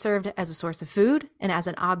 They served as a source of food and as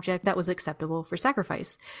an object that was acceptable for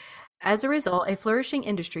sacrifice. As a result, a flourishing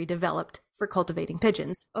industry developed for cultivating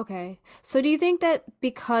pigeons. Okay. So do you think that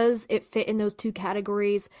because it fit in those two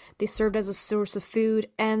categories, they served as a source of food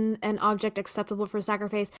and an object acceptable for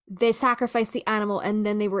sacrifice, they sacrificed the animal and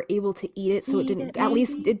then they were able to eat it, so it didn't, at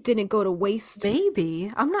least it didn't go to waste?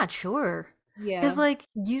 Maybe. I'm not sure. Yeah. Because like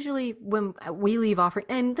usually when we leave offering,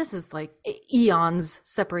 and this is like eons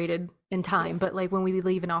separated in time, but like when we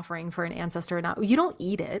leave an offering for an ancestor or not, you don't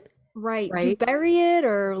eat it. Right. You bury it,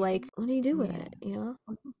 or like, what do you do with it, you know?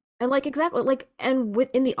 And like, exactly, like, and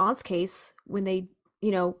in the aunt's case, when they,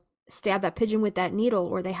 you know, stab that pigeon with that needle,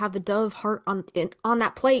 or they have the dove heart on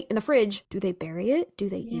that plate in the fridge, do they bury it? Do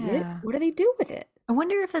they eat it? What do they do with it? I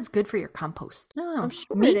wonder if that's good for your compost. No, I'm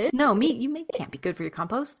sure meat. it is. No, meat. Can't be good for your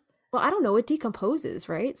compost. Well, I don't know. It decomposes,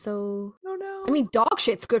 right? So, I don't know. I mean, dog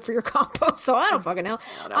shit's good for your compost, so I don't fucking know.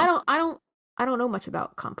 I don't know much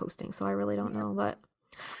about composting, so I really don't know. But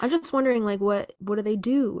I'm just wondering, like, what do they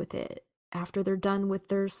do with it after they're done with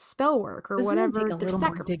their spell work or whatever? Take a little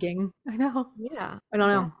more digging. I know. Yeah. I don't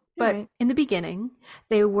know. But right. in the beginning,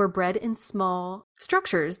 they were bred in small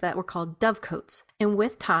structures that were called dovecotes. And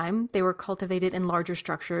with time, they were cultivated in larger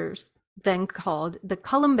structures, then called the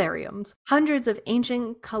columbariums. Hundreds of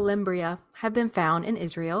ancient columbria have been found in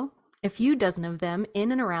Israel, a few dozen of them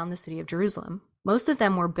in and around the city of Jerusalem. Most of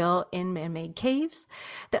them were built in man-made caves.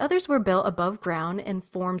 The others were built above ground in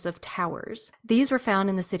forms of towers. These were found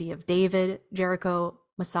in the city of David, Jericho,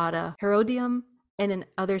 Masada, Herodium, and in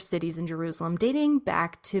other cities in Jerusalem, dating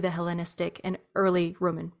back to the Hellenistic and early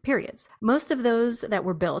Roman periods. Most of those that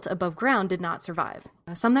were built above ground did not survive.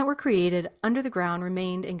 Some that were created under the ground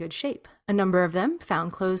remained in good shape. A number of them,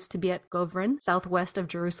 found close to Bet Govrin, southwest of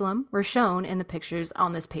Jerusalem, were shown in the pictures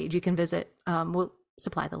on this page. You can visit. We'll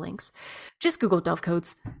supply the links. Just Google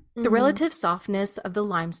dovecotes. The relative softness of the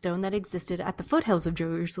limestone that existed at the foothills of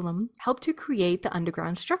Jerusalem helped to create the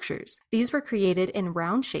underground structures. These were created in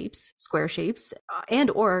round shapes, square shapes, and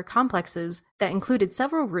or complexes that included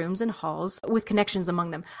several rooms and halls with connections among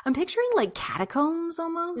them. I'm picturing like catacombs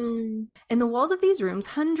almost. In the walls of these rooms,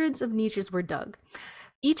 hundreds of niches were dug,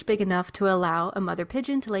 each big enough to allow a mother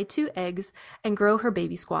pigeon to lay 2 eggs and grow her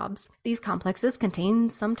baby squabs. These complexes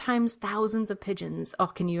contained sometimes thousands of pigeons. Oh,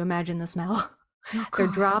 can you imagine the smell? Their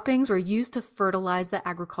droppings were used to fertilize the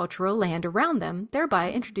agricultural land around them,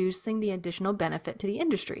 thereby introducing the additional benefit to the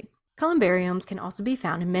industry. Columbariums can also be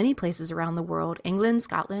found in many places around the world: England,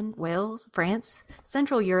 Scotland, Wales, France,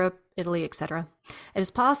 Central Europe, Italy, etc. It is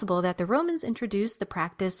possible that the Romans introduced the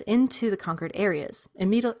practice into the conquered areas. In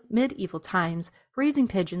medieval times, raising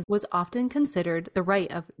pigeons was often considered the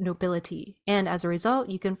right of nobility, and as a result,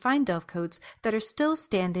 you can find dovecotes that are still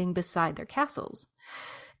standing beside their castles.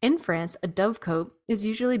 In France, a dovecote is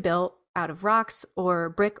usually built out of rocks or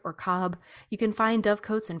brick or cob. You can find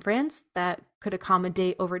dovecotes in France that could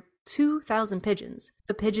accommodate over 2,000 pigeons.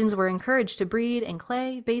 The pigeons were encouraged to breed in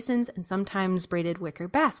clay basins and sometimes braided wicker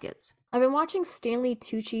baskets. I've been watching Stanley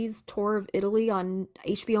Tucci's tour of Italy on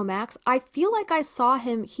HBO Max. I feel like I saw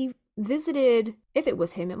him. He visited, if it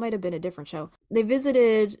was him, it might have been a different show. They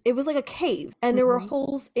visited, it was like a cave, and there were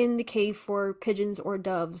holes in the cave for pigeons or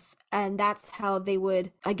doves, and that's how they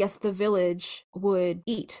would, I guess the village would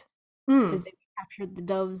eat, because they captured the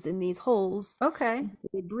doves in these holes. Okay.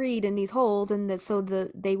 They breed in these holes, and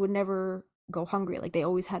they would never go hungry. Like, they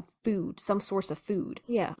always had food, some source of food.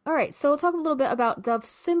 Yeah. All right, so we'll talk a little bit about dove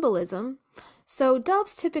symbolism. So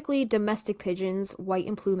doves, typically domestic pigeons, white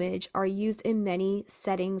in plumage, are used in many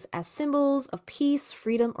settings as symbols of peace,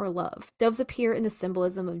 freedom, or love. Doves appear in the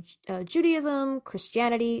symbolism of Judaism,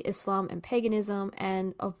 Christianity, Islam, and paganism,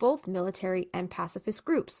 and of both military and pacifist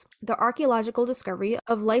groups. The archaeological discovery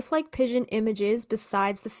of lifelike pigeon images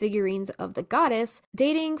besides the figurines of the goddess,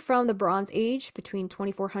 dating from the Bronze Age between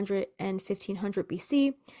 2400 and 1500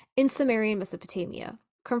 BC in Sumerian Mesopotamia,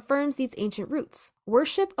 confirms these ancient roots.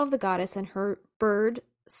 Worship of the goddess and her bird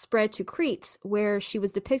spread to Crete, where she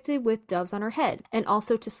was depicted with doves on her head, and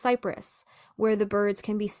also to Cyprus, where the birds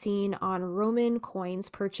can be seen on Roman coins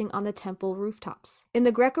perching on the temple rooftops. In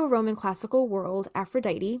the Greco-Roman classical world,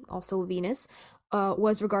 Aphrodite, also Venus,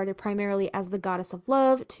 was regarded primarily as the goddess of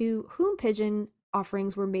love, to whom pigeon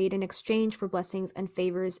offerings were made in exchange for blessings and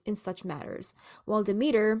favors in such matters, while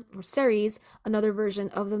Demeter, or Ceres, another version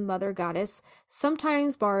of the mother goddess,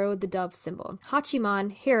 sometimes borrowed the dove symbol.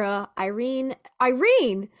 Hachiman, Hera, Irene,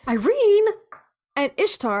 and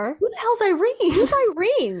Ishtar. Who the hell's Irene? Who's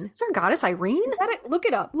Irene? Is there a goddess Irene? Is that it? Look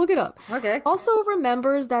it up. Look it up. Okay. Also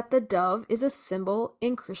remembers that the dove is a symbol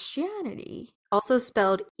in Christianity. Also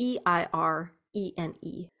spelled Eirene.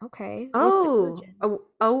 Okay. Oh.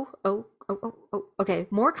 Okay.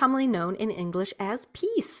 More commonly known in English as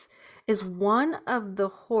peace, is one of the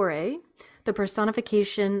Horae, the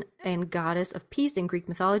personification and goddess of peace in Greek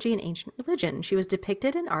mythology and ancient religion. She was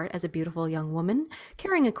depicted in art as a beautiful young woman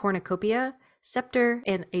carrying a cornucopia, scepter,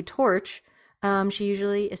 and a torch. She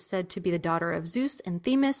usually is said to be the daughter of Zeus and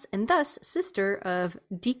Themis, and thus sister of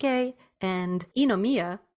Dike and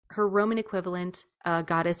Oinomia. Her Roman equivalent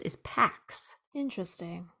goddess is Pax.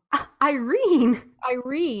 Interesting. Irene.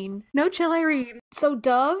 No chill, Irene. So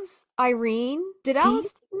doves, Irene. Did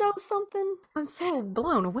Alice know something? I'm so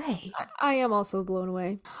blown away. I am also blown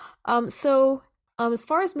away. As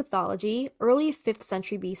far as mythology, early 5th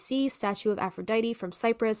century BC statue of Aphrodite from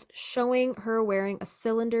Cyprus showing her wearing a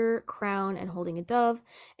cylinder crown and holding a dove.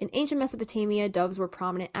 In ancient Mesopotamia, doves were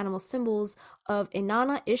prominent animal symbols of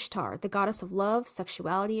Inanna Ishtar, the goddess of love,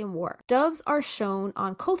 sexuality, and war. Doves are shown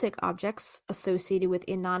on cultic objects associated with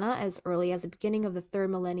Inanna as early as the beginning of the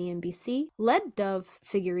 3rd millennium BC. Lead dove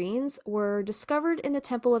figurines were discovered in the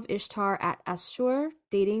temple of Ishtar at Assur,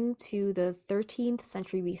 dating to the 13th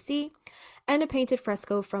century BC. And a painted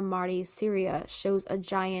fresco from Mardi, Syria, shows a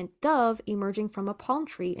giant dove emerging from a palm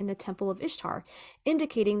tree in the temple of Ishtar,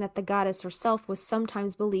 indicating that the goddess herself was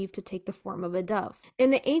sometimes believed to take the form of a dove. In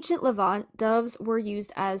the ancient Levant, doves were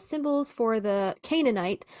used as symbols for the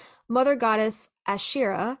Canaanite mother goddess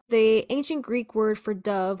Asherah. The ancient Greek word for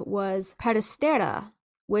dove was peristera,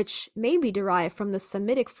 which may be derived from the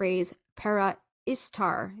Semitic phrase para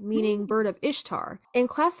Ishtar, meaning bird of Ishtar. In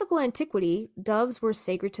classical antiquity, doves were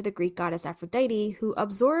sacred to the Greek goddess Aphrodite, who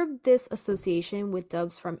absorbed this association with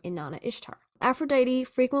doves from Inanna Ishtar. Aphrodite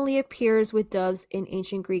frequently appears with doves in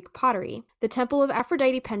ancient Greek pottery. The temple of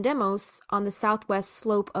Aphrodite Pandemos on the southwest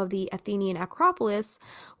slope of the Athenian Acropolis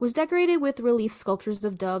was decorated with relief sculptures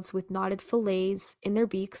of doves with knotted fillets in their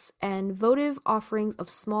beaks, and votive offerings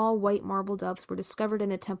of small white marble doves were discovered in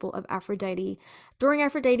the temple of Aphrodite. During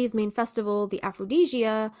Aphrodite's main festival, the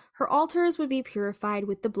Aphrodisia, her altars would be purified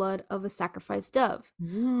with the blood of a sacrificed dove.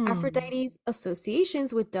 Aphrodite's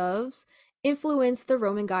associations with doves influenced the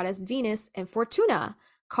Roman goddess Venus and Fortuna,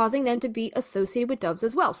 causing them to be associated with doves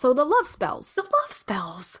as well. So the love spells.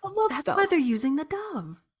 That's why they're using the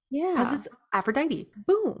dove. Yeah. Because it's Aphrodite.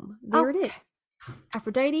 Boom. There it is.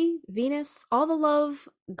 Aphrodite, Venus, all the love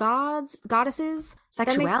gods, goddesses.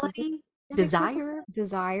 Sexuality, desire.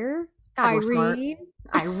 God,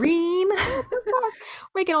 Irene.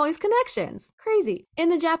 Making all these connections. Crazy. In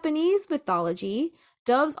the Japanese mythology,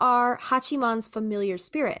 doves are Hachiman's familiar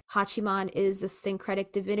spirit. Hachiman is the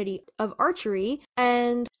syncretic divinity of archery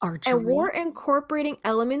and war, incorporating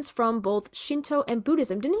elements from both Shinto and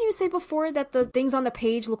Buddhism. Didn't you say before that the things on the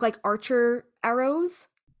page look like archer arrows?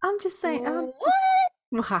 I'm just saying.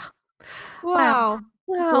 What? Wow.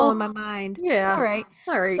 Blowing my mind. Yeah. All right.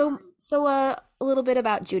 So a little bit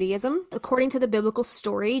about Judaism. According to the biblical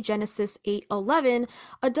story, Genesis 8:11,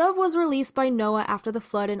 a dove was released by Noah after the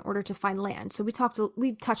flood in order to find land. So we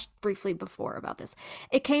touched briefly before about this.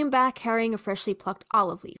 It came back carrying a freshly plucked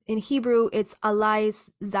olive leaf. In Hebrew, it's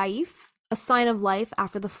alai zaif, a sign of life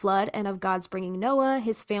after the flood and of God's bringing Noah,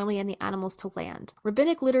 his family, and the animals to land.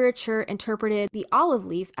 Rabbinic literature interpreted the olive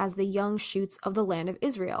leaf as the young shoots of the land of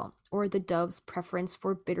Israel, or the dove's preference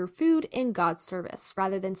for bitter food in God's service,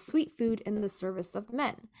 rather than sweet food in the service of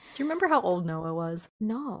men. Do you remember how old Noah was?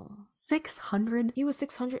 No. 600? He was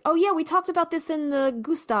 600. Oh, yeah, we talked about this in the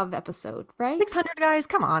Gustav episode, right? 600, guys,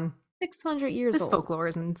 come on. 600 years old. This folklore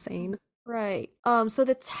is insane. Right. So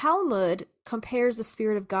the Talmud compares the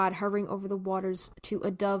spirit of God hovering over the waters to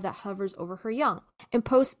a dove that hovers over her young. In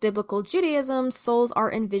post-biblical Judaism, souls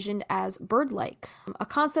are envisioned as bird-like, a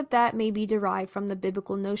concept that may be derived from the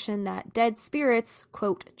biblical notion that dead spirits,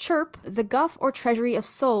 quote, chirp. The guff or treasury of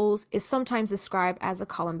souls is sometimes described as a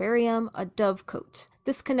columbarium, a dovecote.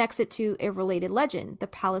 This connects it to a related legend, the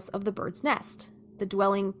palace of the bird's nest, the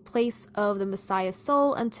dwelling place of the Messiah's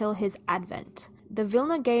soul until his advent. The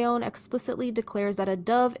Vilna Gaon explicitly declares that a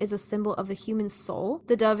dove is a symbol of the human soul.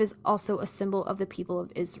 The dove is also a symbol of the people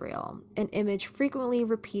of Israel, an image frequently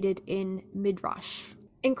repeated in Midrash.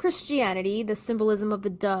 In Christianity, the symbolism of the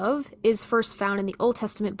dove is first found in the Old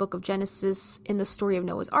Testament book of Genesis in the story of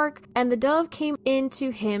Noah's Ark, and the dove came into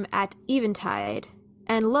him at eventide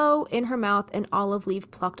And lo, in her mouth an olive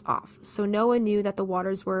leaf plucked off. So Noah knew that the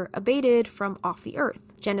waters were abated from off the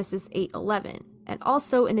earth. Genesis 8:11. And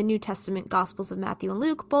also in the New Testament Gospels of Matthew and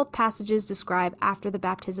Luke, both passages describe after the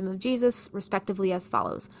baptism of Jesus, respectively, as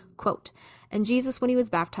follows, quote, "And Jesus, when he was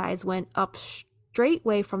baptized, went up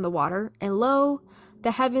straightway from the water, and lo,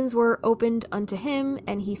 the heavens were opened unto him,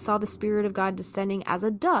 and he saw the Spirit of God descending as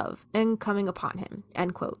a dove and coming upon him,"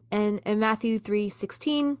 end quote. And in Matthew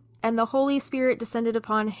 3:16, "And the Holy Spirit descended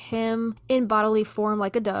upon him in bodily form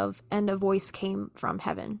like a dove, and a voice came from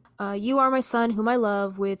heaven. You are my son, whom I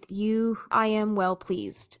love. With you I am well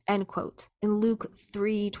pleased," end quote. In Luke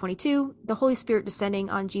 3:22, the Holy Spirit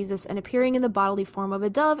descending on Jesus and appearing in the bodily form of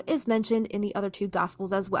a dove is mentioned in the other two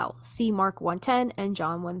Gospels as well. See Mark 1:10 and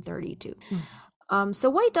John 1:32.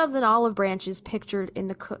 So white doves and olive branches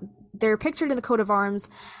they're pictured in the coat of arms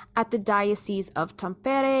at the Diocese of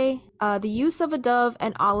Tampere. The use of a dove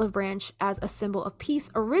and olive branch as a symbol of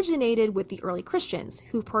peace originated with the early Christians,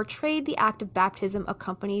 who portrayed the act of baptism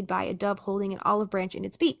accompanied by a dove holding an olive branch in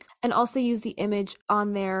its beak, and also used the image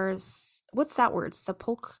on their, what's that word,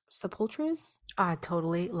 sepulchres? I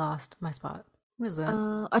totally lost my spot. What is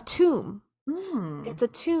that? A tomb. It's a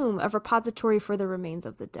tomb, a repository for the remains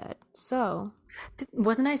of the dead. So...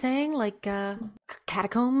 Wasn't I saying like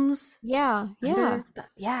catacombs? Yeah.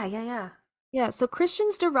 Yeah, so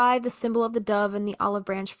Christians derive the symbol of the dove and the olive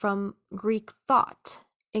branch from Greek thought,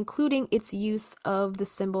 including its use of the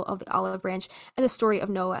symbol of the olive branch and the story of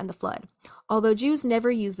Noah and the flood. Although Jews never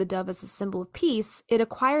used the dove as a symbol of peace, it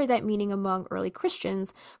acquired that meaning among early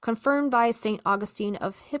Christians, confirmed by St. Augustine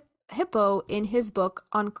of Hippo in his book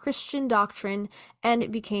on Christian doctrine, and it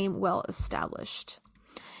became well established.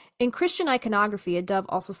 In Christian iconography, a dove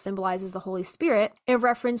also symbolizes the Holy Spirit, in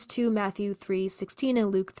reference to Matthew 3:16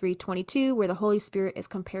 and Luke 3:22, where the Holy Spirit is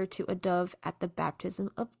compared to a dove at the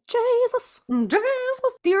baptism of Jesus.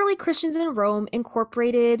 The early Christians in Rome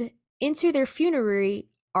incorporated into their funerary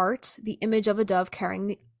art the image of a dove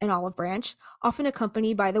carrying an olive branch, often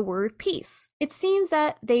accompanied by the word peace. It seems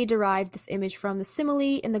that they derived this image from the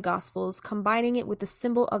simile in the Gospels, combining it with the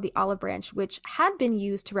symbol of the olive branch, which had been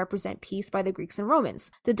used to represent peace by the Greeks and Romans.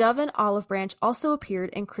 The dove and olive branch also appeared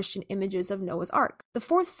in Christian images of Noah's Ark. The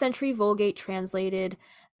 4th century Vulgate translated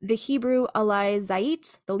the Hebrew alai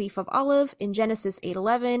zait, the leaf of olive, in Genesis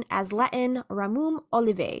 8:11 as Latin ramum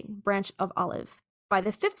olivae, branch of olive. By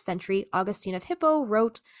the 5th century, Augustine of Hippo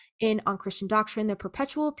wrote in On Christian Doctrine, the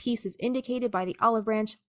perpetual peace is indicated by the olive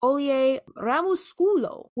branch, oleae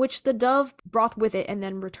ramusculo, which the dove brought with it and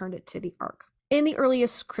then returned it to the ark. In the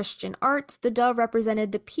earliest Christian art, the dove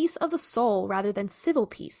represented the peace of the soul rather than civil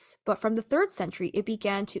peace, but from the 3rd century it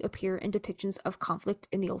began to appear in depictions of conflict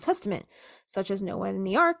in the Old Testament, such as Noah and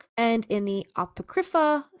the Ark, and in the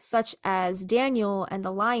Apocrypha, such as Daniel and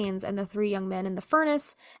the lions and the 3 young men in the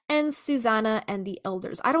furnace, and Susanna and the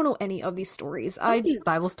elders. I don't know any of these stories. These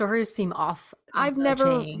Bible stories seem off. I've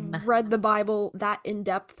never read the Bible that in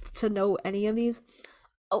depth to know any of these.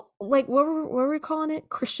 Like what were we calling it?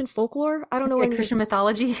 Christian folklore? I don't know. Christian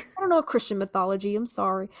mythology. I don't know Christian mythology. I'm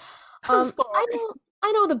sorry. I'm sorry.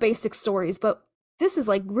 I know the basic stories, but this is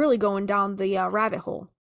like really going down the rabbit hole.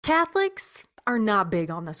 Catholics are not big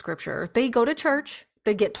on the scripture. They go to church.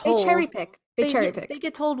 They get told. They cherry pick. They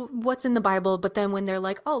get told what's in the Bible, but then when they're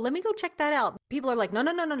like, "Oh, let me go check that out," people are like, "No,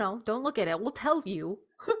 don't look at it. We'll tell you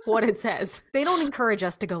what it says." They don't encourage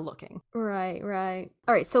us to go looking. Right.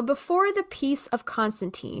 All right, so before the Peace of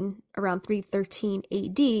Constantine, around 313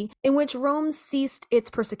 AD, in which Rome ceased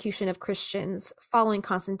its persecution of Christians following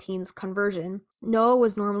Constantine's conversion, Noah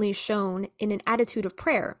was normally shown in an attitude of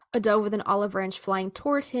prayer, a dove with an olive branch flying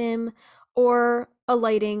toward him, or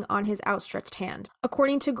alighting on his outstretched hand.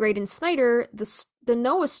 According to Graydon Snyder, the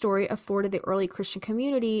Noah story afforded the early Christian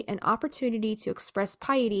community an opportunity to express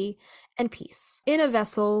piety and peace in a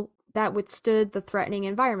vessel that withstood the threatening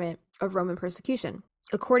environment of Roman persecution.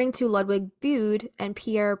 According to Ludwig Bude and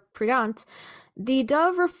Pierre Prigant, the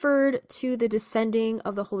dove referred to the descending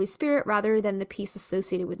of the Holy Spirit rather than the peace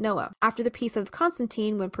associated with Noah. After the Peace of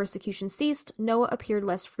Constantine, when persecution ceased, Noah appeared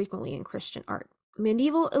less frequently in Christian art.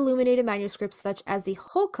 Medieval illuminated manuscripts such as the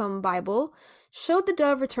Holcomb Bible showed the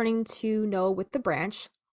dove returning to Noah with the branch.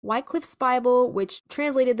 Wycliffe's Bible, which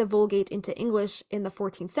translated the Vulgate into English in the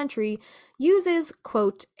 14th century, uses,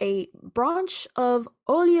 quote, a branch of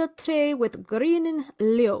olive tree with green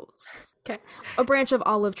leaves. Okay. A branch of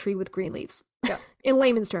olive tree with green leaves. Yeah. In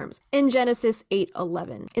layman's terms, in Genesis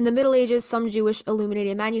 8:11. In the Middle Ages, some Jewish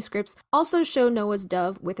illuminated manuscripts also show Noah's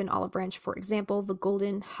dove with an olive branch, for example, the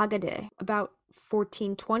Golden Haggadah, about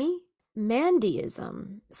 1420.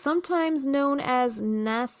 Mandeism, sometimes known as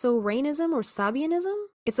Nassoranism or Sabianism,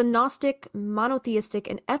 It's a Gnostic, monotheistic,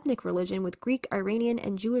 and ethnic religion with Greek, Iranian,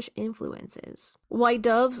 and Jewish influences. White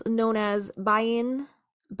doves, known as Bain,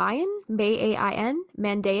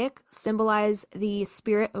 Mandaic, symbolize the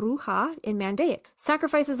spirit Ruha in Mandaic.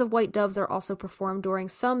 Sacrifices of white doves are also performed during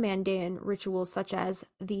some Mandaean rituals, such as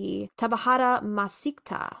the Tabahara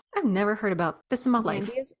Masikta. I've never heard about this in my life.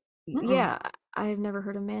 Yeah, I've never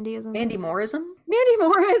heard of Mandeism. Mandy Moorism? Mandy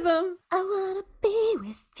Moorism. I wanna be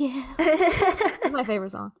with you. That's my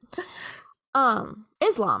favorite song.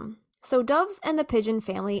 Islam. So doves and the pigeon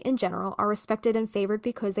family in general are respected and favored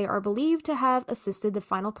because they are believed to have assisted the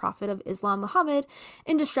final prophet of Islam, Muhammad,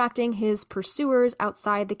 in distracting his pursuers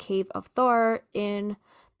outside the cave of Thor in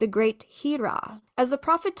the Great Hira. As the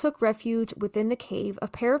prophet took refuge within the cave, a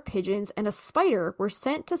pair of pigeons and a spider were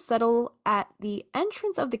sent to settle at the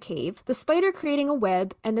entrance of the cave, the spider creating a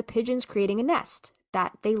web and the pigeons creating a nest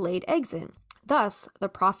that they laid eggs in. Thus, the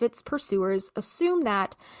prophet's pursuers assumed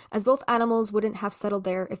that, as both animals wouldn't have settled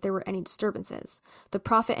there if there were any disturbances, the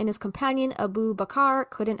prophet and his companion Abu Bakr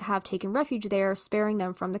couldn't have taken refuge there, sparing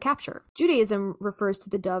them from the capture. Judaism refers to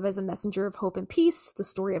the dove as a messenger of hope and peace, the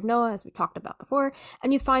story of Noah, as we talked about before,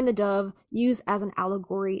 and you find the dove used as an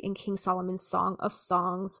allegory in King Solomon's Song of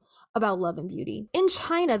Songs about love and beauty. In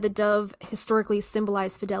China, the dove historically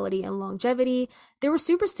symbolized fidelity and longevity. There were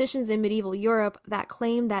superstitions in medieval Europe that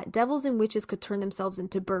claimed that devils and witches could turn themselves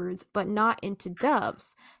into birds, but not into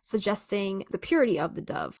doves, suggesting the purity of the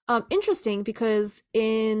dove. Interesting, because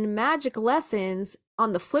in magic lessons,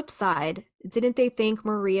 on the flip side, didn't they think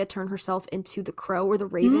Maria turned herself into the crow or the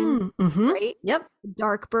raven? Right? Yep.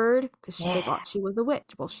 Dark bird, because they thought she was a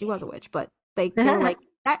witch. Well, she was a witch, but they were like,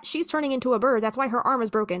 that she's turning into a bird. That's why her arm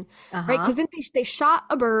is broken, right? Because then they shot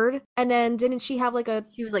a bird, and then didn't she have like a?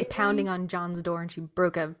 She was like pounding on John's door, and she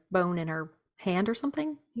broke a bone in her hand or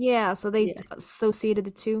something. Yeah, so they associated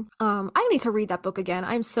the two. I need to read that book again.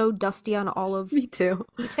 I'm so dusty on all of Me too.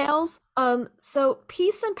 details. So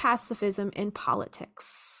peace and pacifism in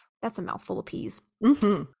politics. That's a mouthful of peas.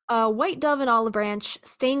 White dove and olive branch,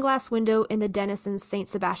 stained glass window in the Denison St.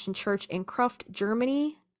 Sebastian Church in Kruft,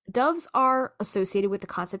 Germany. Doves are associated with the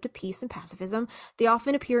concept of peace and pacifism. They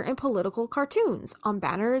often appear in political cartoons, on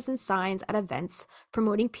banners and signs at events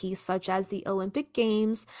promoting peace, such as the Olympic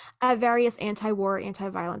Games, at various anti-war,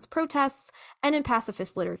 anti-violence protests, and in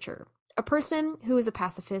pacifist literature. A person who is a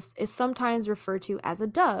pacifist is sometimes referred to as a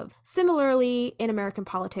dove. Similarly, in American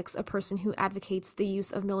politics, a person who advocates the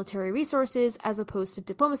use of military resources as opposed to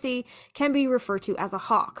diplomacy can be referred to as a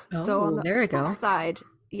hawk. So on the there we go. side,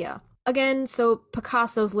 yeah. Again, so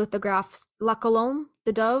Picasso's lithograph La Colombe,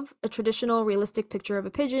 the dove, a traditional realistic picture of a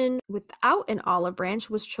pigeon without an olive branch,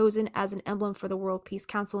 was chosen as an emblem for the World Peace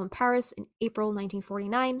Council in Paris in April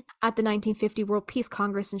 1949. At the 1950 World Peace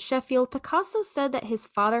Congress in Sheffield, Picasso said that his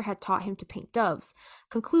father had taught him to paint doves,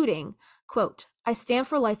 concluding, quote, "I stand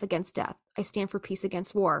for life against death. I stand for peace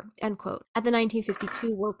against war," end quote. At the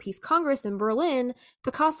 1952 World Peace Congress in Berlin,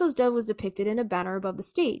 Picasso's dove was depicted in a banner above the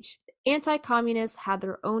stage. Anti-communists had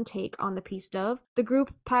their own take on the peace dove. The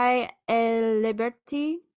group Paix et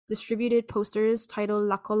Liberté distributed posters titled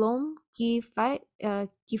La Colombe qui fait La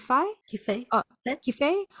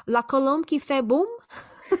Colombe qui fait boom,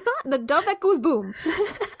 the dove that goes boom,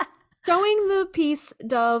 showing the peace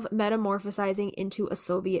dove metamorphosizing into a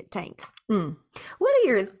Soviet tank. We're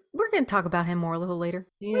going to talk about him more a little later.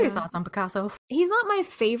 What are your thoughts on Picasso? He's not my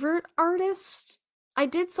favorite artist. I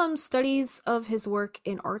did some studies of his work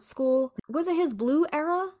in art school. Was it his blue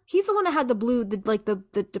era? He's the one that had the blue, the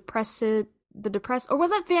depressed, or was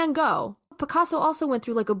that Van Gogh? Picasso also went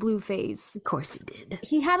through like a blue phase. Of course he did.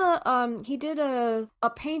 He had he did a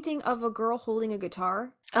painting of a girl holding a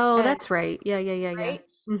guitar. Oh, that's right. Yeah. Right?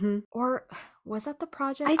 Mm-hmm. Or was that the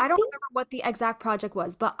project? I don't think... remember what the exact project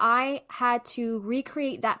was, but I had to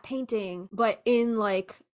recreate that painting, but in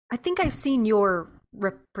like... I think I've seen your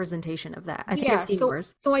representation of that. I think I've seen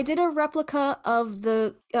yours. So I did a replica of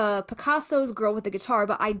the Picasso's girl with the guitar,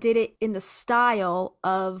 but I did it in the style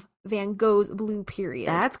of Van Gogh's blue period.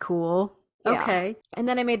 That's cool. Yeah. Okay. And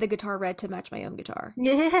then I made the guitar red to match my own guitar.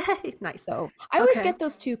 Yeah. Nice. So I always get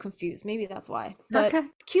those two confused. Maybe that's why. But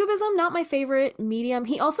Cubism, not my favorite medium.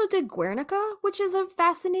 He also did Guernica, which is a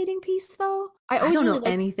fascinating piece, though. I don't know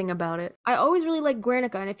anything about it. I always really like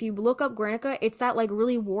Guernica. And if you look up Guernica, it's that like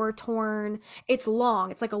really war-torn. It's long.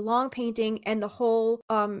 It's like a long painting. And the whole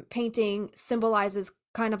painting symbolizes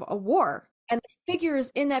kind of a war. And the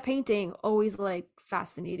figures in that painting always like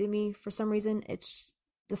fascinated me for some reason. It's just,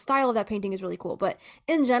 the style of that painting is really cool. But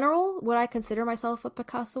in general, would I consider myself a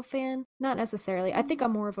Picasso fan? Not necessarily. I think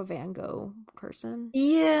I'm more of a Van Gogh person.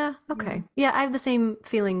 Yeah, okay. Yeah, I have the same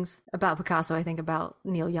feelings about Picasso, I think, about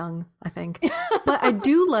Neil Young, I think. But I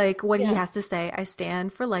do like what he has to say. I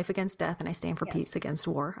stand for life against death and I stand for peace against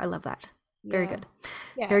war. I love that. Very good.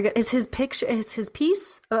 Yeah. Very good. Is his piece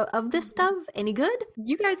of this stuff any good?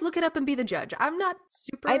 You guys look it up and be the judge. I'm not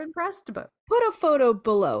super impressed, but put a photo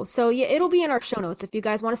below. So yeah, it'll be in our show notes if you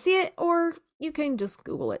guys want to see it, or you can just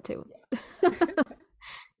Google it too.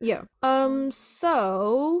 Yeah.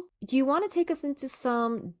 So do you want to take us into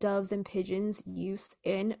some doves and pigeons used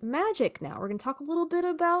in magic now? We're going to talk a little bit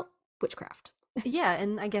about witchcraft. Yeah,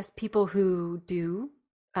 and I guess people who do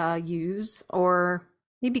use or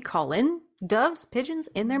maybe call in doves, pigeons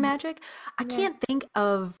in their magic. I can't think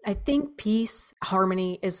of, I think peace,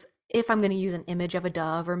 harmony is, if I'm going to use an image of a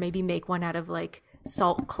dove or maybe make one out of like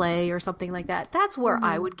salt clay or something like that, that's where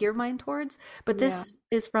I would gear mine towards. But this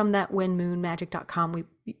is from that whenmoonmagic.com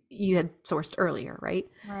you had sourced earlier, right?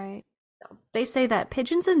 Right. They say that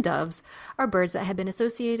pigeons and doves are birds that have been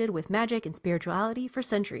associated with magic and spirituality for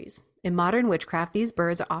centuries. In modern witchcraft, these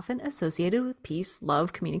birds are often associated with peace,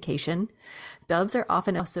 love, communication. Doves are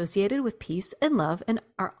often associated with peace and love and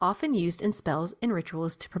are often used in spells and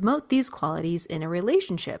rituals to promote these qualities in a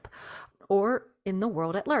relationship or in the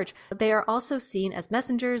world at large. They are also seen as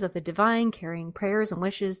messengers of the divine, carrying prayers and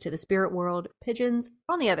wishes to the spirit world. Pigeons,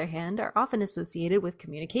 on the other hand, are often associated with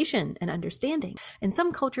communication and understanding. In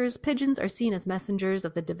some cultures, pigeons are seen as messengers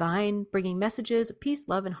of the divine, bringing messages of peace,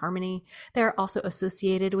 love, and harmony. They are also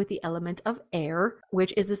associated with the element of air,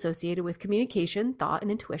 which is associated with communication, thought, and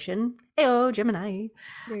intuition. Ayo, Gemini.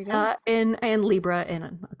 There you go. And Libra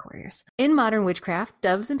and Aquarius. In modern witchcraft,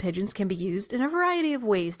 doves and pigeons can be used in a variety of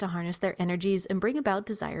ways to harness their energies and bring about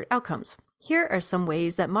desired outcomes. Here are some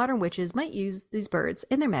ways that modern witches might use these birds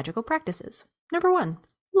in their magical practices. Number 1,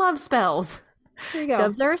 love spells. There you go.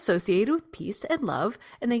 Doves are associated with peace and love,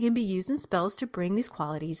 and they can be used in spells to bring these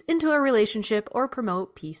qualities into a relationship or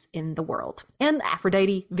promote peace in the world. And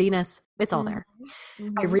Aphrodite, Venus, it's all there.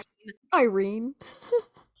 Irene.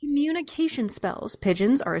 Communication spells.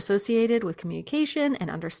 Pigeons are associated with communication and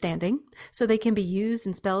understanding, so they can be used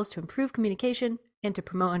in spells to improve communication and to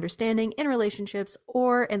promote understanding in relationships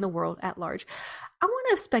or in the world at large. I want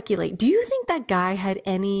to speculate. Do you think that guy had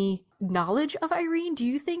any knowledge of Irene? Do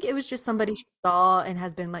you think it was just somebody she saw and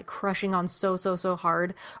has been like crushing on so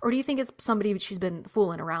hard? Or do you think it's somebody she's been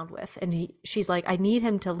fooling around with and she's like, I need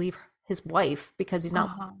him to leave his wife because he's not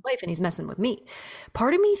his wife and he's messing with me?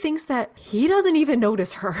 Part of me thinks that he doesn't even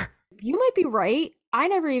notice her. You might be right. I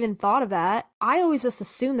never even thought of that. I always just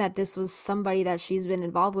assumed that this was somebody that she's been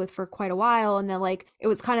involved with for quite a while, and then like it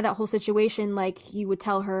was kind of that whole situation, like he would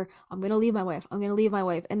tell her, I'm gonna leave my wife,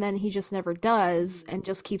 and then he just never does and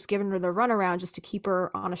just keeps giving her the runaround just to keep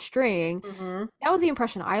her on a string. That was the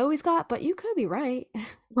impression I always got, but you could be right.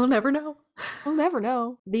 We'll never know. We'll never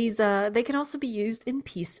know. These they can also be used in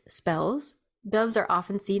peace spells. Doves are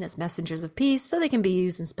often seen as messengers of peace, so they can be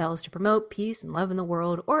used in spells to promote peace and love in the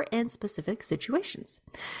world or in specific situations.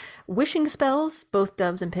 Wishing spells, both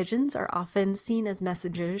doves and pigeons, are often seen as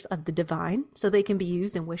messengers of the divine, so they can be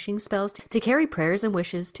used in wishing spells to carry prayers and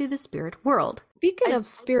wishes to the spirit world. Speaking of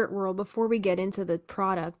spirit world, before we get into the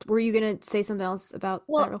product, were you going to say something else about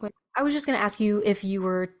that real quick? I was just going to ask you if you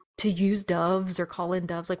were to use doves or call in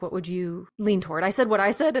doves, like what would you lean toward? I said what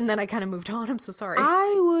I said and then I kind of moved on. I'm so sorry.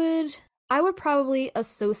 I would probably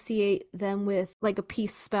associate them with like a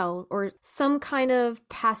peace spell or some kind of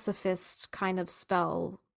pacifist kind of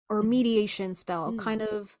spell or mediation spell, kind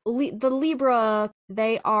of the Libra.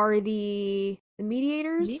 They are the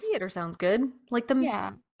mediators. Mediator sounds good. Like the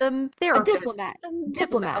therapist. A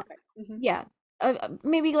diplomat. Okay. Yeah.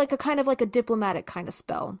 Maybe like a kind of like a diplomatic kind of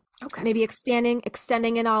spell. Okay. Maybe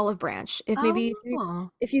extending an olive branch.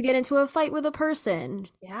 If you get into a fight with a person,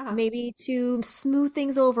 maybe to smooth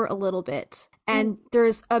things over a little bit. And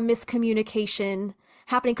there's a miscommunication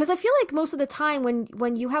happening, because I feel like most of the time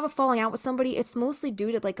when you have a falling out with somebody, it's mostly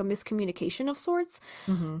due to like a miscommunication of sorts.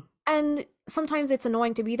 And sometimes it's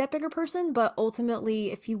annoying to be that bigger person, but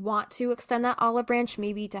ultimately, if you want to extend that olive branch,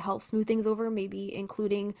 maybe to help smooth things over, maybe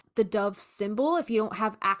including the dove symbol, if you don't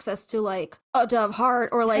have access to like a dove heart,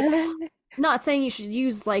 or like, not saying you should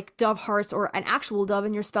use like dove hearts or an actual dove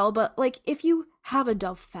in your spell, but like if you have a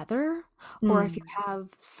dove feather, or if you have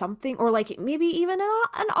something, or like maybe even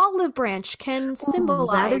an olive branch can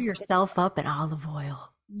symbolize. Lather yourself up in olive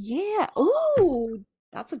oil. Yeah. Ooh.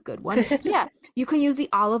 That's a good one. Yeah, you can use the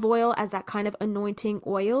olive oil as that kind of anointing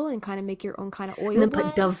oil and kind of make your own kind of oil And then blend.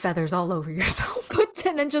 put dove feathers all over yourself.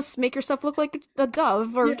 And then just make yourself look like a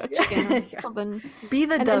dove or a chicken or something. Be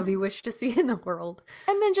the And dove then, you wish to see in the world.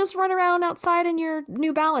 and then just run around outside in your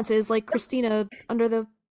New Balances like Christina under the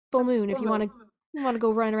full moon if you want to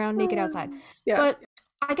go run around naked outside. Yeah. But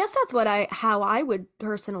I guess that's how I would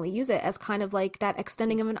personally use it, as kind of like that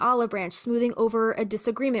extending of an olive branch, smoothing over a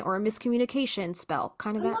disagreement or a miscommunication spell,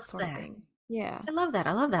 kind of that sort of thing. Yeah. I love that.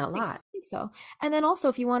 I love that a lot. I think so. And then also,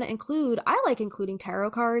 if you want to include, I like including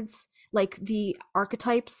tarot cards, like the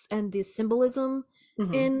archetypes and the symbolism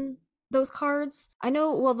in those cards. I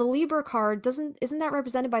know, well, the Libra card isn't that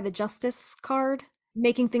represented by the Justice card,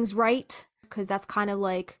 making things right? Because that's kind of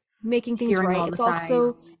like making things right.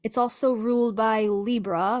 It's also ruled by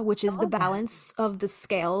Libra, which is the balance of the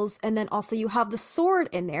scales, and then also you have the sword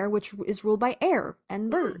in there, which is ruled by air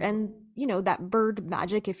and bird, and that bird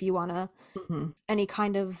magic, if you want to any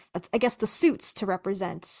kind of, I guess, the suits to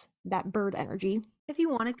represent that bird energy. If you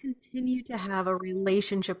want to continue to have a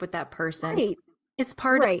relationship with that person, Right. It's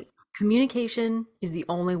part of communication is the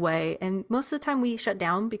only way, and most of the time we shut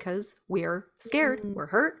down because we're scared, we're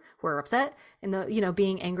hurt, we're upset, and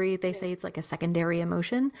being angry, they say it's like a secondary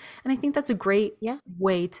emotion, and I think that's a great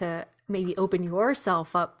way to maybe open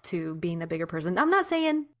yourself up to being the bigger person. I'm not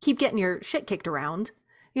saying keep getting your shit kicked around,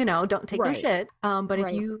 don't take no shit, but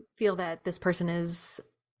if you feel that this person is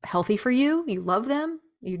healthy for you, you love them,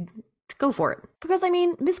 you go for it. Because, I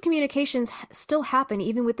mean, miscommunications still happen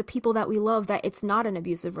even with the people that we love, that it's not an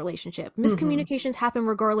abusive relationship. Miscommunications happen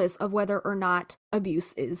regardless of whether or not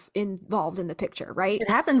abuse is involved in the picture, right? It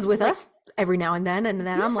happens with us every now and then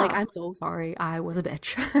I'm like, I'm so sorry, I was a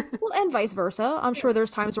bitch. Well, and vice versa. I'm sure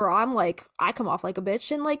there's times where I'm like, I come off like a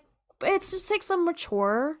bitch, and like, it just takes a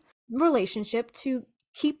mature relationship to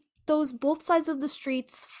keep those both sides of the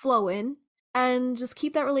streets flowing and just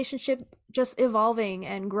keep that relationship just evolving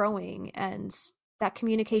and growing, and that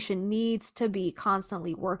communication needs to be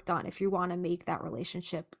constantly worked on if you want to make that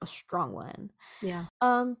relationship a strong one.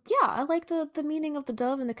 I like the meaning of the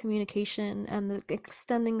dove and the communication and the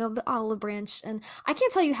extending of the olive branch, and I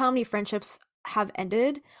can't tell you how many friendships have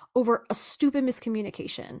ended over a stupid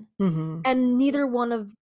miscommunication, and neither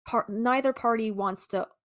party wants to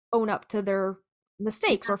own up to their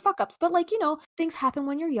mistakes or fuck ups, but things happen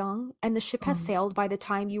when you're young, and the ship has sailed by the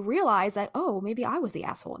time you realize that, oh, maybe I was the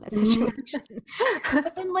asshole in that situation.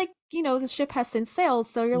 But then the ship has since sailed,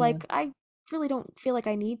 so you're like, I really don't feel like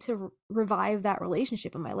I need to revive that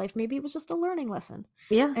relationship in my life. Maybe it was just a learning lesson,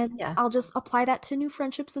 and I'll just apply that to new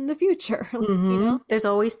friendships in the future. There's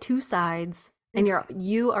always two sides, and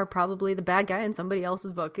you are probably the bad guy in somebody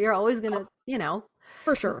else's book. You're always gonna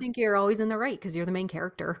for sure, I think you're always in the right because you're the main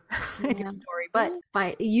character in your story. But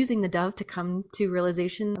by using the dove to come to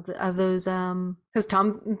realization of those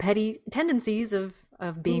Tom Petty tendencies of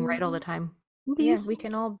being right all the time. We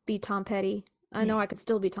can all be Tom Petty. I know I could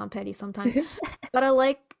still be Tom Petty sometimes, but I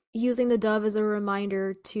like using the dove as a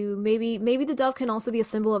reminder to maybe the dove can also be a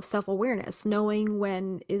symbol of self-awareness, knowing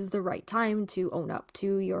when is the right time to own up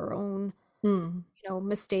to your own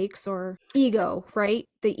mistakes or ego, right?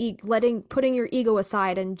 Putting your ego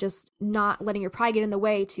aside and just not letting your pride get in the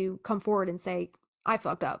way to come forward and say, I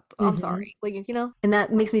fucked up, I'm sorry, and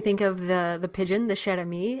that makes me think of the pigeon, the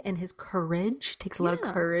Cherami, and his courage. It takes a lot of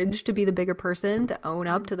courage to be the bigger person, to own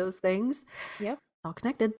up to those things. All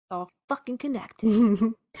connected. All fucking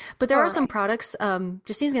connected. But there are some products,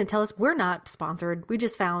 Justine's going to tell us, we're not sponsored. We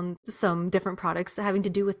just found some different products having to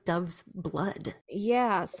do with dove's blood.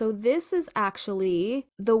 Yeah, so this is actually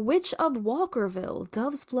The Witch of Walkerville,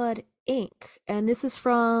 Dove's Blood Ink. And this is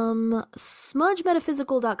from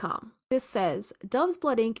smudgemetaphysical.com. This says, Dove's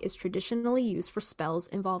Blood Ink is traditionally used for spells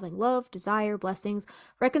involving love, desire, blessings,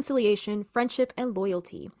 reconciliation, friendship, and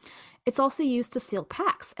loyalty. It's also used to seal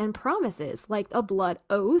pacts and promises, like a blood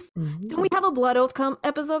oath. Don't we have a blood oath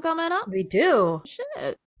episode coming up? We do.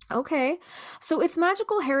 Shit. Okay. So its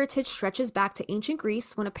magical heritage stretches back to ancient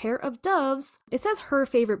Greece when a pair of doves, it says her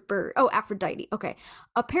favorite bird. Oh, Aphrodite. Okay.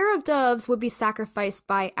 A pair of doves would be sacrificed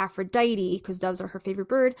by Aphrodite, because doves are her favorite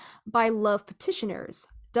bird, by love petitioners.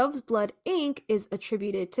 Dove's blood ink is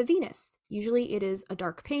attributed to Venus. Usually it is a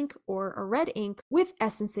dark pink or a red ink with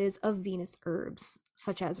essences of Venus herbs,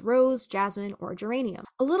 such as rose, jasmine, or geranium.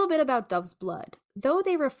 A little bit about dove's blood. Though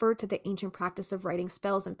they refer to the ancient practice of writing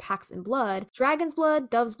spells and pacts in blood, dragon's blood,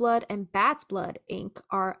 dove's blood, and bat's blood ink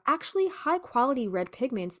are actually high-quality red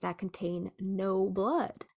pigments that contain no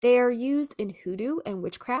blood. They are used in hoodoo and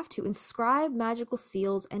witchcraft to inscribe magical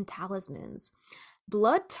seals and talismans.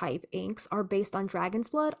 blood type inks are based on dragon's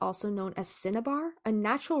blood, also known as cinnabar, a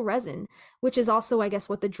natural resin, which is also, I guess,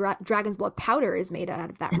 what the dragon's blood powder is made out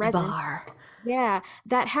of, that resin. Yeah,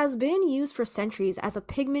 that has been used for centuries as a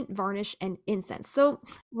pigment, varnish, and incense. So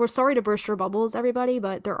we're sorry to burst your bubbles, everybody,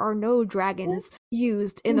 but there are no dragons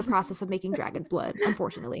used in the process of making dragon's blood,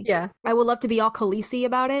 unfortunately. Yeah. I would love to be all Khaleesi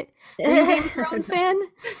about it. Are you a Game of Thrones fan?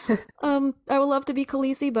 I would love to be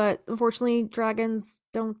Khaleesi, but unfortunately, dragons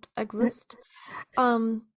don't exist.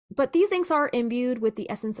 But these inks are imbued with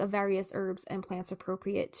the essence of various herbs and plants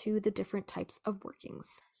appropriate to the different types of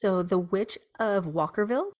workings. So the Witch of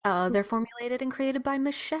Walkerville, they're formulated and created by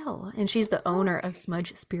Michelle, and she's the owner of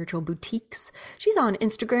Smudge Spiritual Boutiques. She's on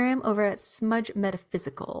Instagram over at Smudge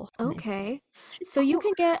Metaphysical. Okay. So you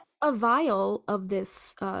can get a vial of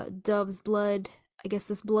this dove's blood, I guess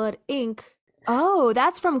this blood ink. Oh,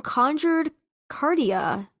 that's from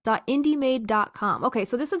conjuredcardia.indiemade.com. Okay,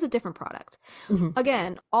 so this is a different product.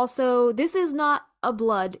 Again, also, this is not a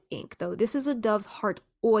blood ink, though. This is a dove's heart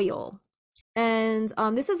oil. And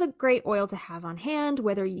this is a great oil to have on hand,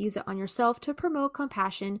 whether you use it on yourself to promote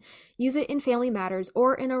compassion, use it in family matters,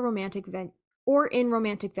 or in romantic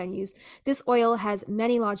venues. This oil has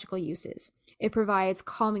many logical uses. It provides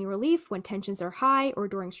calming relief when tensions are high or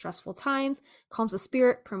during stressful times, calms the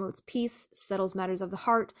spirit, promotes peace, settles matters of the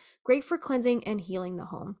heart, great for cleansing and healing the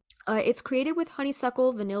home. It's created with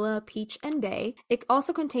honeysuckle, vanilla, peach, and bay. It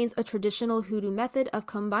also contains a traditional hoodoo method of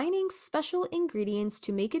combining special ingredients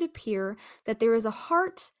to make it appear that there is a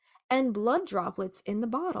heart and blood droplets in the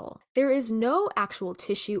bottle. There is no actual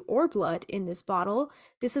tissue or blood in this bottle.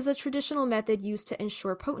 This is a traditional method used to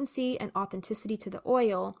ensure potency and authenticity to the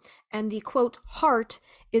oil, and the quote heart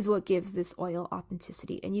is what gives this oil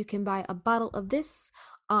authenticity. And you can buy a bottle of this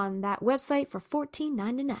on that website for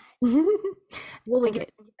 $14.99. We'll link it.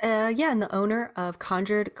 Yeah, and the owner of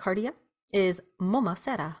Conjured Cardia is Moma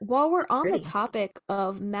Serra. While we're on the topic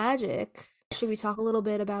of magic, should we talk a little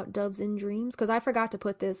bit about doves in dreams? Because I forgot to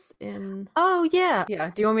put this in. Oh, yeah.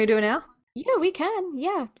 Yeah. Do you want me to do it now? Yeah, we can.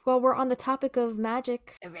 Yeah. While we're on the topic of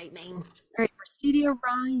magic. All right, man. All right, Mercedes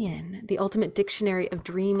Ryan, the ultimate dictionary of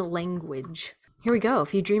dream language. Here we go.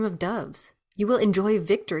 If you dream of doves, you will enjoy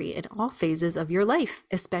victory in all phases of your life,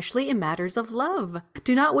 especially in matters of love.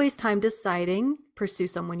 Do not waste time deciding. Pursue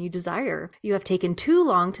someone you desire. You have taken too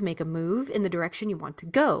long to make a move in the direction you want to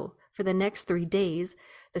go. For the next 3 days,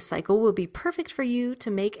 the cycle will be perfect for you to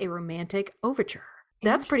make a romantic overture.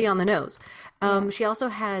 That's pretty on the nose. She also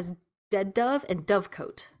has dead dove and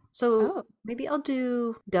dovecote. So maybe I'll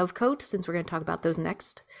do dovecote since we're going to talk about those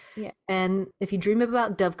next. Yeah. And if you dream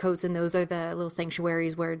about dovecotes, and those are the little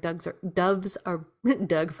sanctuaries where doves are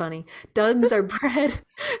bred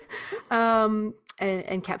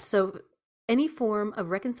and kept. So any form of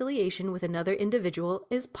reconciliation with another individual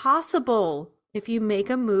is possible. If you make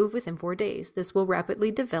a move within 4 days, this will rapidly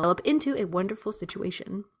develop into a wonderful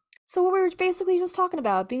situation. So what we were basically just talking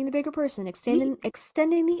about, being the bigger person, extending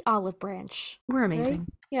the olive branch. We're amazing. Right?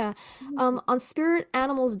 Yeah. On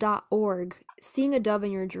spiritanimals.org, seeing a dove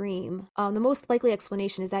in your dream, the most likely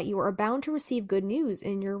explanation is that you are bound to receive good news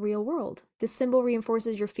in your real world. This symbol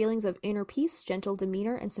reinforces your feelings of inner peace, gentle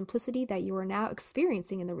demeanor, and simplicity that you are now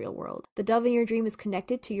experiencing in the real world. The dove in your dream is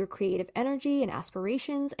connected to your creative energy and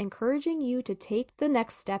aspirations, encouraging you to take the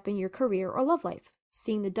next step in your career or love life.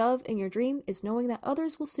 Seeing the dove in your dream is knowing that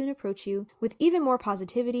others will soon approach you with even more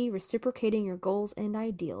positivity, reciprocating your goals and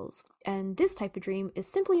ideals. And this type of dream is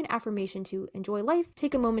simply an affirmation to enjoy life,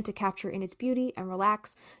 take a moment to capture in its beauty, and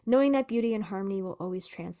relax, knowing that beauty and harmony will always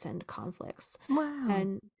transcend conflicts. Wow.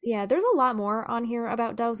 And yeah, there's a lot more on here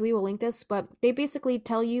about doves. We will link this, but they basically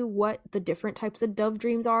tell you what the different types of dove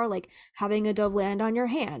dreams are, like having a dove land on your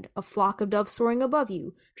hand, a flock of doves soaring above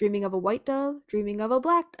you, dreaming of a white dove, dreaming of a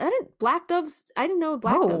black doves. I didn't know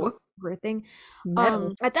black doves were a thing.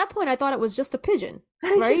 No. At that point, I thought it was just a pigeon,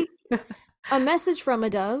 right? A message from a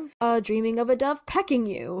dove, dreaming of a dove pecking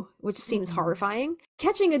you, which seems horrifying,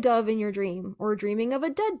 catching a dove in your dream, or dreaming of a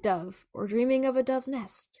dead dove, or dreaming of a dove's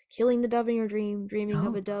nest, killing the dove in your dream, dreaming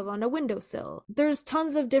of a dove on a windowsill. There's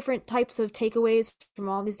tons of different types of takeaways from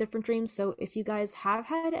all these different dreams, so if you guys have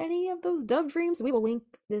had any of those dove dreams, we will link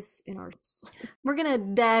this in our... We're going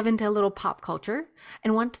to dive into a little pop culture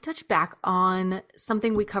and want to touch back on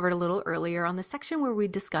something we covered a little earlier on the section where we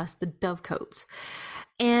discussed the dovecotes.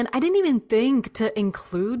 And I didn't even think to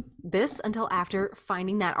include this until after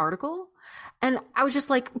finding that article. And I was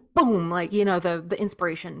just like, boom, like, you know, the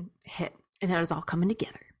inspiration hit and it was all coming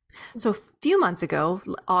together. So a few months ago,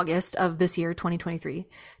 August of this year, 2023,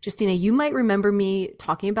 Justina, you might remember me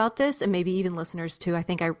talking about this, and maybe even listeners too. I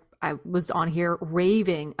think I was on here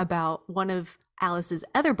raving about one of Alice's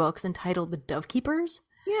other books entitled The Dove Keepers.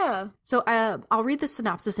 Yeah. So I'll read the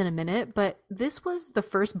synopsis in a minute, but this was the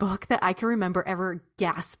first book that I can remember ever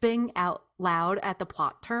gasping out loud at the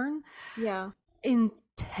plot turn. Yeah.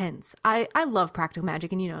 Intense. I love practical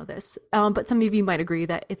magic, and you know this. But some of you might agree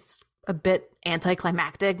that it's a bit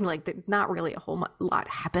anticlimactic, like not really a whole lot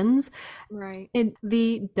happens. Right. And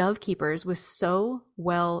The Dove Keepers was so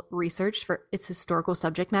well researched for its historical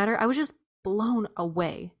subject matter. I was just blown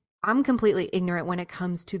away. I'm completely ignorant when it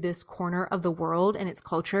comes to this corner of the world and its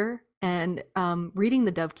culture. And reading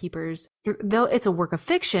The Dove Keepers, though it's a work of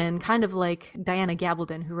fiction, kind of like Diana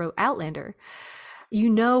Gabaldon, who wrote Outlander, you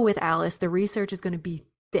know, with Alice, the research is going to be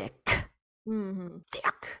thick. Mm-hmm.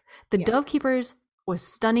 Thick. The Dove Keepers was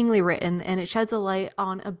stunningly written, and it sheds a light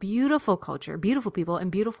on a beautiful culture, beautiful people,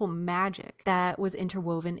 and beautiful magic that was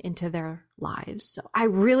interwoven into their lives. So I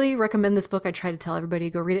really recommend this book. I try to tell everybody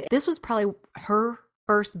to go read it. This was probably her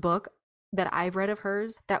first book that I've read of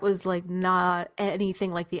hers that was like not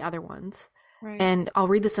anything like the other ones. Right. And I'll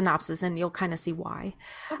read the synopsis and you'll kind of see why.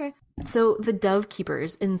 Okay. So The Dove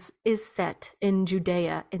Keepers is set in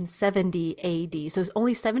Judea in 70 AD. So it's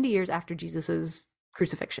only 70 years after Jesus's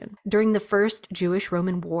crucifixion. During the First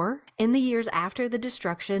Jewish-Roman War, in the years after the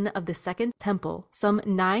destruction of the Second Temple, some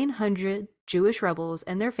 900 Jewish rebels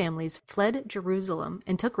and their families fled Jerusalem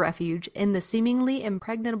and took refuge in the seemingly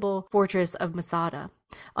impregnable fortress of Masada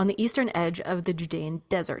on the eastern edge of the Judean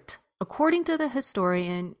desert. According to the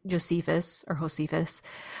historian Josephus,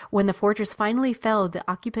 when the fortress finally fell, the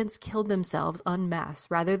occupants killed themselves en masse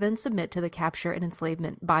rather than submit to the capture and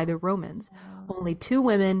enslavement by the Romans. Wow. Only 2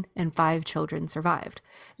 women and 5 children survived.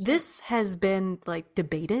 This has been like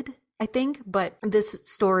debated, I think, but this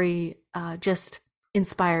story just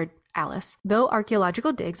inspired Alice. Though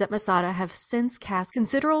archaeological digs at Masada have since cast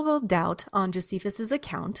considerable doubt on Josephus's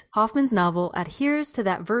account, Hoffman's novel adheres to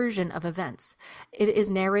that version of events. It is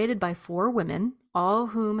narrated by 4 women, all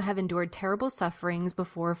whom have endured terrible sufferings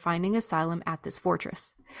before finding asylum at this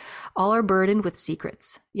fortress. All are burdened with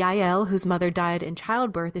secrets. Yael, whose mother died in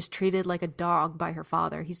childbirth, is treated like a dog by her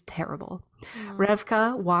father. He's terrible.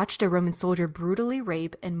 Revka watched a Roman soldier brutally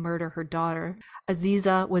rape and murder her daughter.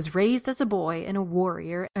 Aziza was raised as a boy and a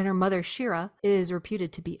warrior, and her mother Shira is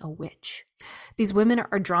reputed to be a witch. These women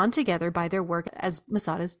are drawn together by their work as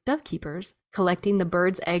Masada's dove keepers, collecting the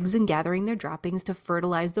birds' eggs and gathering their droppings to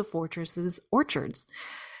fertilize the fortress's orchards.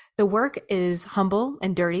 The work is humble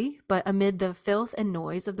and dirty, but amid the filth and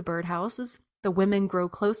noise of the birdhouses, the women grow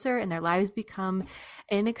closer and their lives become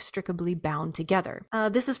inextricably bound together.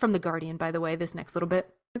 This is from The Guardian, by the way, this next little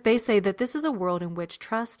bit. They say that this is a world in which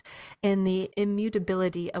trust in the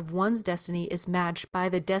immutability of one's destiny is matched by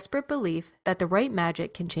the desperate belief that the right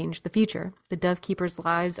magic can change the future. The dove keepers'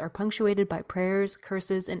 lives are punctuated by prayers,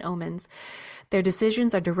 curses, and omens. Their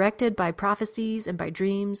decisions are directed by prophecies and by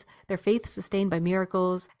dreams, their faith sustained by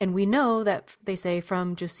miracles. And we know that, they say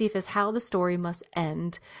from Josephus, how the story must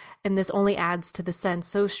end. And this only adds to the sense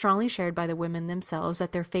so strongly shared by the women themselves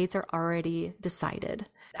that their fates are already decided.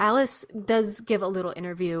 Alice does give a little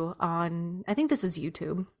interview on, I think this is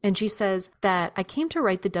YouTube, and she says that I came to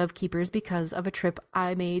write The Dove Keepers because of a trip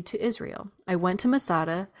I made to Israel. I went to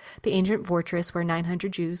Masada, the ancient fortress where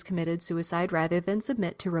 900 Jews committed suicide rather than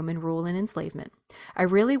submit to Roman rule and enslavement. I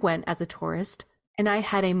really went as a tourist, and I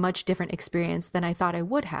had a much different experience than I thought I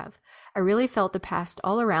would have. I really felt the past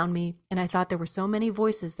all around me, and I thought there were so many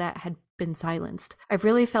voices that had been silenced. I've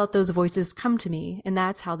really felt those voices come to me, and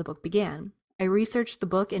that's how the book began. I researched the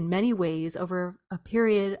book in many ways over a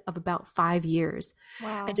period of about 5 years.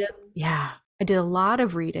 Wow. I did a lot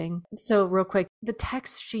of reading. So real quick, the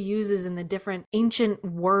text she uses and the different ancient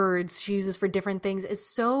words she uses for different things is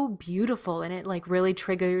so beautiful, and it like really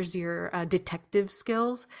triggers your detective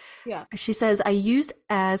skills. Yeah. She says, I used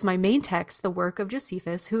as my main text the work of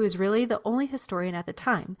Josephus, who is really the only historian at the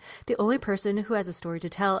time, the only person who has a story to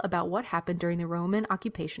tell about what happened during the Roman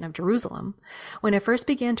occupation of Jerusalem. When I first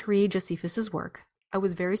began to read Josephus's work, I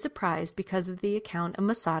was very surprised because of the account of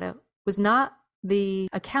Masada was not the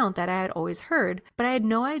account that I had always heard, but I had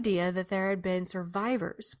no idea that there had been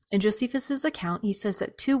survivors. In Josephus's account, he says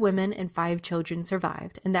that 2 women and 5 children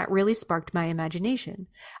survived, and that really sparked my imagination.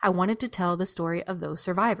 I wanted to tell the story of those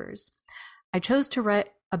survivors. I chose to write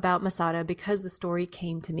about Masada because the story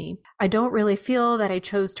came to me. I don't really feel that I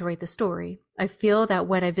chose to write the story. I feel that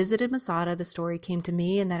when I visited Masada, the story came to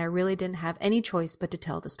me and that I really didn't have any choice but to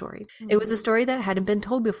tell the story. It was a story that hadn't been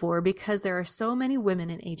told before because there are so many women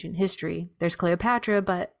in ancient history. There's Cleopatra,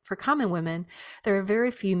 but for common women, there are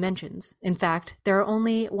very few mentions. In fact, there are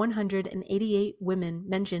only 188 women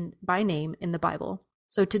mentioned by name in the Bible.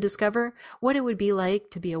 So to discover what it would be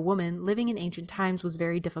like to be a woman living in ancient times was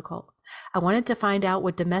very difficult. I wanted to find out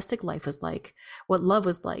what domestic life was like, what love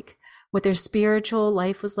was like, what their spiritual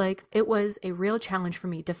life was like. It was a real challenge for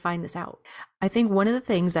me to find this out. I think one of the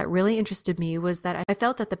things that really interested me was that I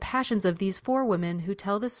felt that the passions of these 4 women who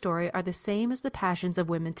tell this story are the same as the passions of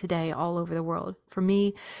women today all over the world. For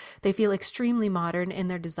me, they feel extremely modern in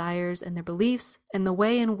their desires and their beliefs and the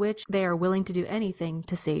way in which they are willing to do anything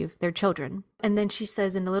to save their children. And then she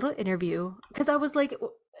says in a little interview, because I was like,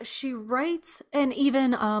 she writes, and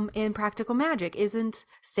even in Practical Magic, isn't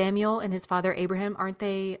Samuel and his father Abraham, aren't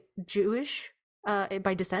they Jewish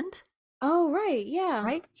by descent? Oh, right. Yeah.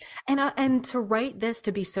 Right. And to write this,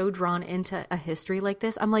 to be so drawn into a history like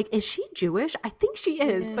this, I'm like, is she Jewish? I think she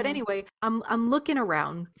is. Yeah. But anyway, I'm looking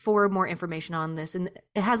around for more information on this, and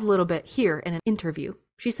it has a little bit here in an interview.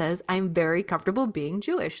 She says, I'm very comfortable being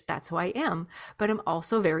Jewish. That's who I am. But I'm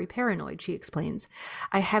also very paranoid, she explains.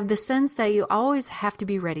 I have the sense that you always have to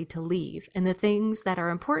be ready to leave. And the things that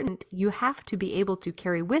are important, you have to be able to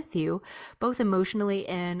carry with you, both emotionally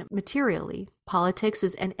and materially. Politics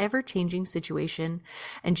is an ever-changing situation,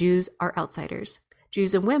 and Jews are outsiders.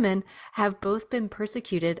 Jews and women have both been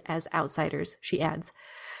persecuted as outsiders, she adds.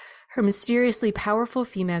 Her mysteriously powerful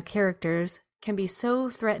female characters can be so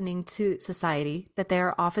threatening to society that they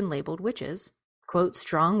are often labeled witches. Quote,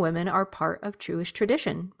 strong women are part of Jewish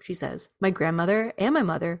tradition, she says. My grandmother and my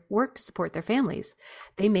mother worked to support their families.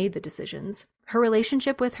 They made the decisions. Her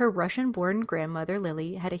relationship with her Russian-born grandmother,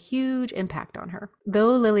 Lily, had a huge impact on her.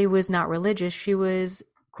 Though Lily was not religious, she was,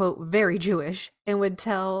 quote, very Jewish, and would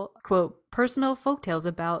tell, quote, personal folktales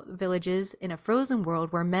about villages in a frozen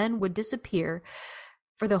world where men would disappear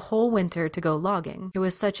for the whole winter to go logging. It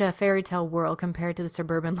was such a fairy tale world compared to the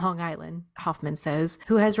suburban Long Island, Hoffman says,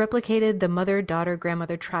 who has replicated the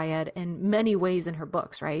mother-daughter-grandmother triad in many ways in her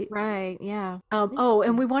books, right? Right, yeah.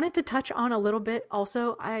 And we wanted to touch on a little bit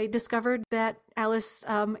also, I discovered that Alice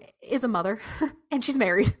is a mother and she's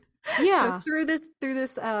married. Yeah. So through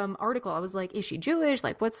this article, I was like, is she Jewish?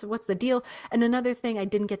 Like, what's the deal? And another thing I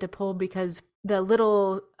didn't get to pull because the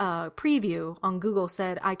little preview on Google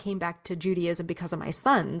said I came back to Judaism because of my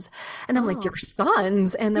sons. And I'm like, your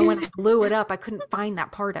sons? And then when I blew it up, I couldn't find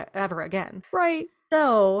that part ever again. Right.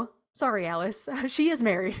 So, sorry, Alice. She is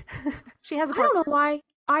married. She has a partner. I don't know why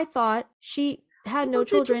I thought she had no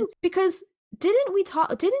children, because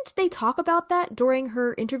didn't they talk about that during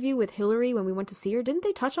her interview with Hillary when we went to see her? Didn't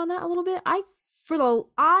they touch on that a little bit? I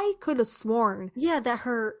could have sworn. Yeah, that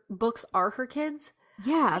her books are her kids.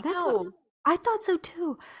 Yeah, that's what I thought so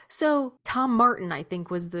too. So Tom Martin, I think,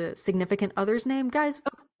 was the significant other's name. Guys,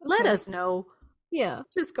 let us know. Yeah.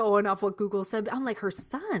 Just going off what Google said. I'm like, her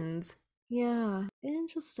sons. Yeah.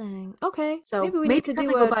 Interesting. Okay. So maybe need to they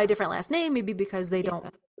go by a different last name. Maybe because they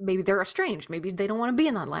don't. Maybe they're estranged. Maybe they don't want to be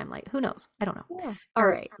in the limelight. Who knows? I don't know. Yeah. All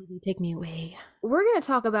right. Take me away. We're going to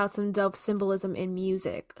talk about some dove symbolism in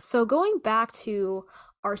music. So going back to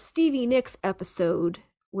our Stevie Nicks episode,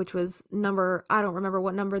 which was I don't remember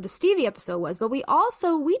what number the Stevie episode was, but we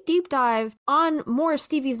deep dived on more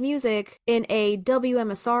Stevie's music in a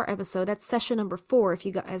WMSR episode. That's session number 4. If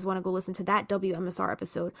you guys want to go listen to that WMSR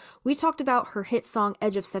episode, we talked about her hit song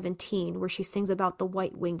Edge of 17, where she sings about the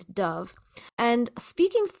white-winged dove. And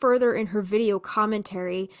speaking further in her video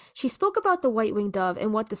commentary, she spoke about the white-winged dove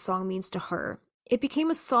and what the song means to her. It became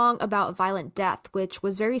a song about violent death, which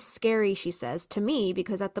was very scary, she says, to me,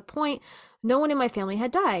 because at the point, no one in my family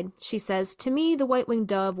had died. She says, to me, the white-winged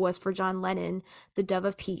dove was for John Lennon, the dove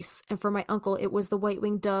of peace. And for my uncle, it was the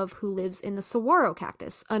white-winged dove who lives in the saguaro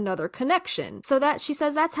cactus, another connection. So that, she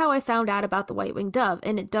says, that's how I found out about the white-winged dove.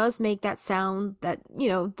 And it does make that sound that,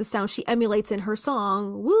 the sound she emulates in her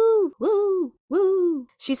song, woo, woo, woo.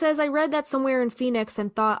 She says, I read that somewhere in Phoenix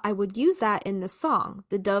and thought I would use that in this song.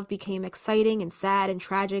 The dove became exciting and sad and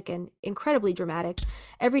tragic and incredibly dramatic.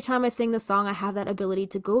 Every time I sing the song, I have that ability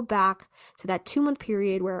to go back to that 2-month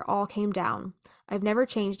period where it all came down. I've never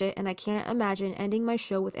changed it, and I can't imagine ending my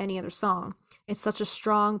show with any other song. It's such a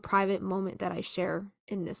strong, private moment that I share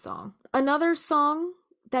in this song. Another song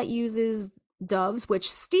that uses doves,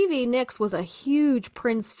 which Stevie Nicks was a huge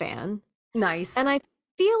Prince fan. Nice. And I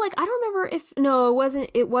feel like, I don't remember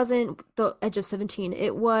it wasn't the Edge of 17.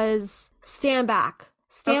 It was Stand Back.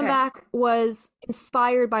 Stand Back was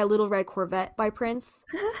inspired by Little Red Corvette by Prince.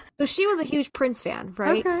 So she was a huge Prince fan,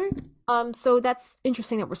 right? Okay. So that's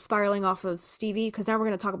interesting that we're spiraling off of Stevie, because now we're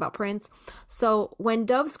going to talk about Prince. So when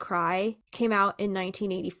Doves Cry came out in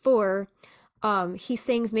 1984, He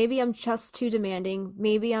sings, maybe I'm just too demanding.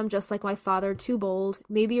 Maybe I'm just like my father, too bold.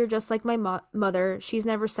 Maybe you're just like my mother. She's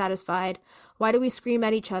never satisfied. Why do we scream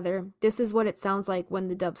at each other? This is what it sounds like when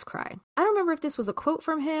the doves cry. I don't remember if this was a quote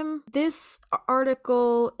from him. This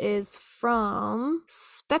article is from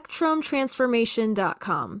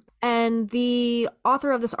spectrumtransformation.com. And the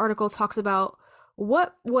author of this article talks about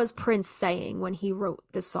what was Prince saying when he wrote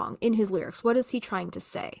this song in his lyrics? What is he trying to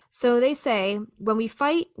say? So they say, when we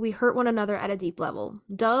fight, we hurt one another at a deep level.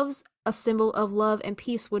 Doves, a symbol of love and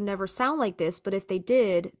peace, would never sound like this, but if they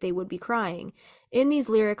did, they would be crying. In these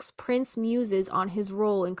lyrics, Prince muses on his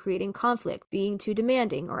role in creating conflict, being too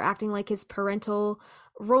demanding, or acting like his parental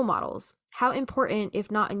role models. How important, if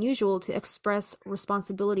not unusual, to express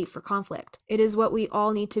responsibility for conflict. It is what we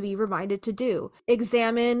all need to be reminded to do.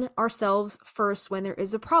 Examine ourselves first when there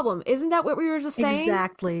is a problem. Isn't that what we were just saying?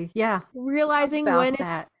 Exactly. Yeah. Realizing when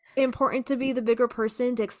it's important to be the bigger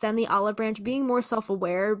person, to extend the olive branch, being more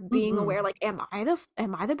self-aware, being aware, like, am I the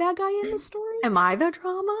bad guy in this story? Am I the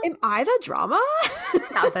drama? Am I the drama?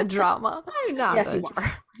 Not the drama. I'm not. Yes, you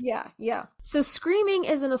are. Yeah. So screaming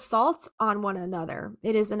is an assault on one another.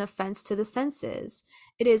 It is an offense to the senses.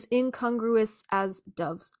 It is incongruous as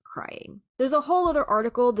doves crying. There's a whole other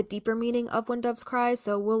article, The Deeper Meaning of When Doves Cry,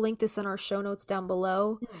 so we'll link this in our show notes down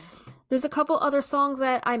below. There's a couple other songs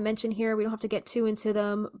that I mentioned here. We don't have to get too into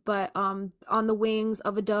them, but On the Wings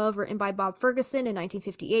of a Dove, written by Bob Ferguson in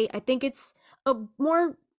 1958. I think it's a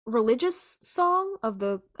more religious song of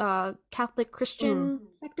the Catholic Christian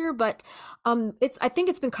sector, but I think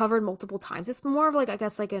it's been covered multiple times. It's more of like, I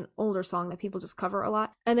guess, like an older song that people just cover a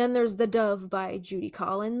lot. And then there's The Dove by Judy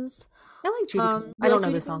Collins. I like Judy Collins. I don't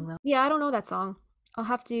know the song though. Yeah, I don't know that song. I'll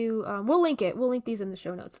have to we'll link it. We'll link these in the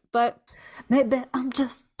show notes. But maybe I'm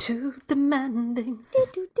just too demanding.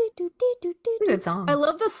 Good song. I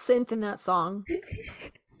love the synth in that song.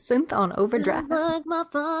 Synth on overdrive. Like my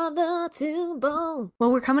father to bone.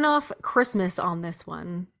 Well, we're coming off Christmas on this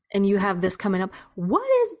one, and you have this coming up. What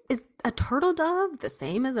is a turtle dove the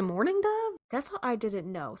same as a mourning dove? That's what I didn't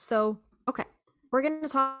know. So, okay. We're going to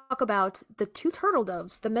talk about the two turtle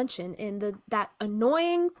doves, the mention in that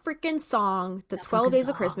annoying freaking song, the 12 Days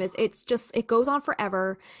of Christmas. It goes on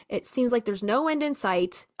forever. It seems like there's no end in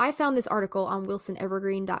sight. I found this article on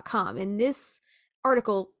wilsonevergreen.com, and this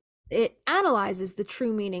article, it analyzes the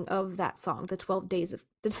true meaning of that song, the 12 days of...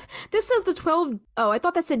 This says the 12... Oh, I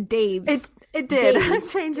thought that said Dave's. It did. Daves. I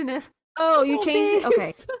was changing it. Oh, you changed it?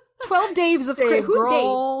 Okay. 12 Daves of Christmas. Who's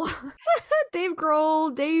Dave? Dave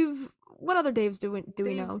Grohl, Dave... What other Daves do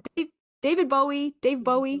we know? David Bowie, Dave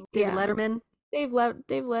Bowie, David Letterman, Dave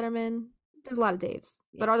Letterman. There's a lot of Daves,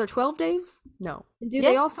 but are there 12 Daves? No. Do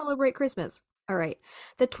they all celebrate Christmas? All right,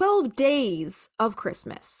 the 12 Days of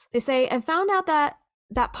Christmas. They say, and found out that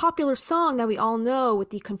popular song that we all know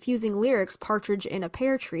with the confusing lyrics, Partridge in a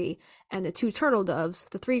Pear Tree, and the two turtle doves,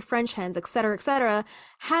 the three French hens, etc.,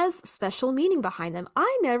 has special meaning behind them.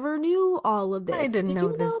 I never knew all of this. I didn't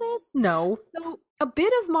know this. No. So, a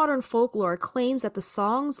bit of modern folklore claims that the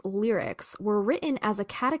song's lyrics were written as a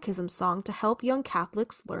catechism song to help young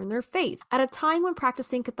Catholics learn their faith, at a time when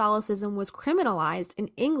practicing Catholicism was criminalized in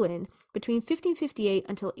England between 1558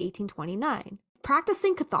 until 1829.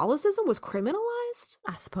 Practicing Catholicism was criminalized?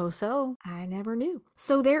 I suppose so. I never knew.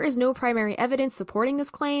 So there is no primary evidence supporting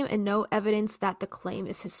this claim, and no evidence that the claim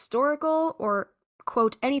is historical or,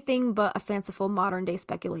 quote, anything but a fanciful modern-day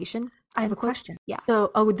speculation. I have a question. Yeah.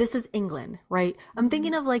 So, this is England, right? I'm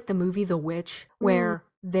thinking of like the movie The Witch, where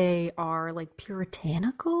they are like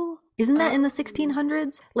puritanical. Isn't that in the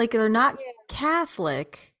 1600s? Like they're not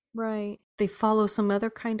Catholic. Right. They follow some other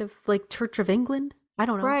kind of like Church of England. I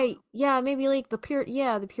don't know. Right. Yeah, maybe like the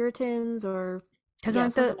Puritans, or because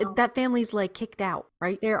that family's like kicked out,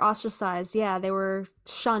 right? They're ostracized. Yeah, they were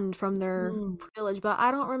shunned from their village, but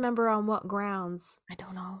I don't remember on what grounds. I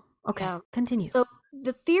don't know. Okay, continue. So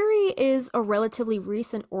the theory is a relatively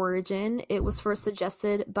recent origin. It was first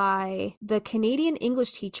suggested by the Canadian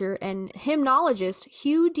English teacher and hymnologist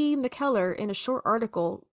Hugh D. McKellar in a short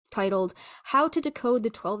article titled How to Decode the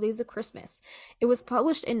 12 Days of Christmas. It was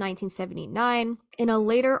published in 1979. In a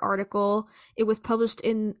later article, it was published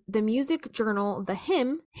in the music journal The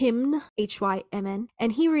Hymn, Hymn,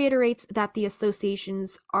 and he reiterates that the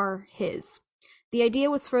associations are his. The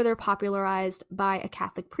idea was further popularized by a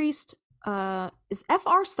Catholic priest. Does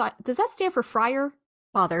that stand for friar?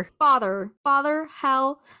 Father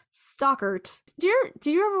Hal Stockert.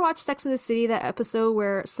 Do you ever watch Sex and the City, that episode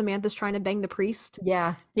where Samantha's trying to bang the priest?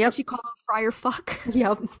 Yeah. Yep. She called him Friar Fuck.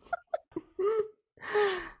 Yep.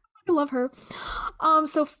 I love her.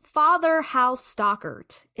 So Father Hal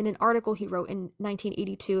Stockert, in an article he wrote in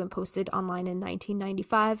 1982 and posted online in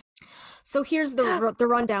 1995. So here's the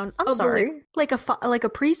rundown. I'm sorry, like a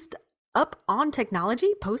priest up on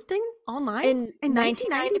technology posting online in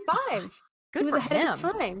 1995. Good he was for ahead him. of his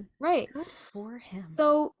time, right? Good for him.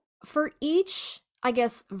 So for each, I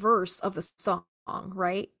guess, verse of the song,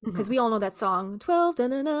 right? Because we all know that song, 12 da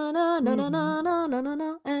na na na na na na na na na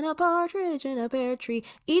na, and a partridge in a pear tree.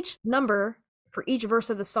 Each number for each verse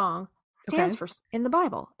of the song stands for in the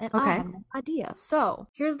Bible, and I have no idea. So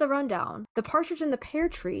here's the rundown: the partridge in the pear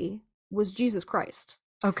tree was Jesus Christ.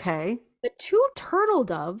 Okay. The two turtle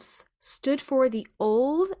doves stood for the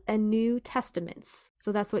Old and New Testaments.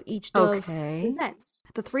 So that's what each dove represents.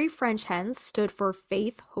 The three French hens stood for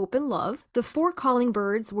faith, hope, and love. The four calling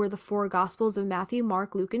birds were the four Gospels of Matthew,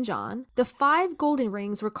 Mark, Luke, and John. The five golden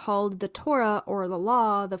rings were called the Torah, or the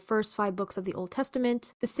Law, the first 5 books of the Old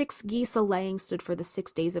Testament. The 6 geese a-laying stood for the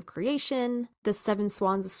 6 days of creation. The 7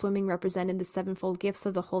 swans swimming represented the 7-fold gifts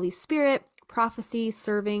of the Holy Spirit: prophecy,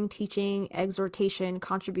 serving, teaching, exhortation,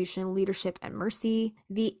 contribution, leadership, and mercy.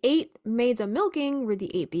 The 8 maids a-milking were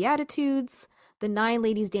the 8 Beatitudes. The 9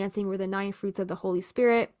 ladies dancing were the 9 fruits of the Holy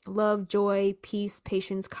Spirit: love, joy, peace,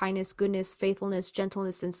 patience, kindness, goodness, faithfulness,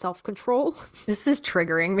 gentleness, and self-control. This is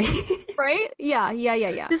triggering me. Right? Yeah.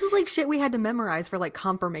 This is like shit we had to memorize for like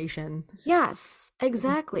confirmation. Yes,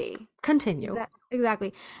 exactly. Continue.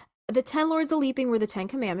 Exactly. The 10 lords a-leaping were the 10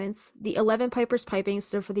 commandments. The 11 pipers piping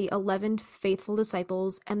stood for the 11 faithful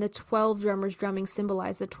disciples, and the 12 drummers drumming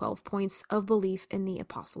symbolized the 12 points of belief in the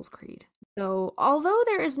Apostles' Creed. So, although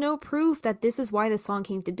there is no proof that this is why the song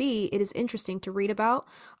came to be, it is interesting to read about.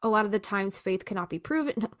 A lot of the times faith cannot be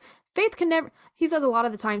proven. No, faith can never, he says a lot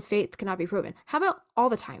of the times faith cannot be proven. How about all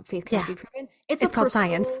the time faith cannot be proven? It's called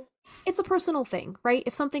science. It's a personal thing, right?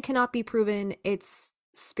 If something cannot be proven, it's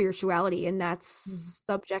spirituality, and that's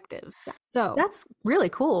subjective. So that's really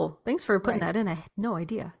cool. Thanks for putting that in. I had no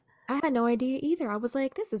idea. I had no idea either. I was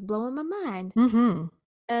like, this is blowing my mind.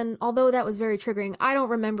 And although that was very triggering, I don't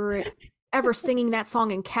remember it ever singing that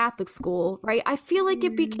song in Catholic school, right? I feel like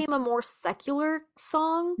it became a more secular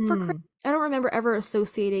song for Christ. I don't remember ever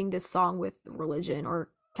associating this song with religion or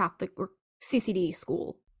Catholic or CCD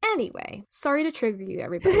school. Anyway, sorry to trigger you,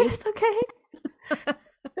 everybody. It's okay.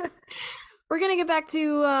 We're gonna get back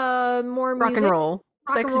to more music. Rock and roll.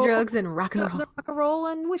 Sex, drugs, and rock and roll. Rock and roll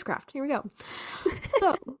and witchcraft. Here we go.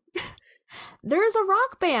 So, there's a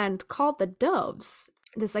rock band called the Doves.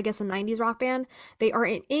 This, I guess, a 90s rock band. They are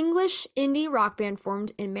an English indie rock band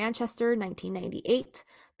formed in Manchester, 1998.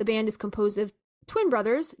 The band is composed of twin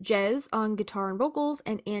brothers, Jez on guitar and vocals,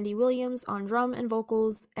 and Andy Williams on drum and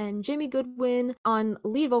vocals, and Jimmy Goodwin on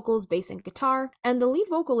lead vocals, bass, and guitar. And the lead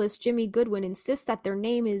vocalist, Jimmy Goodwin, insists that their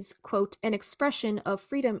name is, quote, an expression of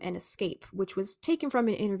freedom and escape, which was taken from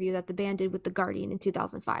an interview that the band did with The Guardian in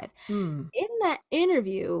 2005. In that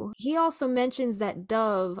interview, he also mentions that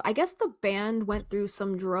Dove, I guess the band went through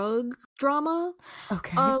some drug drama.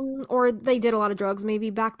 Okay. Or they did a lot of drugs maybe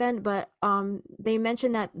back then, but they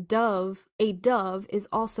mentioned that a dove is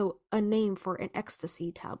also a name for an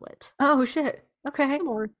ecstasy tablet. Oh shit. Okay. The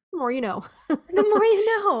more you know. The more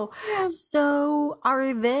you know. Yeah. So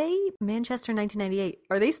are they Manchester 1998?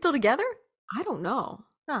 Are they still together? I don't know.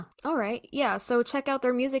 Huh. All right. Yeah, so check out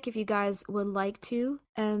their music if you guys would like to.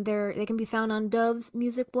 And they can be found on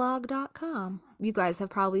dovesmusicblog.com. You guys have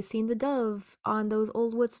probably seen the dove on those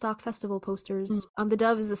old Woodstock Festival posters. The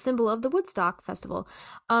dove is a symbol of the Woodstock Festival.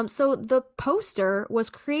 So the poster was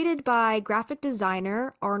created by graphic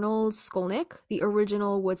designer Arnold Skolnick. The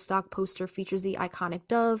original Woodstock poster features the iconic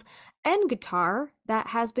dove and guitar that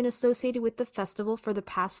has been associated with the festival for the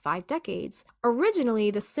past 5 decades.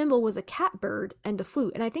 Originally, the symbol was a catbird and a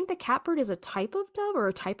flute, and I think the catbird is a type of dove or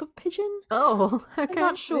a type of pigeon. Oh, okay. I'm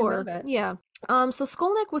not sure. Yeah. So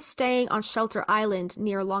Skolnick was staying on Shelter Island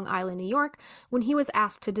near Long Island, New York, when he was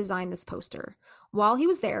asked to design this poster. While he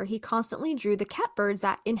was there, he constantly drew the catbirds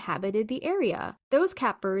that inhabited the area. Those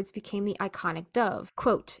catbirds became the iconic dove.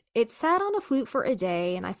 Quote, "It sat on a flute for a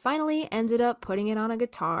day, and I finally ended up putting it on a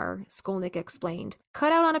guitar," Skolnick explained.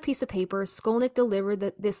 Cut out on a piece of paper, Skolnick delivered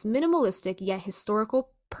this minimalistic yet historical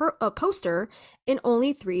poster in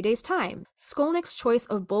only 3 days' time. Skolnick's choice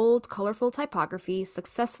of bold, colorful typography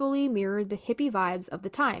successfully mirrored the hippie vibes of the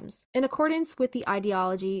times. In accordance with the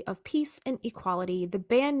ideology of peace and equality, the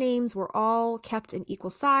band names were all kept in equal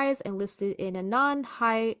size and listed in a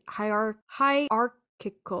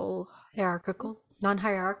non-hierarchical.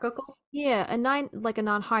 Yeah, a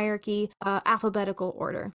non-hierarchy, alphabetical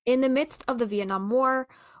order. In the midst of the Vietnam War,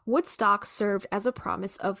 Woodstock served as a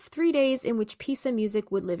promise of 3 days in which peace and music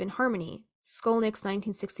would live in harmony. Skolnick's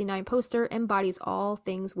 1969 poster embodies all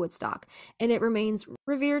things Woodstock, and it remains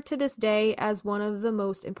revered to this day as one of the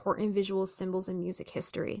most important visual symbols in music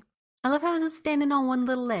history. I love how it's standing on one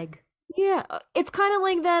little leg. Yeah, it's kind of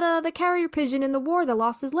like that the carrier pigeon in the war that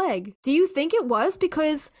lost his leg. Do you think it was?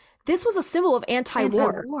 Because this was a symbol of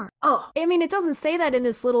anti-war. Oh, I mean, it doesn't say that in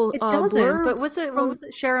this little It doesn't, blurb but was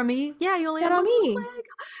it Cher Ami? Yeah, you only have one Cher Ami. leg.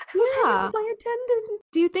 He's hanging by a tendon.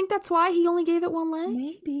 Do you think that's why he only gave it one leg?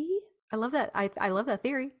 Maybe. I love that. I love that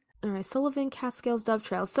theory. All right, Sullivan Catskills Dove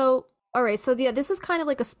Trail. So, all right, so yeah, this is kind of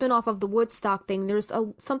like a spin-off of the Woodstock thing. There's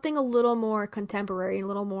something a little more contemporary and a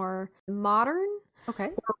little more modern.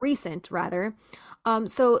 Okay. Or recent, rather.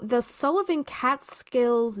 So the Sullivan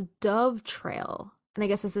Catskills Dove Trail, and I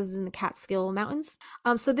guess this is in the Catskill Mountains.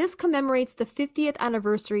 So this commemorates the 50th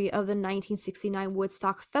anniversary of the 1969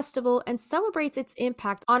 Woodstock Festival and celebrates its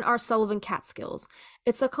impact on our Sullivan Catskills.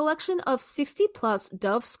 It's a collection of 60 plus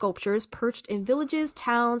dove sculptures perched in villages,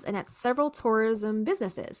 towns, and at several tourism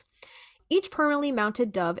businesses. Each permanently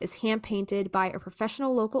mounted dove is hand-painted by a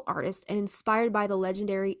professional local artist and inspired by the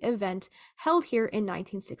legendary event held here in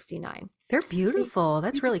 1969. They're beautiful.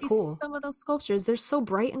 That's really cool. Some of those sculptures, they're so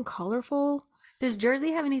bright and colorful. Does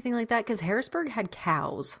Jersey have anything like that? Because Harrisburg had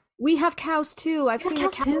cows. We have cows too. I've seen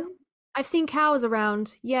cows too. I've seen cows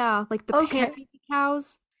around. Yeah, like the hand-painted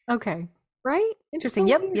cows. Okay. Right? Interesting.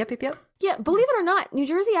 Yep. Yeah, believe it or not, New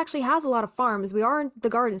Jersey actually has a lot of farms. We are in the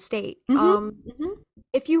Garden State.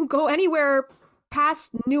 If you go anywhere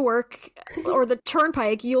past Newark or the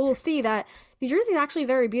Turnpike, you'll see that New Jersey is actually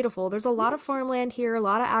very beautiful. There's a lot of farmland here, a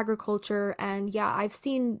lot of agriculture, and yeah, I've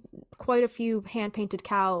seen quite a few hand-painted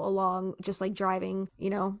cow along, just like driving,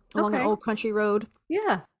 along an old country road.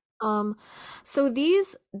 Yeah. So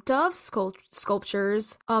these dove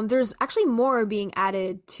sculptures, there's actually more being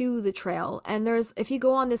added to the trail. And if you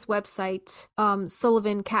go on this website,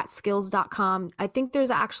 sullivancatskills.com, I think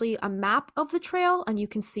there's actually a map of the trail and you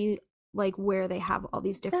can see like where they have all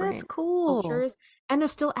these different sculptures, and they're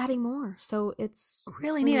still adding more. So it's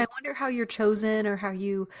really neat. I wonder how you're chosen or how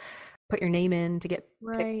you put your name in to get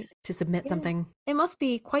picked to submit something. It must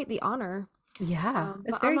be quite the honor. Yeah.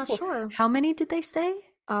 It's very I'm not sure. How many did they say?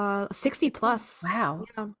 60 plus. Wow.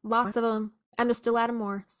 Yeah, lots of them. And they're still adding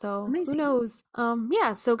more. So amazing. Who knows?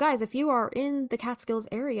 Yeah. So guys, if you are in the Catskills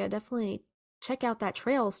area, definitely check out that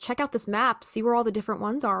trails. Check out this map. See where all the different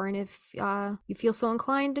ones are. And if you feel so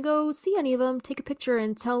inclined to go see any of them, take a picture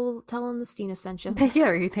and tell them the Stina sent you.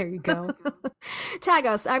 Yeah, there you go. Tag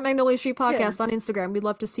us at Magnolia Street Podcast on Instagram. We'd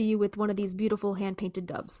love to see you with one of these beautiful hand-painted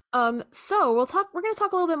doves. So we're going to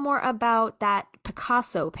talk a little bit more about that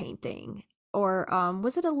Picasso painting. Or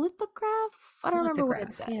was it a lithograph? I don't remember what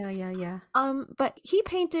it said. Yeah. But he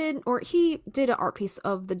did an art piece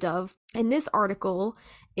of the dove. And this article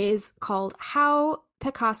is called How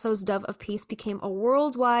Picasso's Dove of Peace Became a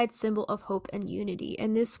Worldwide Symbol of Hope and Unity.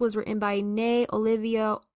 And this was written by Nay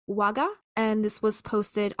Olivia Waga. And this was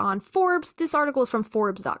posted on Forbes. This article is from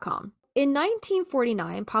Forbes.com. In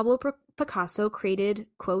 1949, Pablo Picasso created,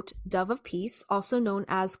 quote, Dove of Peace, also known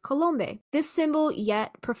as Colombe. This simple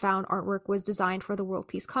yet profound artwork was designed for the World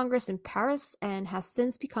Peace Congress in Paris and has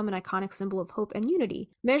since become an iconic symbol of hope and unity.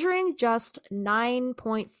 Measuring just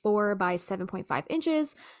 9.4 by 7.5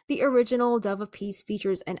 inches, the original Dove of Peace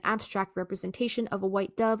features an abstract representation of a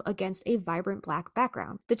white dove against a vibrant black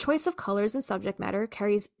background. The choice of colors and subject matter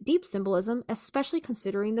carries deep symbolism, especially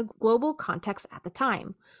considering the global context at the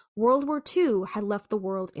time. World War II had left the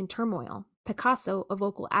world in turmoil. Picasso, a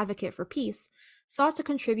vocal advocate for peace, sought to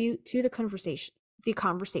contribute to the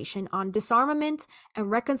conversation on disarmament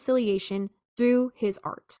and reconciliation through his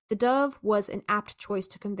art. The dove was an apt choice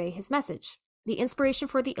to convey his message. The inspiration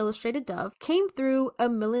for the illustrated dove came through a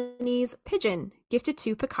Milanese pigeon gifted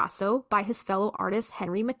to Picasso by his fellow artist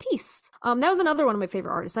Henri Matisse. That was another one of my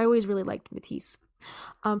favorite artists. I always really liked Matisse.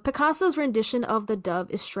 Picasso's rendition of the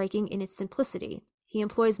dove is striking in its simplicity. He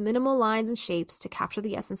employs minimal lines and shapes to capture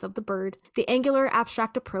the essence of the bird. The angular,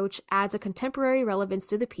 abstract approach adds a contemporary relevance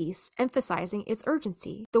to the piece, emphasizing its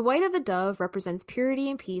urgency. The white of the dove represents purity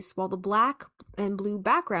and peace, while the black and blue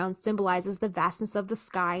background symbolizes the vastness of the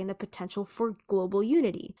sky and the potential for global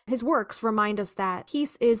unity. His works remind us that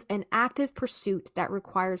peace is an active pursuit that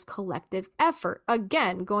requires collective effort.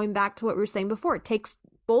 Again, going back to what we were saying before, it takes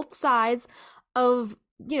both sides of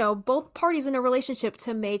both parties in a relationship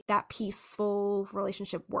to make that peaceful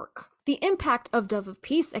relationship work. The impact of Dove of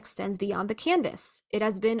Peace extends beyond the canvas. It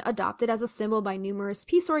has been adopted as a symbol by numerous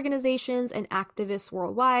peace organizations and activists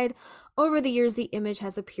worldwide. Over the years, the image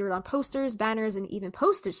has appeared on posters, banners, and even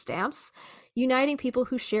postage stamps, uniting people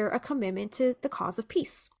who share a commitment to the cause of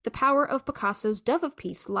peace. The power of Picasso's Dove of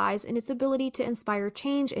Peace lies in its ability to inspire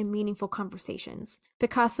change and meaningful conversations.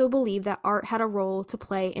 Picasso believed that art had a role to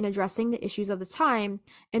play in addressing the issues of the time,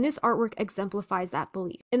 and this artwork exemplifies that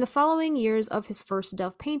belief. In the following years of his first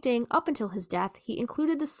Dove painting, up until his death, he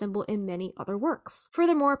included the symbol in many other works.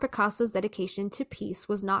 Furthermore, Picasso's dedication to peace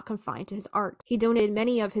was not confined to his art. He donated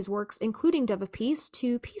many of his works, including Dove of Peace,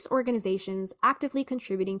 to peace organizations, actively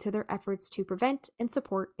contributing to their efforts to prevent and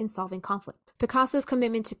support in solving conflict. Picasso's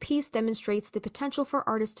commitment to peace demonstrates the potential for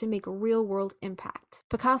artists to make a real-world impact.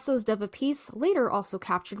 Picasso's Dove of Peace, later also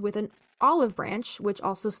captured with an olive branch, which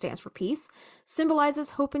also stands for peace,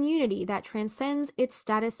 symbolizes hope and unity that transcends its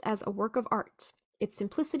status as a work of art. Its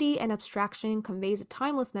simplicity and abstraction conveys a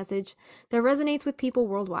timeless message that resonates with people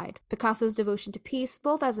worldwide. Picasso's devotion to peace,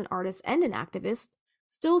 both as an artist and an activist,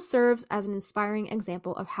 still serves as an inspiring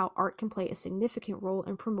example of how art can play a significant role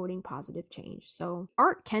in promoting positive change. So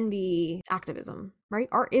art can be activism, right?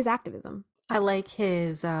 Art is activism. I like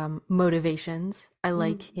his motivations. I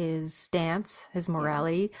like his stance, his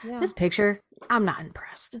morality. Yeah. This picture, I'm not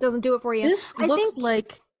impressed. It doesn't do it for you. This looks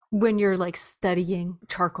like when you're like studying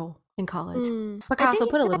charcoal in college. Picasso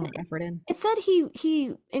put a little effort in. It said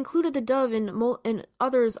he included the dove in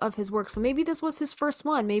others of his work, so maybe this was his first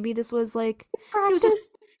one. Maybe this was like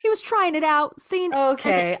he was trying it out, seeing.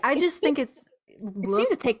 Okay, I just think it seemed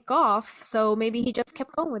to take off, so maybe he just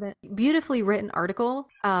kept going with it. Beautifully written article,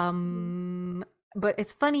 but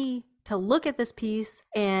it's funny to look at this piece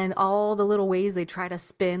and all the little ways they try to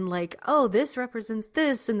spin, like, oh, this represents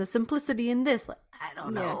this and the simplicity in this. Like, I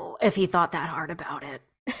don't know if he thought that hard about it.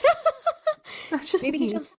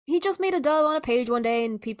 Maybe he just made a dove on a page one day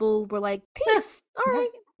and people were like, peace, all right.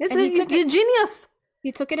 He's a genius.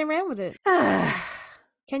 He took it and ran with it.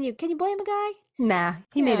 Can you blame a guy? Nah,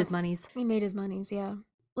 he made his monies. He made his monies, yeah.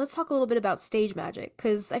 Let's talk a little bit about stage magic,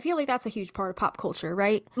 because I feel like that's a huge part of pop culture,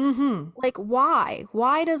 right? Like, why?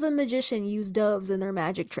 Why does a magician use doves in their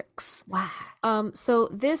magic tricks? Why? So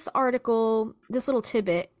this article, this little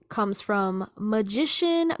tidbit, comes from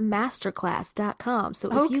magicianmasterclass.com.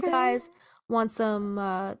 So if you guys want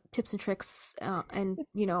some tips and tricks and,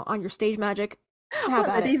 on your stage magic, have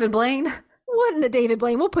at it. David Blaine. What in the David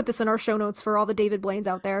Blaine? We'll put this in our show notes for all the David Blaines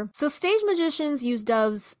out there. So stage magicians use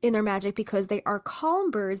doves in their magic because they are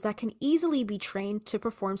calm birds that can easily be trained to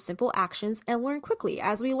perform simple actions and learn quickly.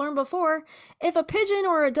 As we learned before, if a pigeon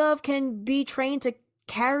or a dove can be trained to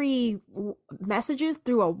carry messages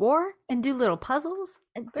through a war and do little puzzles,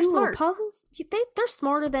 they're smart. They're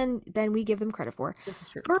smarter than we give them credit for. This is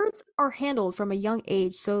true. Birds are handled from a young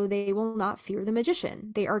age, so they will not fear the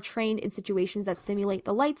magician. They are trained in situations that simulate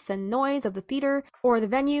the lights and noise of the theater or the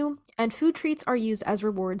venue, and food treats are used as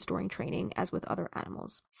rewards during training, as with other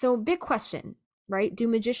animals. So, big question, right? Do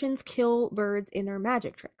magicians kill birds in their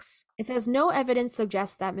magic tricks? It says no evidence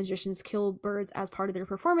suggests that magicians kill birds as part of their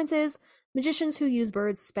performances. Magicians who use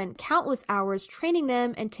birds spend countless hours training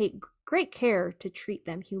them and take great care to treat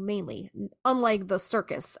them humanely, unlike the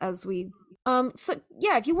circus, as we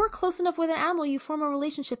if you work close enough with an animal, you form a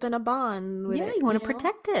relationship and a bond with it. You want to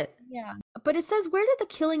protect it. Yeah. But it says, where did the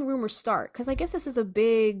killing rumor start? Because I guess this is a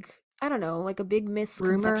big, like a big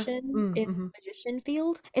misconception in the magician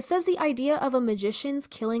field. It says the idea of a magician's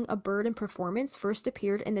killing a bird in performance first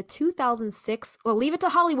appeared in the 2006, well, leave it to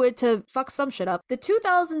Hollywood to fuck some shit up, the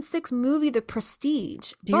 2006 movie The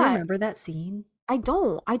Prestige. Do you remember that scene? I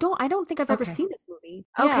don't think I've ever seen this movie.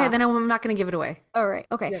 Okay, then I'm not going to give it away. All right,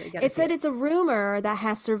 okay. It said it's a rumor that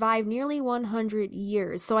has survived nearly 100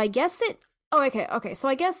 years. So I guess so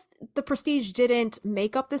I guess The Prestige didn't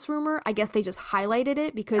make up this rumor. I guess they just highlighted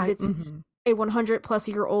it because it's a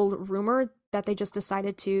 100-plus-year-old rumor that they just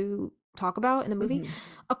decided to talk about in the movie.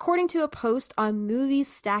 According to a post on Movies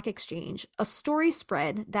Stack Exchange, a story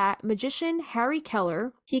spread that magician Harry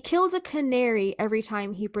Keller, he killed a canary every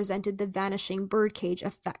time he presented the vanishing birdcage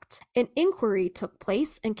effect. An inquiry took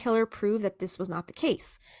place and Keller proved that this was not the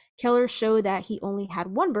case. Keller showed that he only had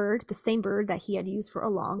one bird, the same bird that he had used for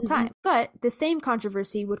a long time. But the same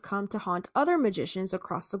controversy would come to haunt other magicians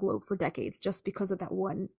across the globe for decades just because of that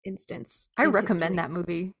one instance. I recommend that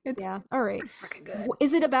movie. It's all right. Freaking good.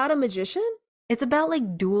 Is it about a magician? It's about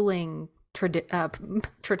like dueling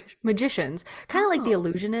magicians, kind of like The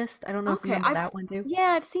Illusionist. I don't know if you remember that one too.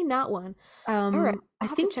 Yeah, I've seen that one. All right. I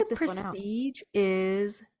think The Prestige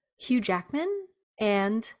is Hugh Jackman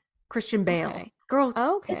and Christian Bale. Okay. Girl,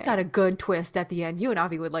 it's got a good twist at the end. You and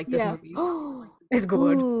Avi would like this movie. It's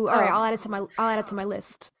good. Ooh, all right, I'll add it to my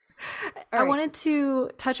list. I wanted to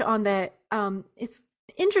touch on that. It's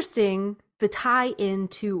interesting the tie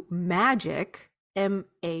into Magick,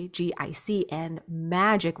 Magic, and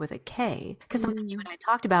Magic with a K, because something you and I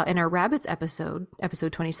talked about in our rabbits episode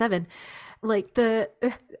 27, like the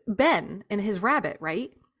Ben and his rabbit,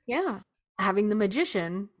 right? Yeah. Having the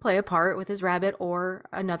magician play a part with his rabbit or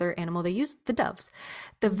another animal they use, the doves.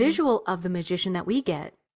 The visual of the magician that we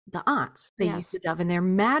get, the aunts, they use the dove in their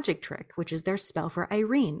magic trick, which is their spell for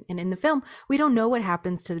Irene. And in the film, we don't know what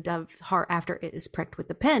happens to the dove's heart after it is pricked with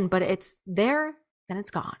the pin, but it's there, then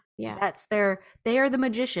it's gone. Yeah. They are the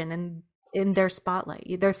magician and in their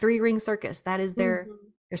spotlight, their 3-ring circus. That is their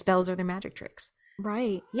spells or their magic tricks.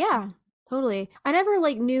 Right. Yeah. Totally. I never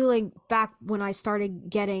knew back when I started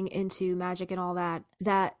getting into magic and all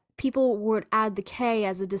that people would add the K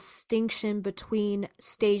as a distinction between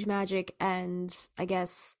stage magic and, I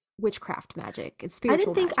guess, witchcraft magic. It's spiritual. I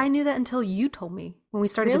didn't think I knew that until you told me when we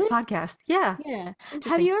started this podcast. Yeah. Yeah.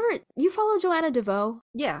 Have you follow Joanna DeVoe?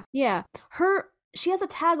 Yeah. Yeah. She has a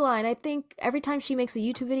tagline. I think every time she makes a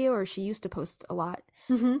YouTube video, or she used to post a lot,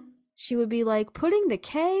 she would be like, putting the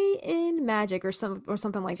K in magic or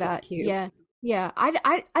something like that. Cute. Yeah. Yeah. I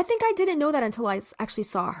think I didn't know that until I actually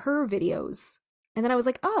saw her videos. And then I was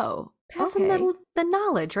like, oh, passing the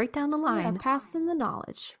knowledge right down the line. Yeah, passing the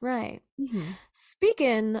knowledge. Right. Mm-hmm.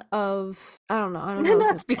 Speaking of, I don't know.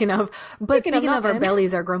 Not speaking of, but speaking of our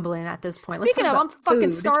bellies are grumbling at this point. Speaking of, I'm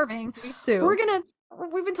fucking starving. Me too.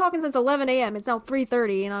 We've been talking since 11 a.m. It's now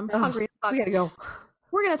 3:30 and I'm hungry as fuck. We gotta go.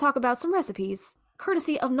 We're going to talk about some recipes,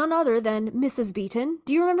 courtesy of none other than Mrs. Beaton.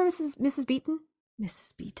 Do you remember Mrs. Beaton?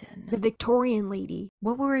 Mrs. Beaton. The Victorian lady.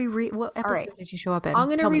 What episode did you show up in? I'm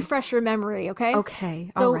going to refresh your memory, okay?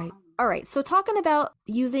 Okay. All right. So talking about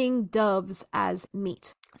using doves as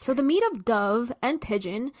meat. So the meat of dove and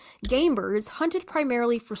pigeon, game birds hunted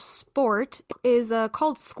primarily for sport, is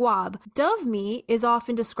called squab. Dove meat is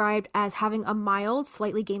often described as having a mild,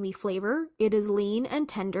 slightly gamey flavor. It is lean and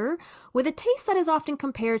tender, with a taste that is often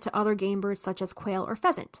compared to other game birds such as quail or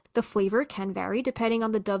pheasant. The flavor can vary depending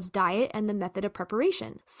on the dove's diet and the method of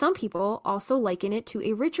preparation. Some people also liken it to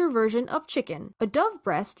a richer version of chicken. A dove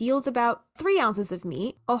breast yields about 3 ounces of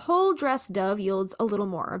meat. A whole dressed dove yields a little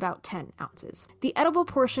more, about 10 ounces. The edible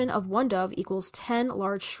portion of one dove equals 10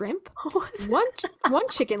 large shrimp, one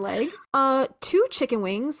chicken leg, 2 chicken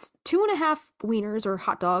wings, 2.5 wieners or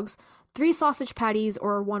hot dogs, 3 sausage patties,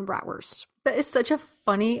 or 1 bratwurst. That is such a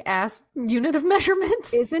funny ass unit of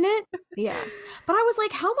measurement, isn't it? Yeah. But I was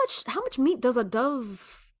like, how much meat does a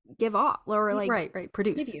dove give off, or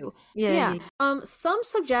produce? Give you? Yeah. Some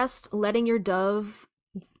suggest letting your dove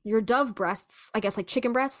breasts, I guess like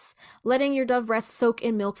chicken breasts, letting your dove breasts soak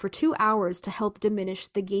in milk for 2 hours to help diminish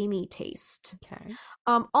the gamey taste. Okay.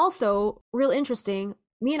 Also, real interesting,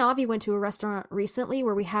 me and Avi went to a restaurant recently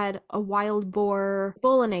where we had a wild boar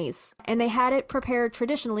bolognese, and they had it prepared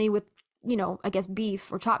traditionally with, I guess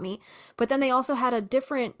beef or chopped meat, but then they also had a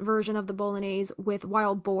different version of the bolognese with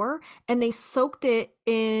wild boar, and they soaked it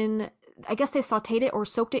in, I guess they sauteed it or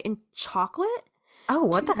soaked it in chocolate. Oh,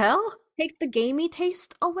 what the hell? Take the gamey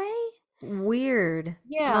taste away. Weird.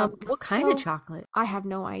 Yeah. What kind of chocolate? I have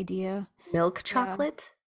no idea. Milk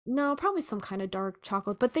chocolate? Yeah. No, probably some kind of dark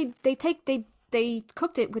chocolate. But they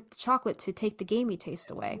cooked it with the chocolate to take the gamey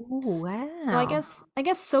taste away. Oh, wow. So I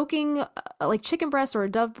guess soaking like chicken breast or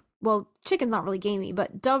a dove. Well, chicken's not really gamey,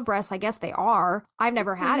 but dove breasts, I guess they are. I've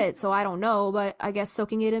never had it, so I don't know. But I guess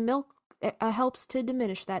soaking it in milk helps to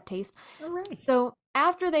diminish that taste. All right. So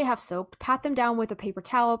after they have soaked, pat them down with a paper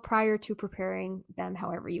towel prior to preparing them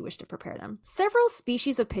however you wish to prepare them. Several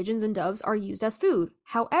species of pigeons and doves are used as food.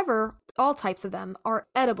 However, all types of them are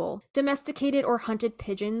edible. Domesticated or hunted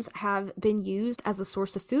pigeons have been used as a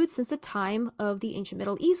source of food since the time of the ancient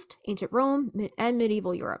Middle East, ancient Rome, and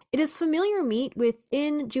medieval Europe. It is familiar meat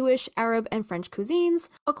within Jewish, Arab, and French cuisines.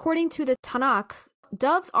 According to the Tanakh,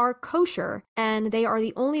 doves are kosher, and they are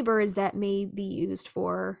the only birds that may be used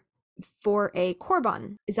for a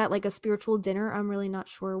korban. Is that like a spiritual dinner? I'm really not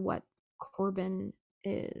sure what korban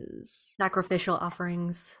is. Sacrificial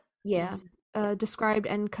offerings. Yeah. Described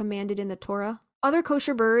and commanded in the Torah. Other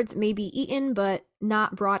kosher birds may be eaten, but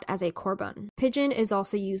not brought as a korban. Pigeon is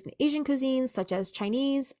also used in Asian cuisines such as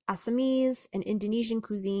Chinese, Assamese, and Indonesian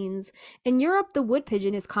cuisines. In Europe, the wood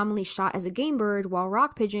pigeon is commonly shot as a game bird, while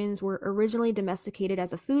rock pigeons were originally domesticated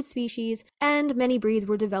as a food species, and many breeds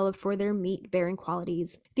were developed for their meat-bearing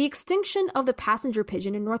qualities. The extinction of the passenger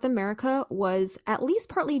pigeon in North America was at least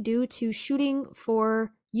partly due to shooting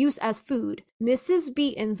for use as food. Mrs.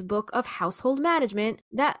 Beaton's book of household management,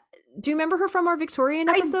 do you remember her from our Victorian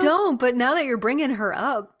episode? I don't, but now that you're bringing her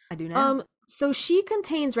up, I do now. So she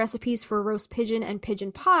contains recipes for roast pigeon and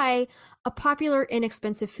pigeon pie, a popular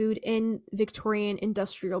inexpensive food in Victorian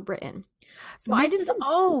industrial Britain. So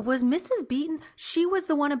was Mrs. Beaton? She was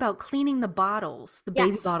the one about cleaning the bottles, the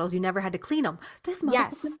baby bottles. You never had to clean them. This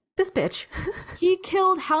bitch. She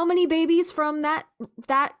killed how many babies from that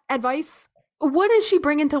advice? What is she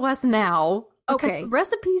bringing to us now? Okay.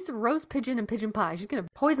 Recipes of roast pigeon and pigeon pie. She's going to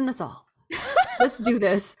poison us all. Let's do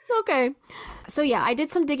this. Okay. So yeah, I did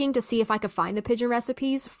some digging to see if I could find the pigeon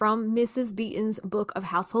recipes from Mrs. Beaton's Book of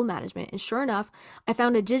Household Management. And sure enough, I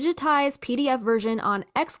found a digitized PDF version on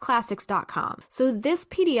xclassics.com. So this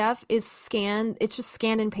PDF is scanned. It's just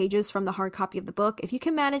scanned in pages from the hard copy of the book. If you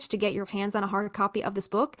can manage to get your hands on a hard copy of this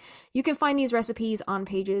book, you can find these recipes on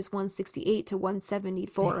pages 168 to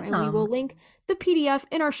 174. Damn. And we will link the PDF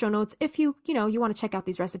in our show notes if you want to check out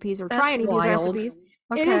these recipes or try any of these recipes.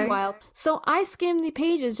 Okay. It is wild. So I skimmed the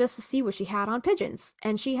pages just to see what she had on pigeons.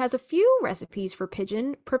 And she has a few recipes for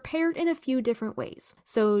pigeon prepared in a few different ways.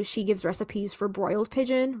 So she gives recipes for broiled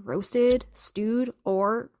pigeon, roasted, stewed,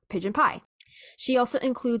 or pigeon pie. She also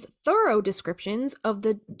includes thorough descriptions of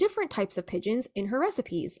the different types of pigeons in her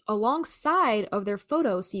recipes, alongside of their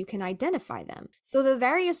photos so you can identify them. So the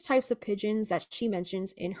various types of pigeons that she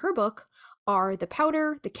mentions in her book are the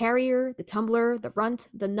pouter, the carrier, the tumbler, the runt,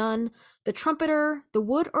 the nun, the trumpeter, the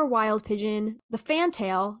wood or wild pigeon, the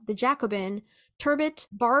fantail, the Jacobin, turbot,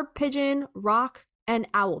 barb pigeon, rock, and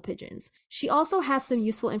owl pigeons. She also has some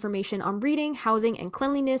useful information on breeding, housing, and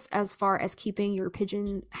cleanliness as far as keeping your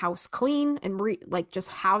pigeon house clean and just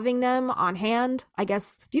having them on hand, I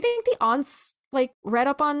guess. Do you think the aunts read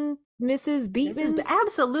up on Mrs. Beaton's?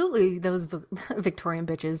 Absolutely, those Victorian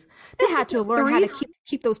bitches. They had to learn how to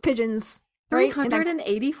keep those pigeons.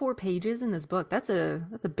 384 pages in this book. That's a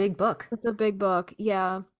big book. It's a big book.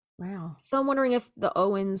 Yeah. Wow. So I'm wondering if the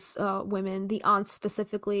Owens women, the aunts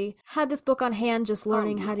specifically, had this book on hand, just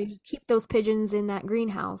learning how to keep those pigeons in that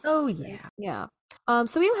greenhouse. Oh yeah. Yeah.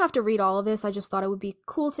 So we don't have to read all of this. I just thought it would be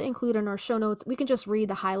cool to include in our show notes. We can just read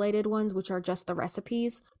the highlighted ones, which are just the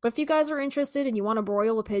recipes. But if you guys are interested and you want to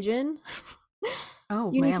broil a pigeon,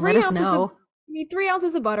 let us know. You need 3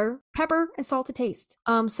 ounces of butter, pepper, and salt to taste.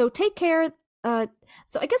 So take care.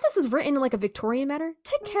 So I guess this is written in a Victorian manner.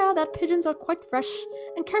 Take care that pigeons are quite fresh,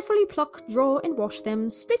 and carefully pluck, draw, and wash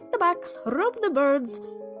them. Split the backs, rub the birds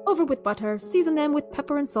over with butter, season them with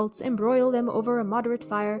pepper and salt, and broil them over a moderate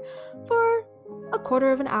fire for a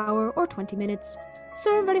quarter of an hour or 20 minutes.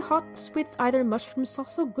 Serve very hot with either mushroom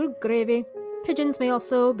sauce or good gravy. Pigeons may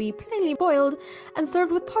also be plainly boiled and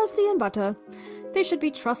served with parsley and butter. They should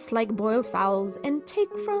be trussed like boiled fowls and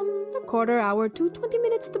take from a quarter hour to 20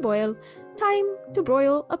 minutes to boil. Time to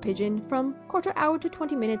broil a pigeon from quarter hour to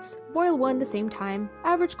 20 minutes. Boil one the same time.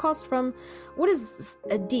 Average cost from, what is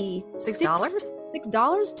a D? $6?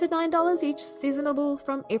 $6 to $9 each. Seasonable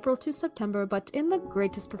from April to September, but in the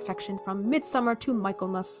greatest perfection from midsummer to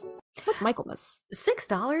Michaelmas. What's Michaelmas?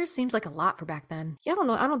 $6 seems like a lot for back then. Yeah, I don't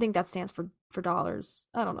know. I don't think that stands for dollars.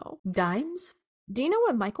 I don't know. Dimes? Do you know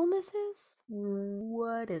what Michaelmas is?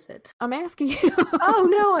 What is it? I'm asking you. Oh,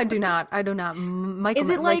 no, I do not. Is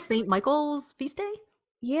it like St. Michael's feast day?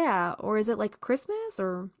 Yeah, or is it like Christmas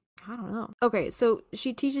or I don't know. Okay, so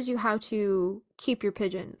she teaches you how to keep your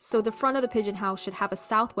pigeons. So the front of the pigeon house should have a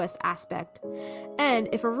southwest aspect. And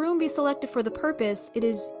if a room be selected for the purpose, it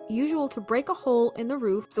is usual to break a hole in the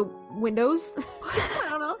roof, so windows, I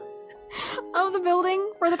don't know, of the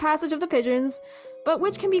building for the passage of the pigeons, but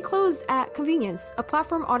which can be closed at convenience. A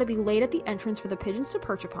platform ought to be laid at the entrance for the pigeons to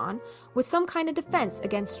perch upon, with some kind of defense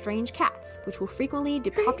against strange cats, which will frequently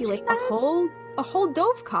depopulate a whole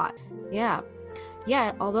dovecot.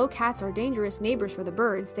 Yet, although cats are dangerous neighbors for the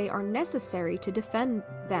birds, they are necessary to defend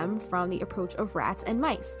them from the approach of rats and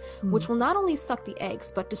mice, which will not only suck the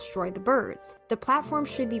eggs, but destroy the birds. The platform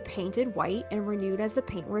should be painted white and renewed as the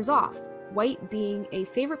paint wears off. White being a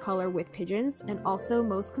favorite color with pigeons, and also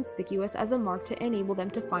most conspicuous as a mark to enable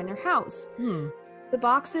them to find their house. The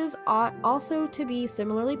boxes ought also to be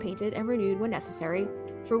similarly painted and renewed when necessary,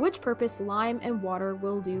 for which purpose lime and water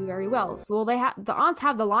will do very well. So, the aunts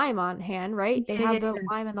have the lime on hand, right? They have the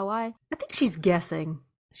lime and the lye. I think she's guessing.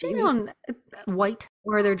 She's on white,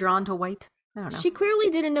 or they're drawn to white. I don't know. She clearly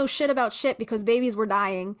didn't know shit about shit because babies were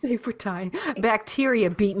dying. They were dying. Bacteria,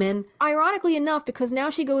 Beatman. Ironically enough, because now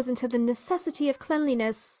she goes into the necessity of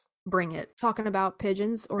cleanliness. Bring it. Talking about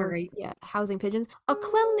pigeons, or housing pigeons.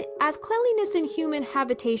 As cleanliness in human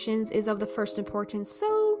habitations is of the first importance,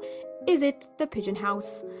 so is it the pigeon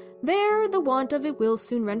house. There, the want of it will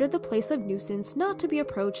soon render the place a nuisance, not to be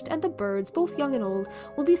approached, and the birds, both young and old,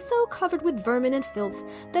 will be so covered with vermin and filth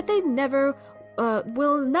that they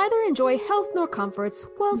will neither enjoy health nor comforts,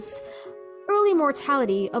 whilst early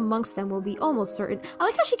mortality amongst them will be almost certain. I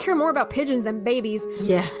like how she cared more about pigeons than babies.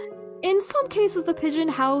 Yeah. In some cases, the pigeon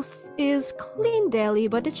house is cleaned daily,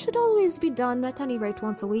 but it should always be done at any rate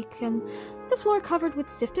once a week, and the floor covered with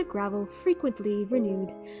sifted gravel frequently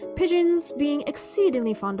renewed. Pigeons being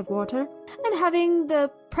exceedingly fond of water, and having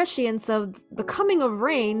the prescience of the coming of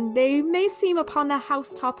rain, they may seem upon the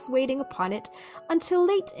housetops waiting upon it until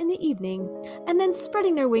late in the evening, and then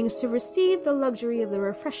spreading their wings to receive the luxury of the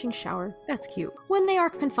refreshing shower. That's cute. When they are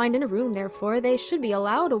confined in a room, therefore, they should be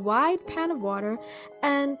allowed a wide pan of water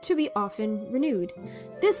and to be often renewed.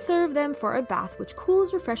 This serves them for a bath which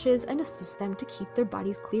cools, refreshes, and assists them to keep their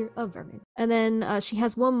bodies clear of vermin. And then she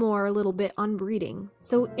has one more little bit on breeding.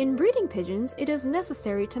 So in breeding pigeons, it is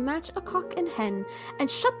necessary to match a cock and hen and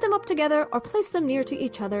shut them up together or place them near to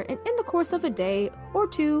each other, and in the course of a day or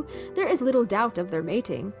two, there is little doubt of their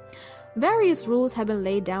mating. Various rules have been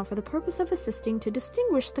laid down for the purpose of assisting to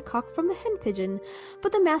distinguish the cock from the hen pigeon,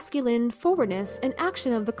 but the masculine forwardness and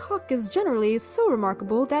action of the cock is generally so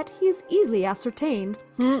remarkable that he is easily ascertained.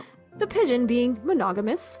 The pigeon being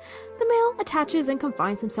monogamous, the male attaches and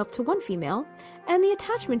confines himself to one female, and the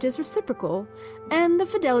attachment is reciprocal, and the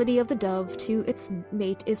fidelity of the dove to its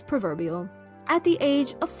mate is proverbial. At the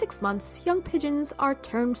age of 6 months, young pigeons are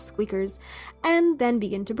termed squeakers, and then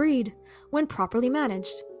begin to breed, when properly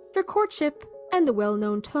managed. Their courtship and the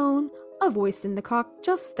well-known tone of voice in the cock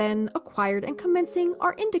just then acquired and commencing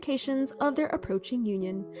are indications of their approaching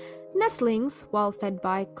union. Nestlings, while fed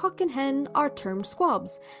by cock and hen, are termed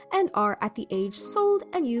squabs, and are at the age sold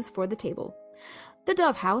and used for the table. The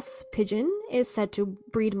dove house pigeon is said to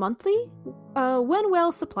breed monthly when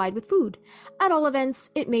well supplied with food. At all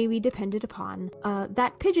events, it may be depended upon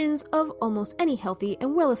that pigeons of almost any healthy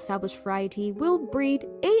and well-established variety will breed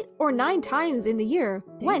 8 or 9 times in the year,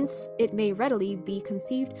 whence it may readily be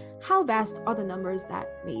conceived how vast are the numbers that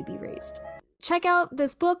may be raised. Check out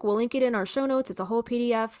this book. We'll link it in our show notes. It's a whole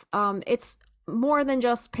PDF. It's more than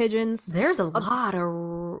just pigeons. There's a lot.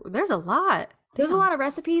 There's a lot of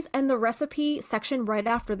recipes, and the recipe section right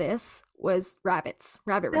after this was rabbit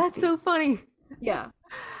recipes. That's so funny. Yeah.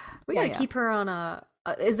 We gotta keep her on a...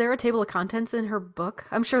 is there a table of contents in her book?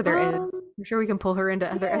 I'm sure there is. I'm sure we can pull her into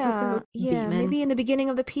other episodes. Yeah, maybe in the beginning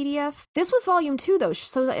of the PDF. This was volume 2, though,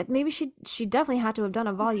 so maybe she definitely had to have done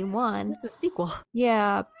a volume 1. It's a sequel.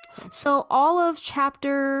 Yeah. So all of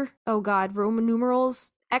chapter, Roman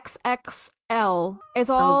numerals, XXL, it's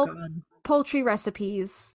all... poultry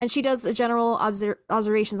recipes, and she does general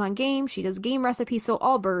observations on game. She does game recipes, so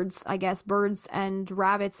all birds, I guess, birds and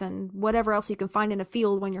rabbits and whatever else you can find in a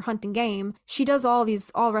field when you're hunting game. She does all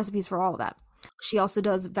recipes for all of that. She also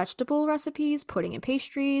does vegetable recipes, pudding and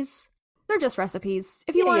pastries. They're just recipes.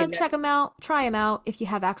 If you want to check them out, try them out. If you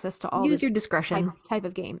have access to all, use your discretion type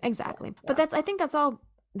of game, exactly. Yeah. But I think that's all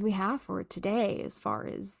we have for today as far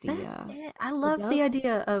as the I love the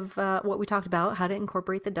idea of what we talked about, how to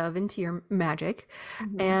incorporate the dove into your magic.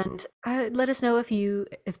 And let us know if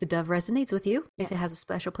the dove resonates with you, if it has a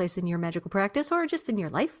special place in your magical practice or just in your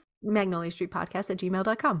life.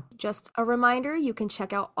 magnoliastreetpodcast@gmail.com. Just a reminder, you can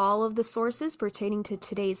check out all of the sources pertaining to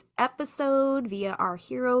today's episode via our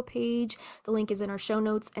hero page. The link is in our show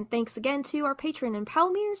notes. And thanks again to our patron and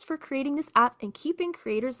Palmiers for creating this app and keeping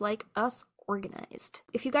creators like us organized.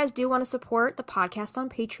 If you guys do want to support the podcast on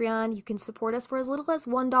Patreon, you can support us for as little as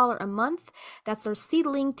 $1 a month. That's our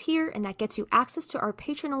seedling tier, and that gets you access to our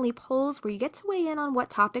patron-only polls where you get to weigh in on what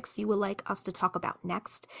topics you would like us to talk about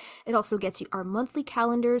next. It also gets you our monthly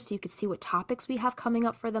calendar so you can see what topics we have coming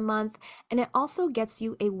up for the month, and it also gets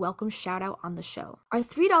you a welcome shout out on the show. Our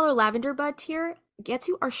 $3 Lavender Bud tier gets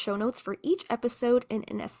you our show notes for each episode in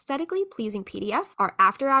an aesthetically pleasing PDF, our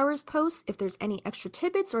after hours posts, if there's any extra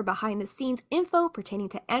tidbits or behind the scenes info pertaining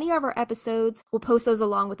to any of our episodes, we'll post those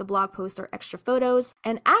along with a blog post or extra photos,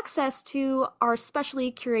 and access to our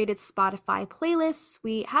specially curated Spotify playlists.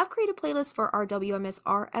 We have created playlists for our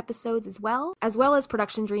WMSR episodes as well as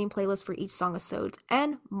Production Dream playlists for each song episode,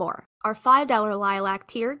 and more. Our $5 Lilac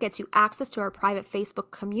tier gets you access to our private Facebook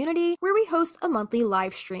community where we host a monthly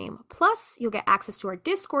live stream. Plus, you'll get access to our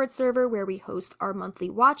Discord server where we host our monthly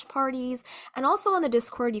watch parties. And also on the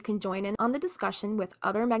Discord, you can join in on the discussion with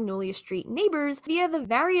other Magnolia Street neighbors via the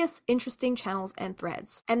various interesting channels and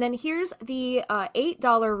threads. And then here's the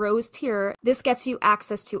 $8 Rose tier. This gets you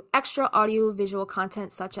access to extra audio-visual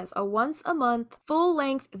content such as a once-a-month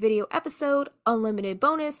full-length video episode, unlimited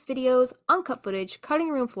bonus videos, uncut footage, cutting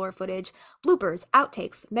room floor footage, footage, bloopers,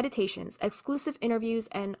 outtakes, meditations, exclusive interviews,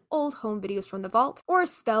 and old home videos from the vault, or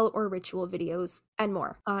spell or ritual videos, and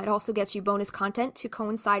more. It also gets you bonus content to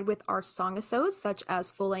coincide with our song-episodes, such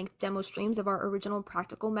as full-length demo streams of our original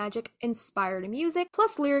Practical Magic inspired music,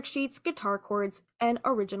 plus lyric sheets, guitar chords, and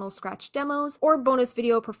original scratch demos, or bonus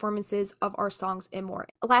video performances of our songs and more.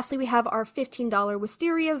 Lastly, we have our $15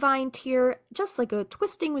 Wisteria Vine tier. Just like a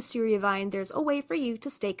twisting Wisteria Vine, there's a way for you to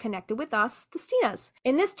stay connected with us, the Stinas.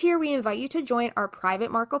 In this tier, we invite you to join our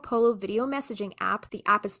private Marco Polo video messaging app. The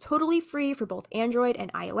app is totally free for both Android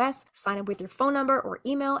and iOS. Sign up with your phone number or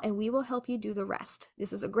email, and we will help you do the rest.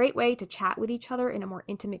 This is a great way to chat with each other in a more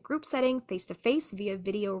intimate group setting, face-to-face via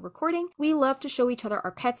video recording. We love to show each other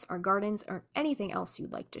our pets, our gardens, or anything else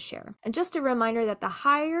you'd like to share. And just a reminder that the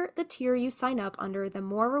higher the tier you sign up under, the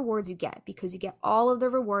more rewards you get, because you get all of the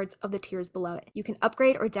rewards of the tiers below it. You can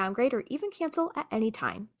upgrade or downgrade or even cancel at any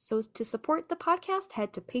time. So to support the podcast,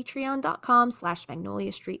 head to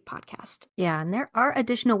patreon.com/Magnolia Street Podcast. Yeah, and there are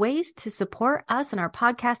additional ways to support us and our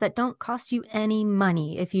podcast that don't cost you any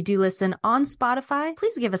money. If you do listen on Spotify,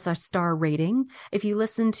 please give us a star rating. If you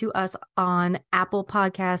listen to us on Apple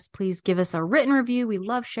Podcasts, please give us a written review. We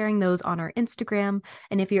love sharing those on our Instagram.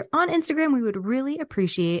 And if you're on Instagram, we would really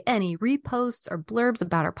appreciate any reposts or blurbs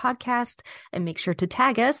about our podcast. And make sure to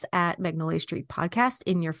tag us at Magnolia Street Podcast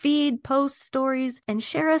in your feed, posts, stories, and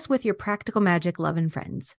share us with your Practical Magic loving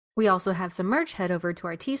friends. We also have some merch. Head over to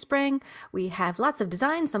our Teespring. We have lots of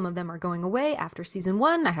designs. Some of them are going away after season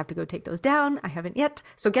 1. I have to go take those down. I haven't yet.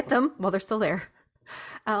 So get them while they're still there.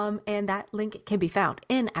 And that link can be found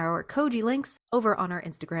in our Koji links over on our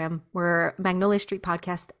Instagram. We're Magnolia Street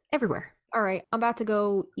Podcast everywhere. All right, I'm about to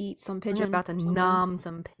go eat some pigeon. I'm about to nom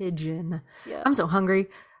some pigeon. Yeah. I'm so hungry.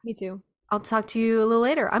 Me too. I'll talk to you a little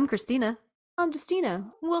later. I'm Christina. I'm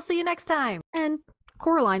Justina. We'll see you next time. And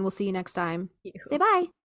Coraline, we'll see you next time. Say bye.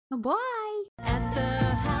 Bye. At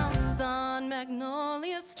the house on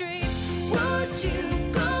Magnolia Street, would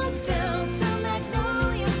you go down to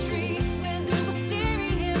Magnolia Street where the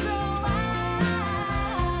wisteria grow wild?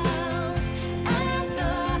 At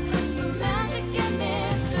the house of magic and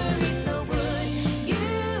mystery, so would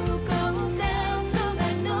you go down to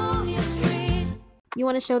Magnolia Street? You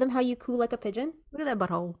want to show them how you coo like a pigeon? Look at that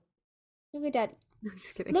butthole. Look at that. I'm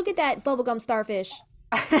just kidding. Look at that bubblegum starfish.